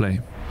a let's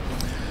play.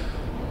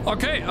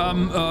 Okay,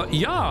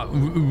 yeah,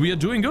 we are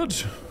doing good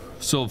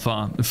so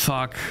far.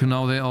 Fuck,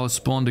 now they all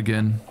spawned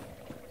again.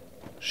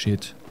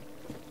 Shit.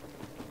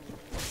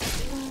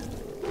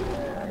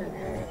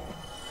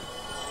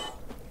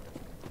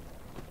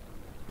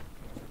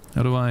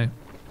 How do I...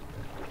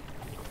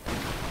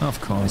 Of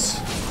course.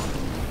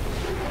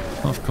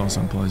 Of course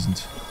I'm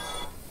poisoned.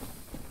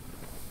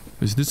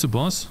 Is this a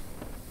boss?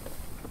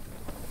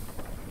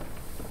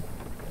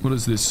 What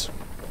is this?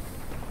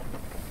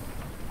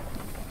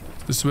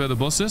 Is this where the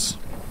boss is?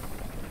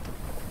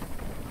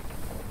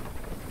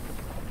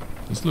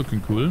 It's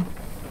looking cool.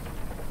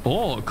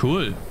 Oh,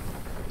 cool.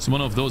 It's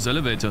one of those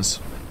elevators.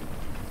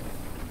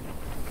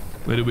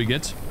 Where do we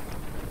get?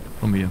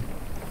 From here.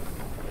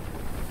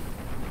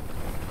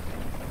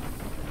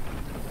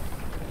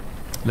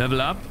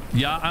 Level up?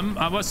 Yeah,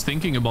 I was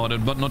thinking about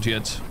it, but not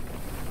yet.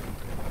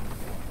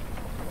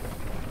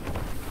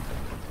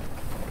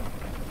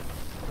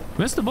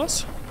 Where's the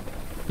boss?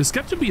 There's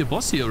got to be a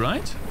boss here,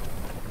 right?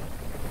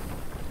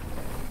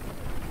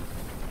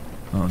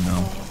 Oh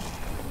no.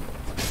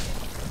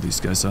 These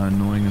guys are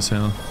annoying as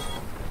hell.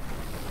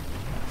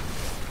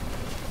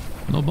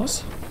 No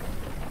boss?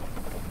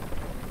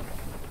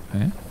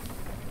 Eh?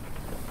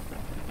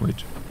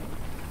 Wait.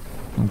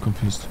 I'm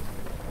confused.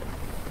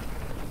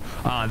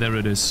 Ah, there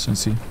it is. I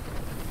see.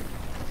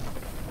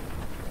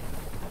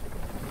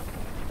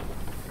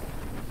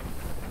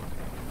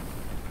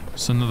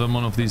 It's another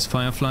one of these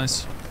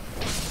fireflies.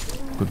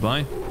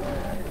 Goodbye.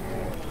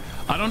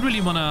 I don't really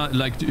wanna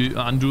like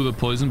undo the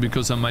poison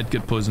because I might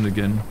get poisoned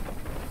again.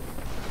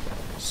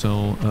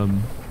 So,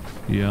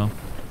 yeah.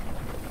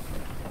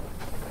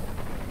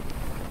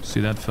 See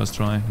that first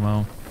try?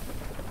 Wow.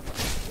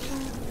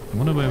 I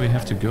wonder where we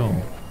have to go.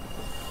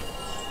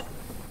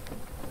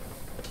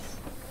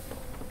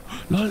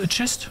 LOL, a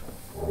chest!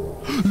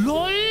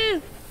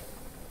 LOL!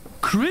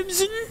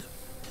 Crimson?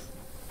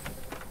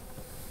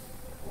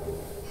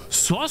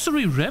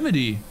 Sorcery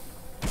remedy!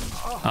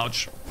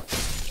 Ouch.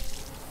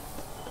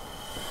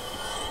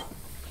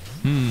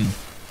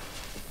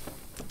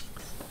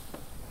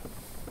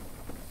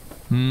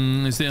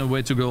 Is there a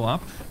way to go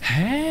up?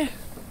 Huh?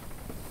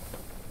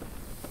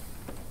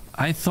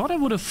 I thought I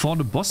would have fought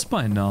a boss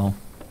by now.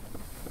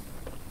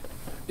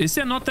 Is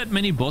there not that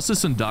many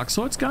bosses in Dark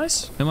Souls,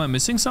 guys? Am I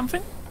missing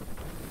something?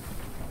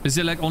 Is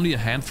there like only a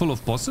handful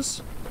of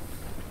bosses?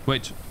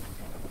 Wait.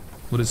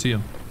 What is here?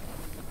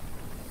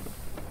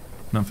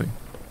 Nothing.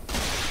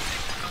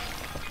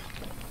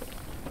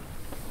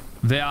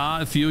 There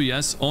are a few,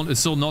 yes.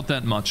 So not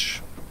that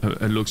much,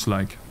 it looks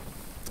like.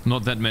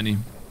 Not that many.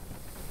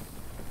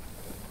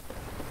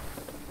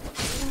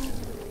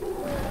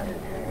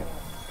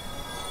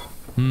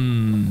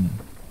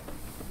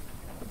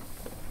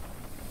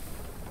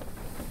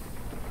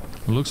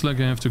 Looks like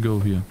I have to go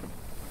here.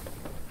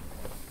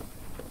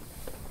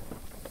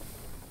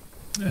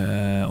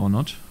 Or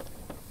not.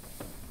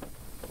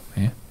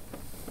 Eh?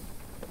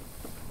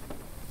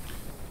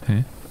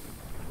 Eh?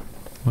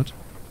 What?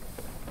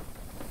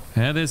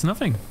 Eh, there's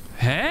nothing.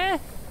 Eh?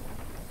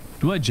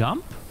 Do I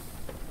jump?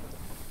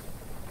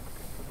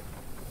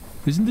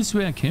 Isn't this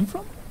where I came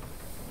from?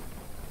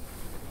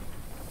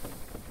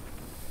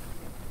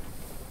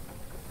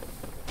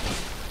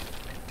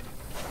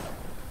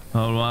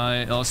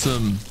 Alright,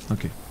 awesome.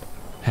 Okay.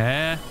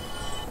 Huh?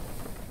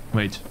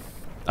 Wait.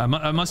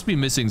 I must be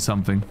missing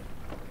something.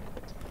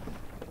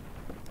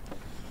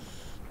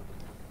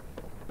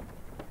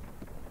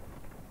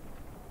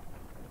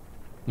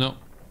 No.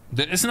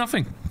 There is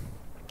nothing.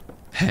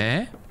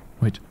 Huh?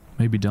 Wait.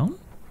 Maybe down?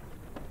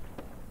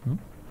 No?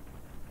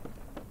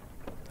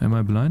 Am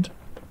I blind?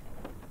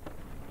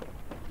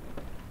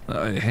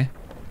 Huh?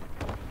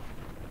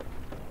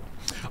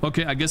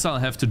 Okay, I guess I'll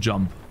have to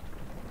jump.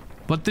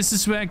 But this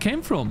is where I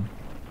came from.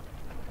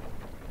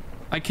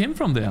 I came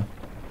from there.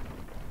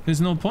 There's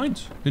no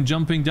point in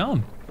jumping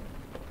down.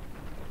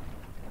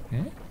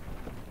 Yeah?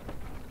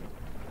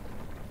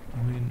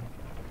 I mean...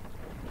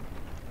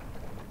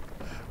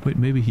 Wait,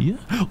 maybe here?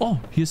 Oh,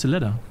 here's a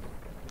ladder.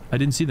 I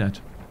didn't see that.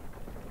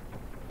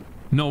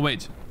 No,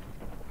 wait.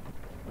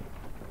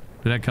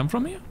 Did I come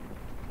from here?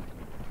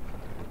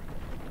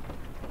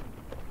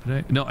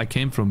 Did I? No, I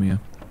came from here.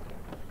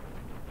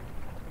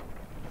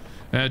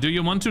 Do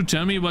you want to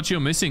tell me what you're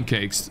missing,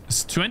 Cakez?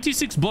 It's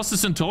 26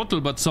 bosses in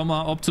total, but some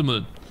are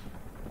optional.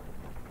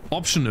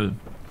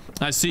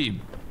 I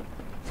see.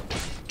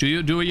 Do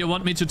you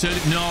want me to tell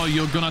you? No,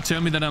 you're gonna tell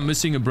me that I'm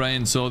missing a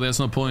brain, so there's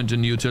no point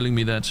in you telling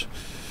me that.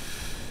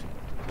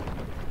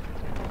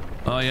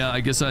 Oh yeah, I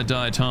guess I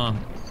died, huh?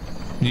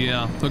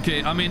 Yeah,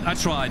 okay, I mean, I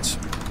tried.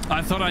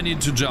 I thought I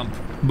needed to jump,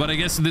 but I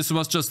guess this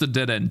was just a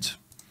dead end.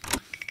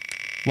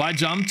 Why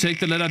jump? Take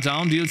the ladder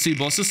down, DLC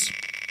bosses?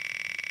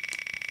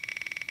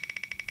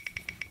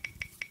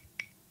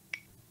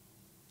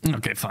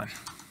 Okay, fine.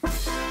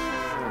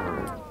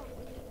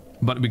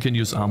 But we can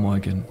use armor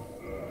again.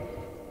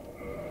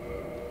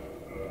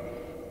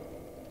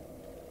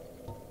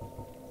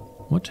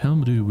 What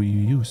helmet do we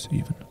use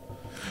even?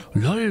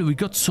 Lol, we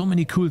got so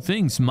many cool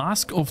things.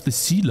 Mask of the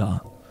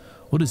Sealer.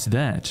 What is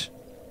that?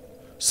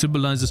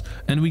 Symbolizes...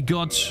 And we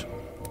got...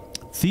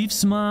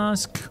 Thief's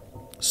Mask.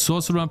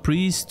 Sorcerer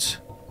Priest.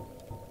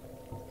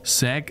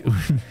 Sack.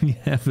 We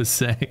have a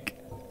sack.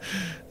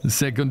 The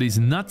sack on these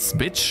nuts,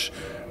 bitch.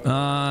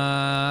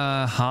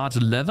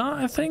 Hard leather,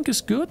 I think,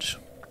 is good.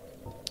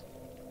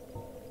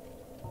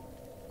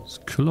 It's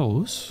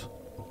close.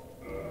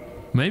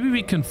 Maybe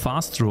we can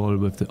fast roll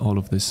with all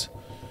of this.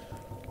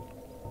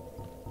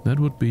 That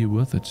would be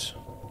worth it.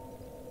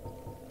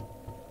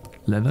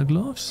 Leather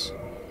gloves.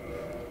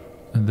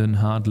 And then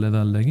hard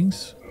leather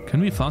leggings.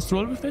 Can we fast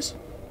roll with this?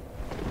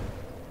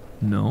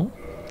 No.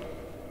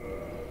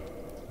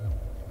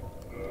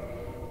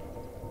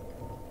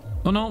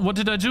 Oh no, what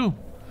did I do?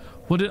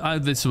 What did I...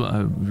 This,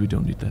 we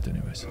don't need that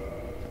anyways.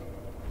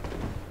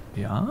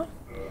 Yeah?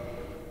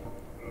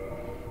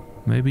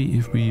 Maybe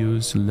if we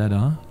use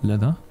leather.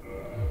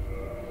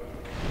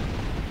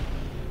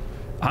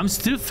 I'm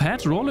still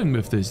fat rolling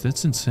with this.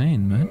 That's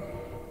insane, man.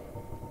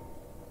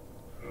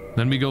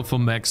 Then we go for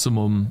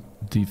maximum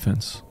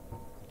defense.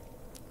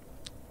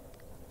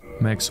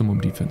 Maximum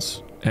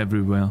defense.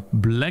 Everywhere.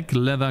 Black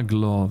leather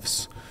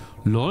gloves.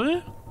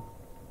 LOL?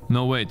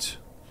 No, wait.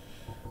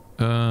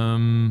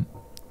 The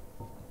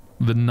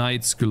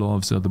Knight's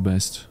gloves are the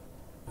best.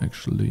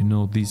 Actually,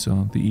 no, these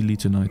are the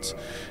Elite Knights.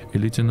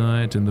 Elite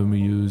Knight, and then we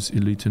use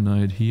Elite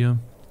Knight here.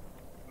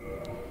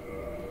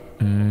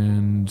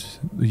 And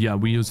yeah,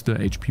 we use the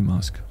HP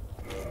mask.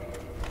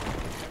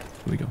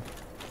 There we go.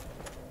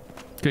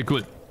 Okay,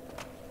 cool.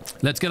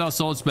 Let's get our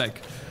souls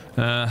back.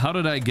 How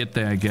did I get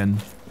there again?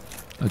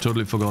 I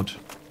totally forgot.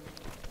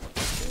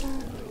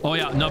 Oh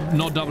yeah,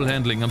 no double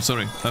handling. I'm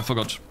sorry, I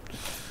forgot.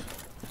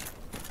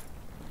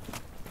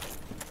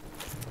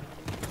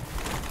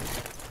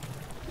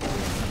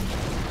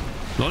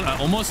 Lol, I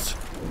almost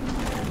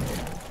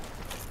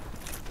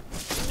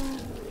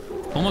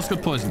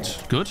got poisoned.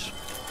 Good.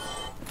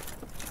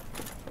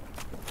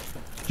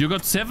 You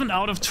got 7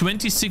 out of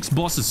 26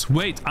 bosses.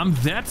 Wait, I'm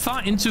that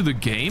far into the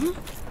game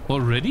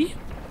already?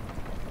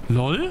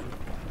 Lol.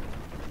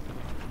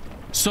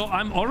 So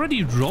I'm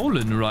already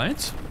rolling,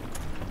 right?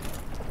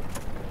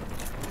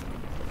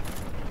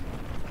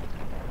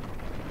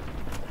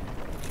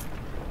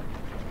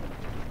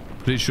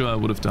 Pretty sure I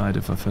would have died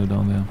if I fell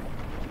down there.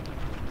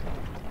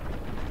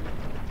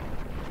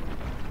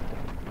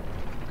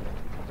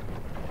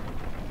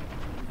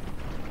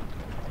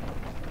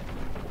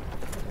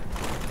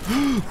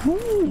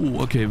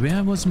 Ooh, okay,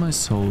 where was my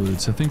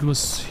souls? I think it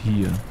was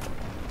here.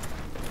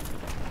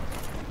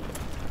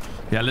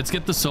 Yeah, let's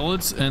get the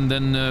souls and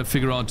then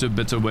figure out a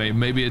better way.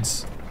 Maybe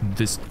it's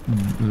this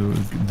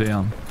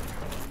there.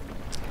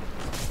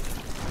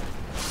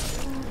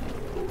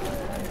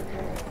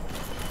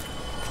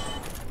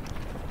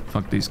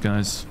 Fuck these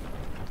guys.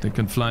 They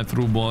can fly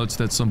through walls.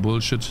 That's some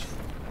bullshit.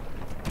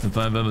 If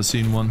I've ever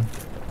seen one.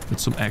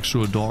 It's some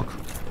actual dog.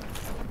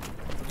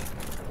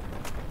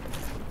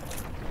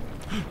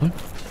 What?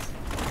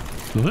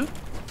 LOL?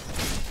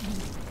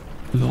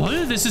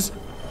 LOL? This is...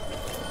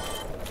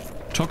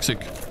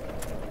 toxic.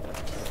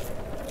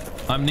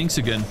 I'm Nynx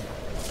again.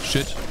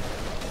 Shit.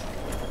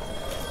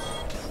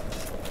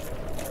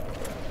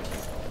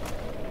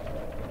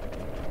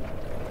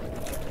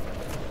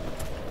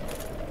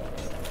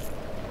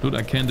 Dude,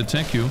 I can't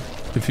attack you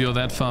if you're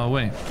that far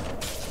away.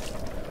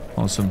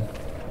 Awesome.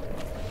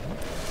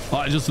 Oh,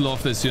 I just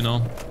love this, you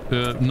know.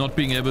 Not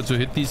being able to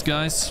hit these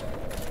guys.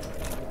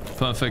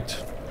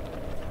 Perfect.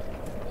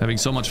 Having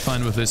so much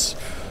fun with this.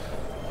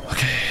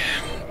 Okay.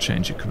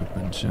 Change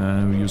equipment.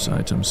 Use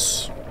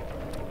items.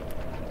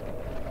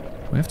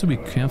 We have to be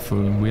careful.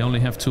 We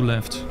only have 2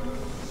 left.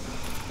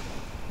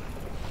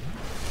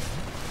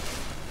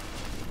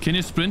 Can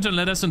you sprint on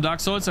ladders in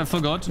Dark Souls? I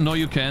forgot. No,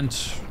 you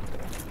can't.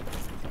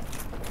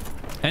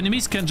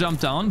 Enemies can jump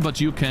down, but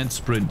you can't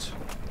sprint.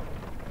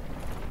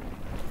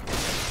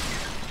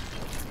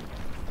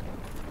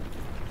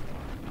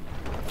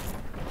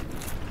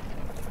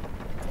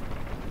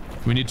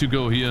 We need to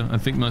go here. I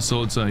think my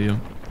souls are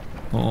here.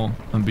 Oh,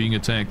 I'm being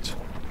attacked.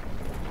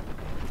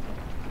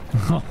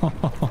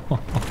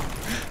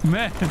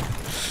 Man,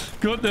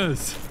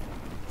 goodness.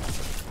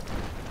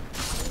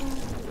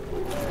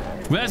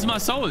 Where's my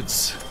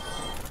souls?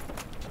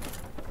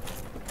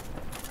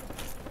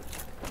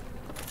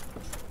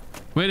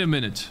 Wait a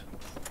minute.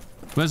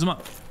 Where's my...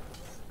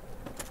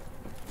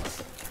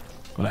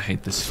 God, I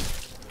hate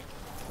this.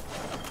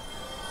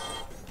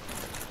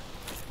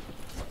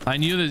 I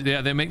knew that,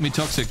 yeah, they make me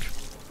toxic.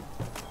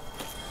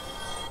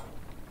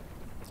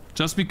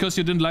 Just because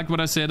you didn't like what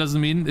I said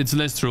doesn't mean it's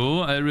less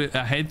true. I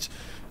hate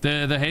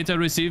the hate I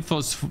received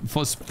for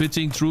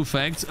spitting true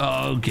facts.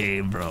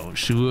 Okay, bro.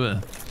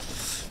 Sure.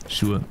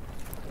 Sure.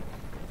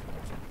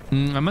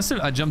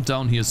 I jumped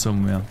down here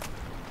somewhere.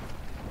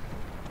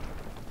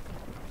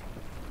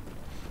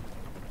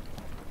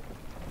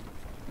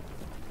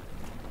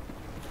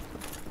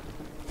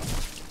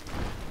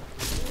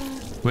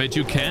 Wait,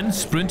 you can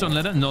sprint on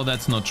ladder? No,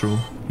 that's not true.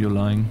 You're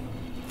lying.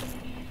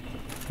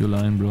 You're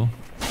lying, bro.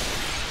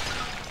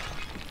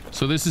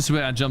 So this is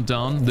where I jump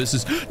down. This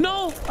is...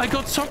 No! I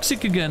got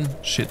toxic again.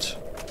 Shit.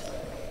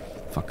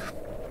 Fuck.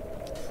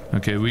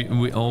 Okay, we...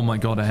 Oh my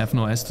god, I have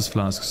no Estus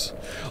flasks.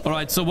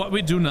 Alright, so what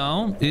we do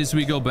now is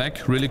we go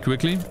back really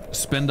quickly.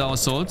 Spend our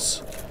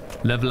souls.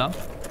 Level up.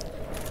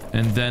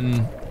 And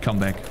then come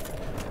back.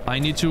 I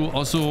need to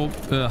also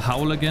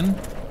howl again.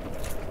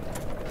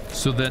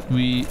 So that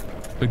we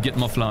get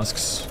more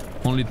flasks.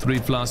 Only 3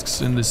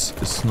 flasks in this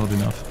is not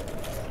enough.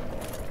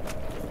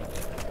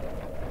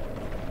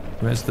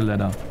 Where's the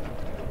ladder?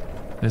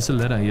 There's a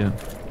ladder here.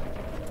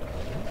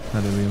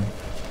 Ah, there we go.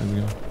 There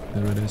we go.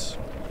 There it is.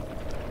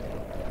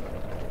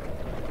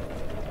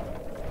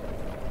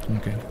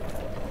 Okay.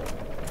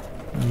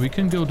 And we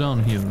can go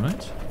down here,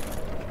 right?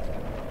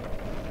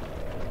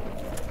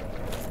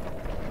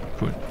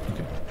 Cool.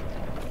 Okay.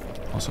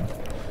 Awesome.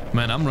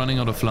 Man, I'm running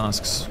out of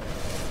flasks.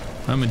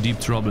 I'm in deep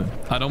trouble.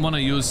 I don't want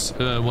to use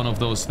one of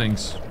those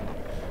things.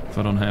 If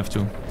I don't have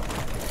to.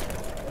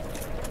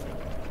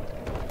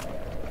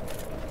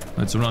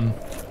 Let's run.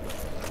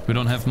 We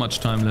don't have much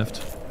time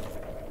left.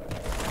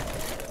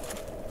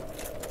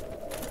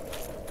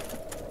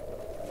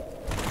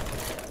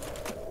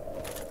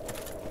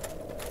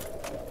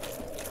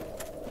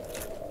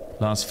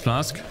 Last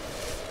flask.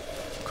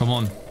 Come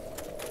on.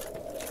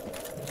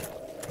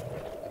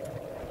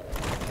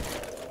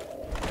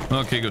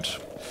 Okay, good.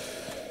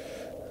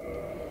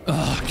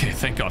 Okay,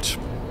 thank God.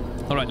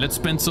 Alright, let's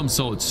spend some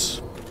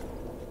souls.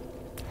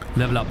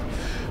 Level up.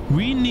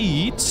 We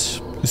need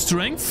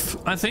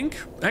strength, I think.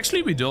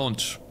 Actually, we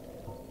don't.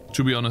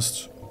 To be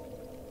honest.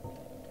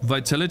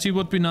 Vitality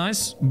would be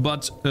nice,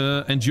 but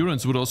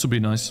endurance would also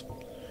be nice.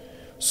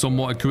 Some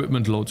more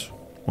equipment load.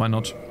 Why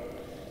not?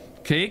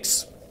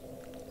 Cakes.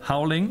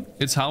 Howling.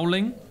 It's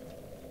howling.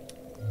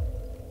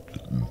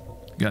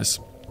 Guys.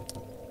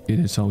 It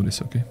is how it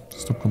is, okay?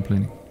 Stop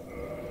complaining.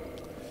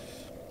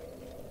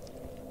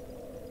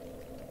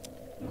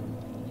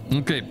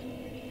 Okay.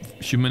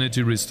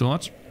 Humanity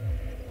restored.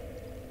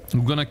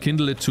 I'm gonna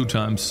kindle it 2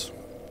 times.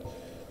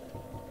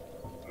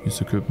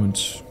 Use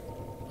equipment.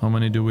 How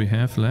many do we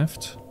have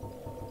left?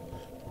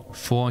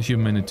 4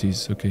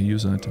 humanities. Okay,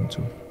 use item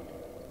 2.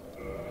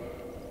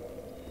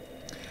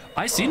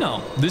 I see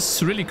now. This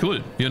is really cool,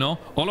 you know?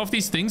 All of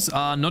these things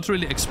are not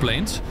really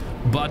explained,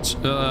 but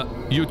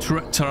you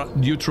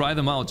try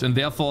them out, and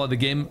therefore the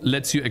game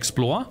lets you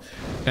explore.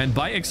 And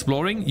by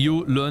exploring,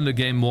 you learn the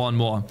game more and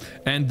more.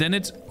 And then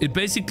it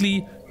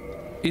basically...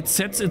 It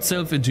sets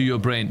itself into your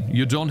brain.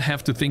 You don't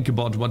have to think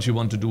about what you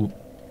want to do.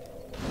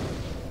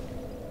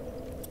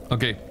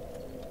 Okay.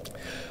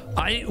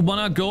 I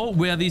wanna go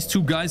where these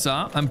 2 guys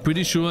are. I'm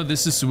pretty sure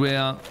this is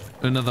where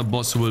another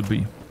boss will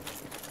be.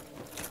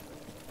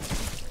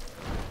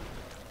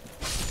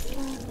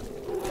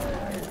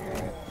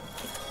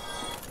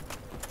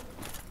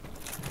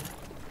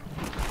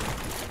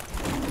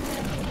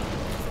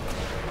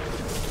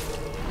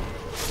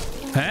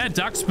 Hey,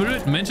 Dark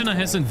Spirit, Mentioner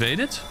has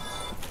invaded?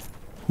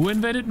 Who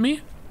invaded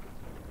me?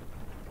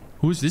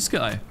 Who is this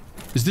guy?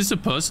 Is this a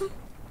person?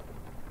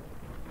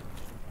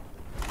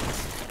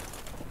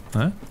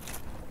 Huh?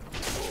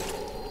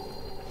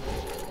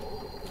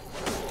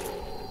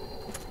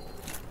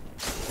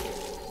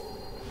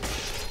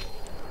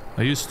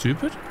 Are you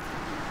stupid?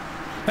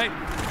 Hey!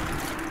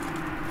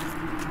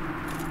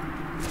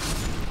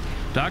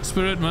 Dark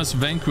Spirit must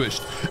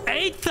vanquished.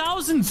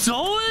 8,000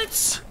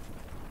 souls?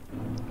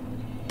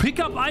 Pick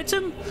up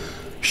item?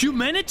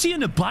 Humanity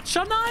and a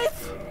butcher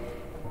knife?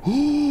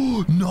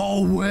 Oh,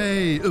 no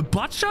way! A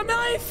butcher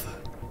knife?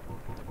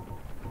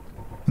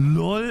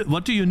 Lol,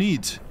 what do you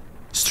need?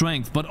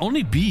 Strength, but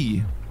only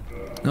B.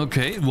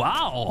 Okay,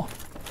 wow.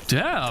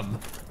 Damn.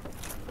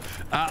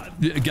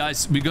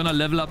 Guys, we're gonna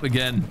level up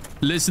again.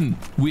 Listen,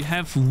 we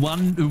have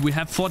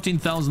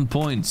 14,000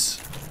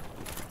 points.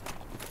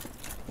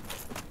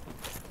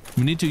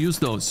 We need to use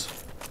those.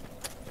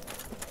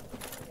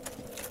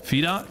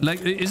 Feeder?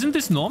 Like, isn't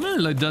this normal?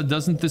 Like,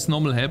 doesn't this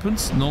normally happen?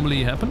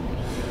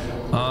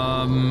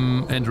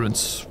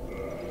 Entrance.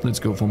 Let's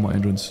go for more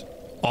entrance.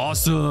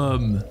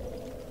 Awesome!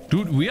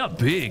 Dude, we are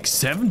big.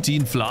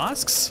 17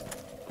 flasks?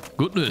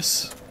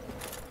 Goodness.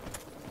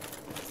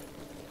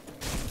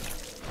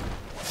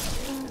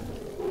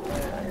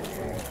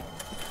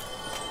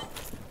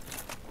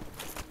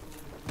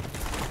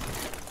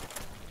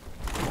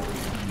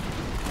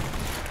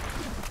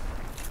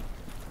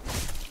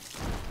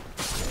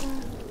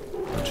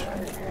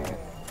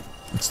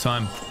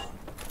 Time.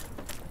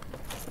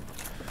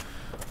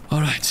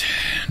 Alright,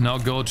 now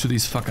go to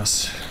these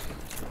fuckers.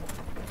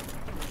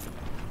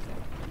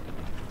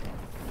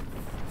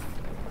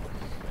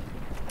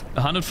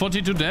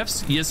 $142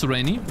 deaths? Yes,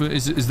 Rainy.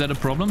 Is that a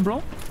problem,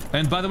 bro?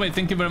 And by the way,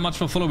 thank you very much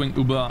for following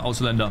Uber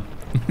Ausländer.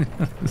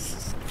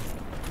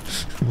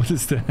 What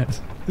is that?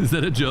 Is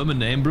that a German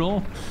name,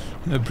 bro?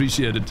 I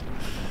appreciate it.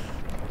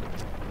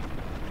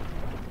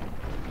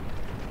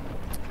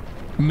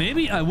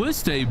 Maybe I will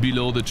stay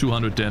below the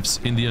 200 deaths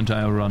in the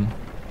entire run.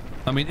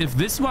 I mean, if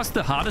this was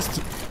the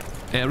hardest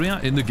area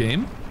in the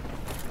game...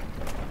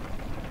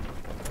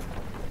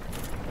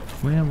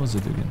 Where was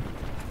it again?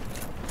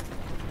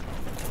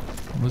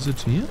 Was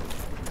it here?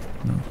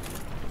 No.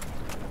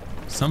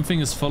 Something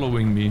is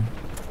following me.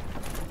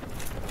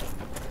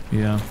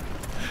 Yeah.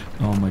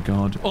 Oh my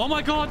god. Oh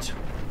my god!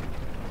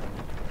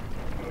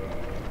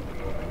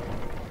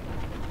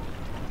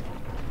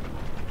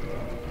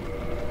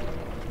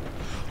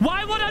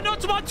 Why would I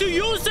not want to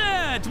use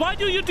it? Why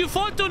do you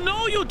default to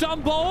no, you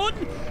dumb bone?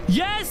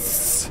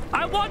 Yes!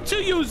 I want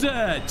to use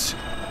it!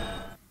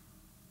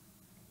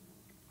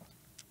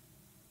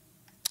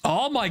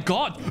 Oh my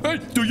god! Hey,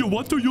 do you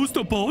want to use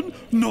the bone?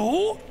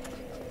 No?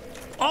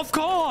 Of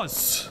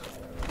course!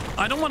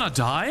 I don't want to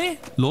die?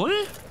 Lol?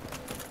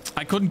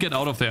 I couldn't get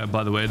out of there,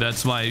 by the way.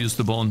 That's why I used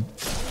the bone.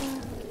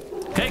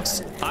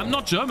 Cakez, I'm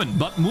not German,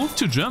 but moved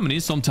to Germany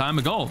some time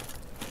ago.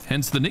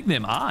 Hence the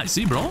nickname. Ah, I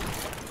see, bro.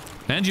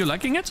 And you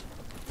liking it?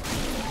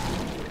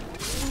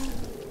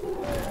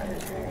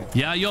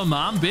 Yeah, your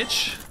mom,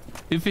 bitch.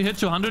 If you hit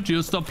 200,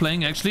 you'll stop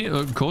playing, actually.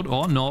 Code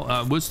or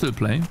no, we'll still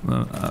play.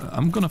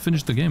 I'm gonna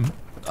finish the game.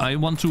 I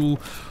want to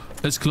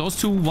as close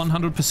to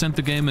 100%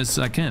 the game as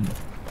I can.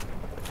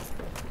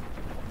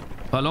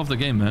 I love the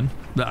game, man.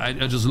 I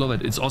just love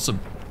it. It's awesome.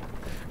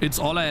 It's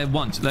all I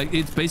want. Like,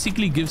 it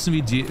basically gives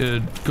me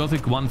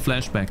Gothic 1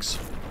 flashbacks.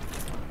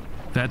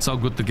 That's how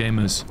good the game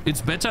is.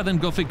 It's better than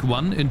Gothic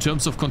 1 in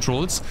terms of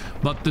controls,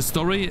 but the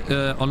story,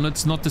 or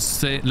let's not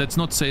say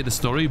the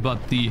story,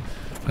 but the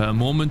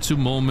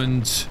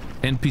moment-to-moment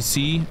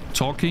NPC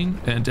talking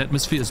and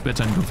atmosphere is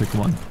better in Gothic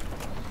 1.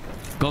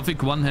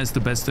 Gothic 1 has the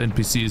best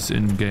NPCs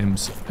in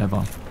games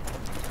ever.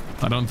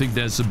 I don't think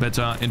there's a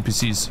better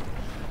NPCs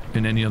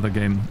in any other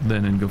game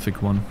than in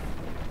Gothic 1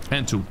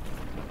 and 2.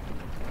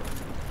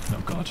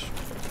 Oh god.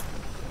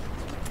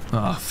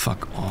 Ah,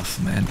 fuck off,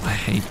 man. I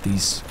hate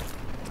these.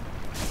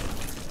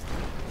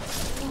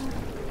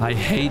 I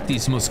hate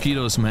these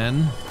mosquitoes,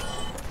 man.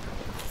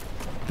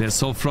 They're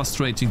so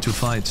frustrating to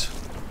fight.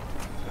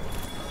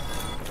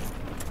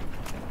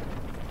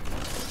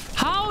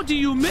 How do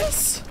you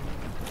miss?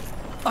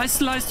 I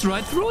sliced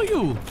right through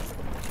you.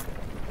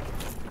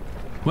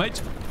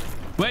 Wait.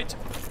 Wait.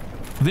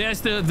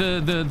 There's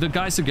the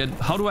guys again.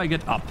 How do I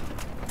get up?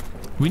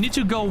 We need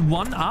to go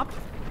one up.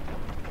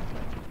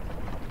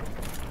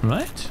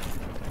 Right?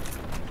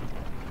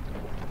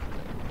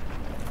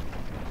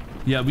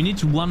 Yeah, we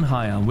need one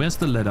higher. Where's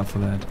the ladder for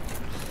that?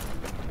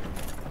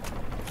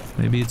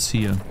 Maybe it's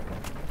here.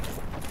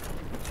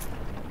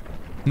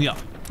 Yeah.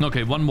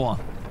 Okay, one more.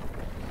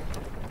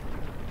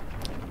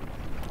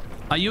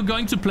 Are you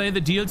going to play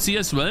the DLC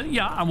as well?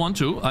 Yeah, I want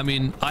to. I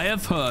mean, I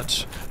have heard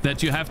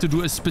that you have to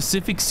do a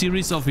specific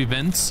series of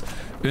events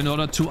in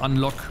order to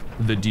unlock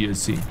the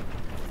DLC.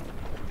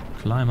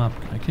 Climb up.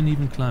 I can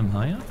even climb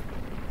higher?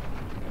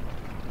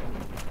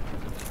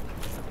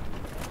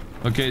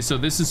 Okay, so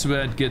this is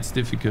where it gets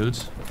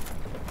difficult.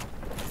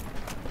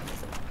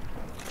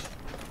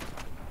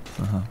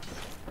 Uh-huh.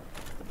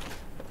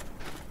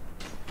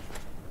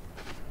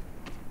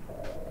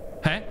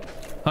 Hey?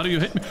 How do you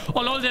hit me? Oh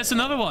lol, there's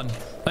another one.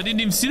 I didn't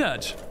even see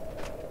that.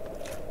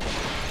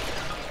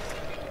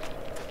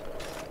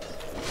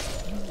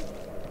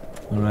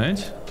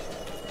 Alright.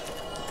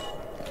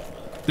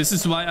 This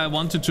is why I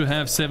wanted to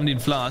have 17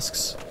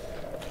 flasks.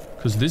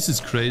 Because this is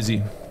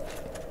crazy.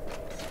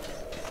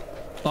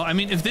 Oh, I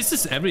mean, if this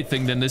is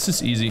everything, then this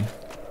is easy.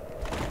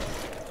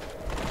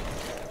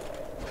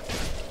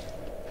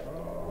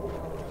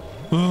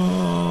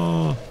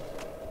 Oh.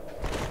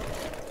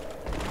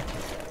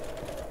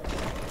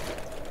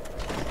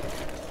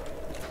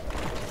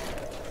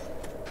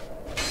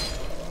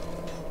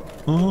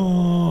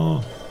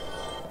 Oh.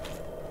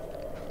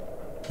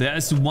 There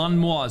is one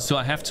more, so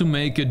I have to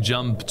make a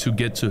jump to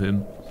get to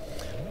him.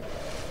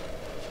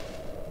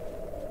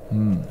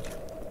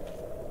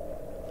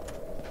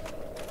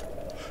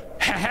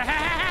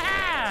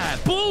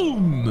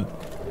 Boom!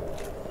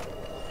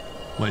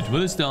 Wait,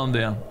 what is down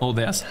there? Oh,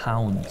 there's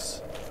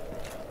hounds.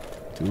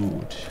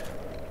 Dude.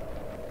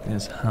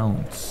 There's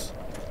hounds.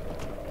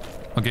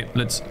 Okay,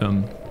 let's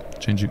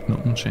change it. No,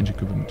 not change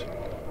equipment.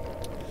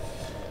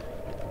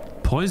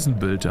 Poison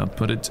built up,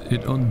 but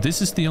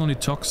this is the only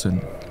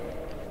toxin.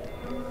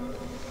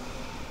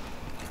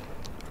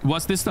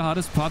 Was this the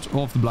hardest part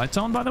of the Blight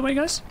Town, by the way,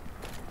 guys?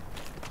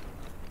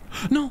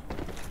 No!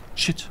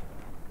 Shit.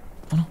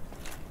 Oh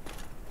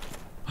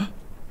no.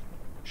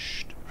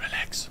 Shh,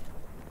 relax.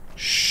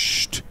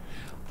 Shh.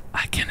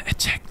 I can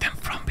attack them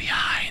from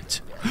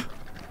behind.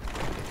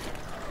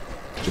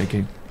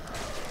 JK.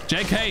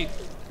 JK!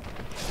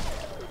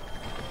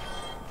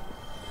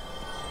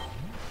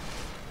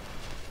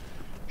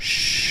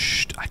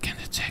 Shh. I can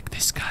attack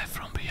this guy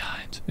from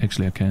behind.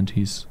 Actually, I can't.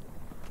 He's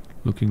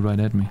looking right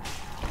at me.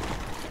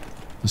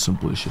 This is some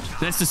bullshit.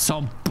 This is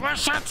some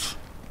bullshit!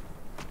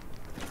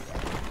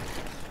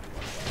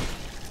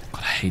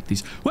 God, I hate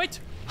these. Wait!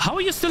 How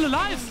are you still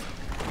alive?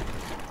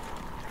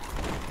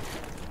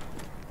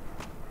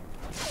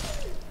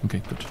 Okay,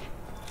 good.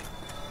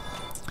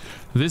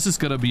 This is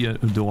gonna be a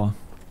door.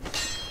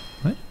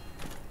 Right?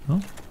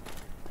 No?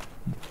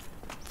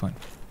 Fine.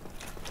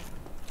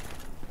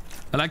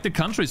 I like the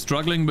country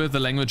struggling with the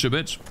language a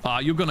bit. Ah,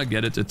 you're gonna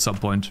get it at some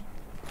point.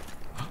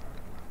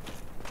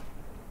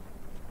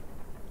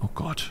 Oh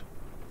god.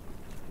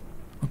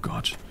 Oh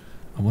god.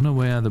 I wonder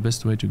where the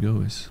best way to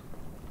go is.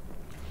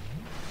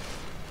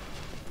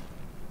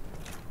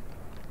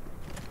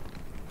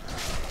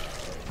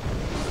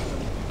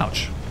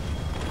 Ouch.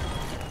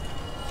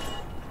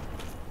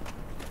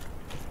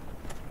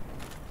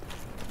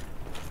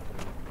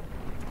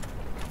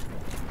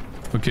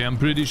 Okay, I'm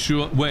pretty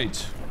sure...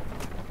 Wait.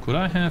 Could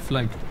I have,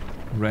 like,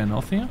 ran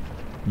off here?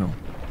 No.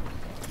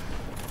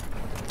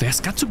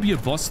 There's got to be a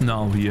boss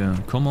now here.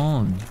 Come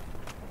on.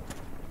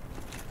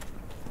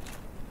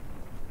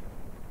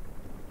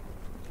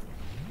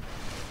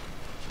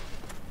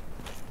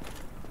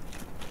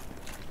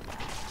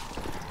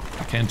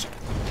 I can't.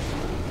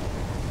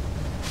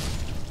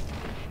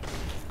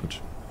 Good.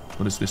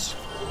 What is this?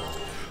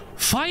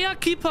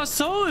 Firekeeper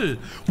Soul!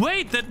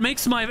 Wait, that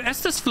makes my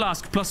Estus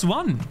Flask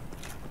 +1.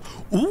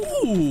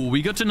 Ooh,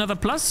 we got another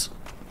plus.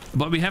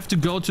 But we have to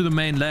go to the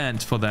main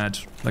land for that.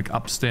 Like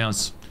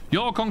upstairs.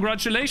 Yo,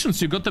 congratulations.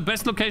 You got the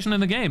best location in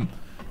the game.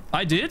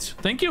 I did.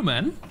 Thank you,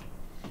 man.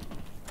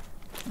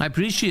 I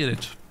appreciate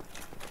it.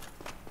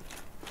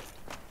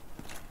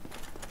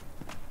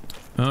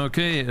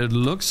 Okay, it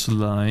looks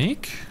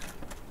like...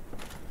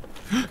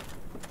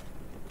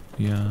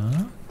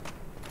 yeah.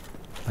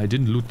 I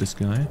didn't loot this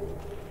guy.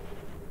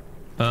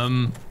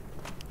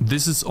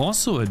 This is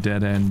also a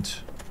dead end.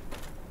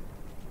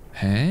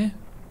 Hey?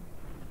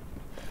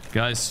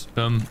 Guys,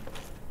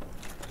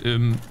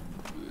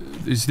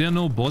 is there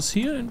no boss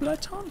here in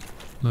Blighttown?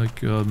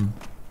 Like,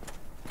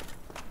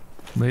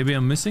 maybe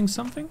I'm missing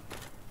something?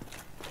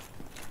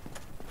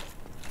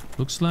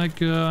 Looks like,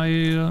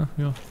 yeah.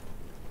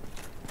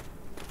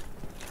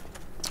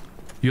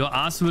 Your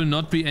ass will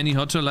not be any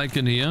hotter like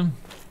in here.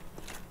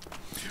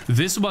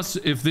 This was,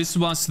 if this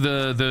was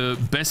the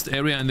best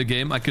area in the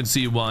game, I can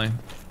see why.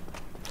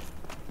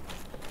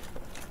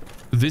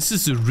 This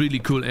is a really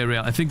cool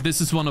area. I think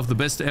this is one of the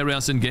best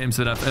areas in games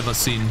that I've ever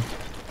seen.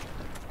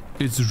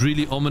 It's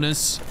really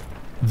ominous.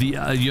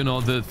 The, you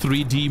know, the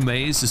 3D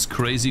maze is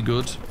crazy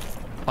good.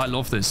 I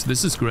love this.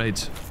 This is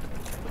great.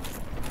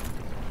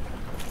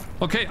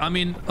 Okay, I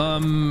mean,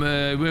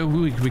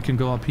 we can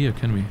go up here,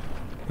 can we?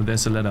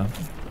 There's a ladder.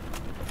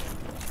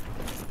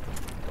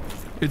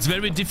 It's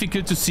very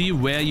difficult to see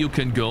where you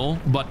can go,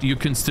 but you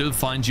can still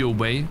find your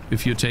way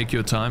if you take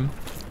your time.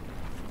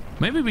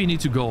 Maybe we need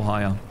to go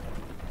higher.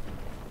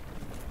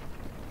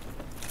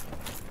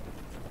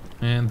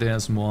 And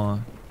there's more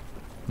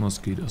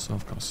mosquitoes,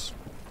 of course.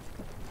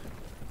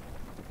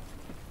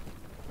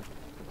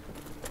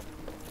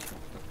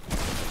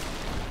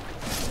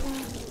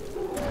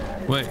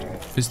 Wait,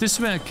 is this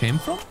where I came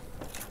from?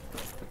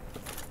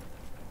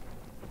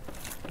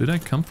 Did I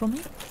come from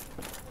here?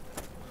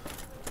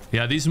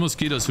 Yeah, these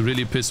mosquitoes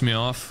really piss me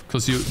off.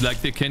 Because you,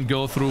 like, they can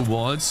go through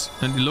walls.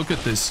 And look at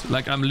this.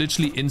 Like, I'm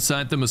literally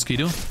inside the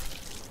mosquito.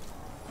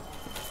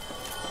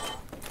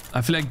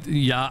 I feel like,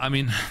 yeah, I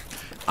mean...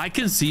 I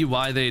can see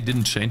why they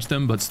didn't change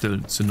them, but still,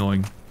 it's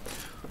annoying.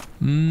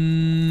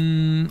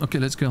 Okay,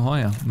 let's go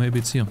higher. Maybe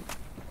it's here.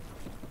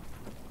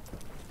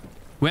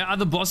 Where are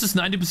the bosses?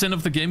 90%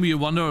 of the game you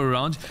wander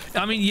around.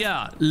 I mean,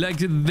 yeah,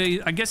 like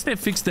I guess they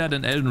fixed that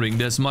in Elden Ring.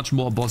 There's much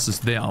more bosses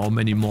there. How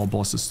many more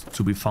bosses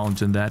to be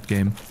found in that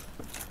game?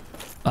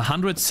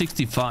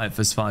 165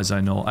 as far as I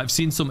know. I've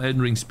seen some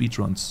Elden Ring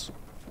speedruns.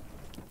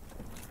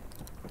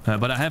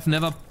 But I have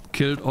never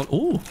killed all...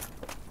 Oh!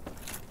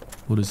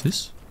 What is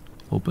this?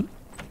 Open?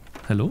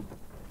 Hello?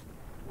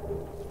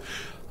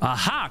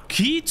 Aha!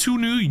 Key to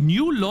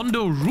New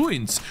Londo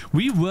ruins.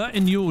 We were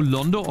in New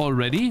Londo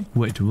already.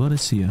 Wait, what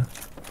is here?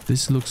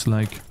 This looks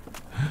like...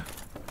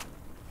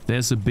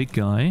 There's a big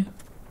guy.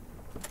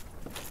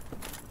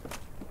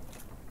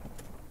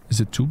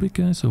 Is it two big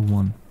guys or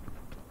one?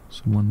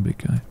 It's one big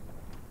guy.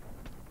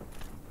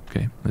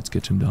 Okay, let's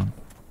get him down.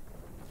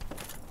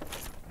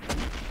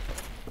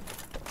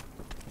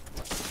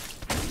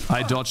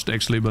 I dodged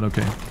actually, but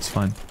okay, it's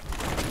fine.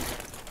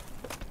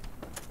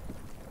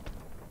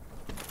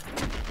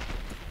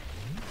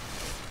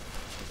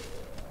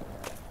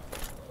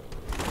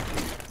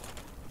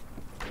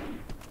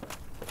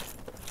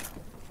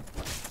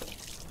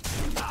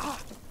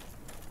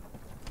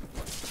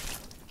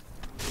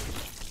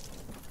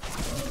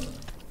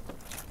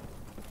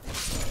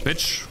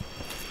 Bitch.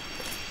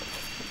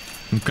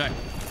 Okay.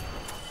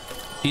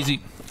 Easy.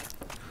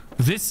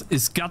 This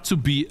is got to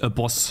be a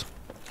boss.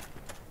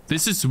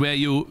 This is where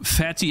you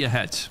fatty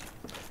ahead.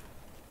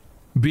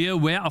 Be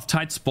aware of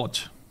tight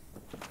spot.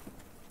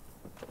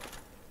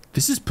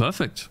 This is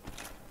perfect.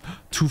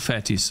 Two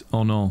fatties.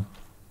 Oh no.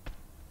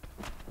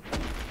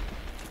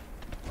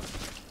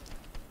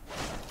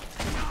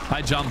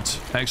 I jumped.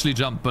 I actually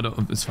jumped, but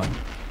it's fine.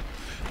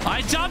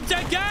 I jumped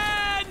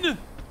again!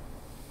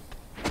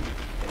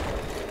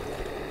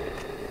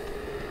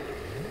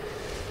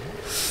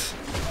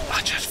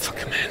 Oh, just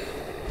fucking man.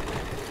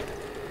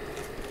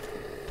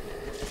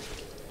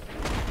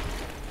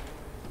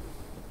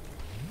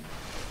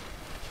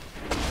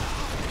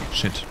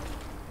 Shit.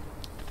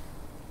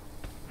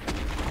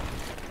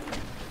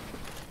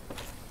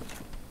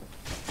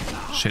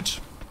 shit.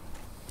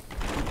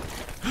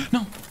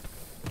 No.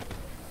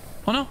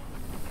 Oh no.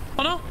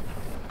 Oh no.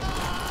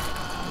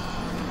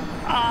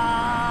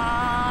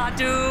 Ah,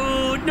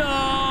 dude,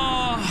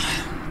 no.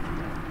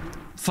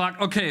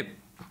 Fuck, okay.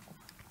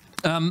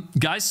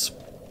 Guys,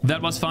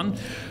 that was fun.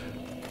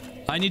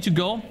 I need to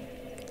go.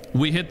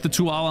 We hit the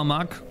 2-hour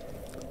mark.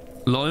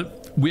 Lol.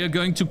 We are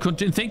going to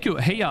continue. Thank you.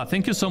 Hey, yeah,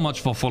 thank you so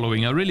much for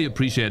following. I really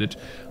appreciate it.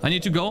 I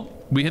need to go.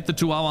 We hit the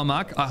 2-hour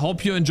mark. I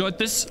hope you enjoyed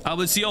this. I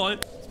will see you all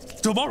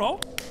tomorrow.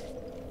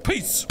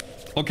 Peace.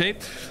 Okay.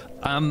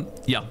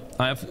 Yeah,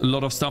 I have a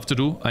lot of stuff to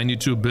do. I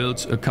need to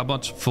build a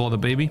cupboard for the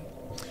baby.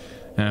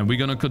 We're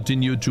gonna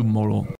continue tomorrow.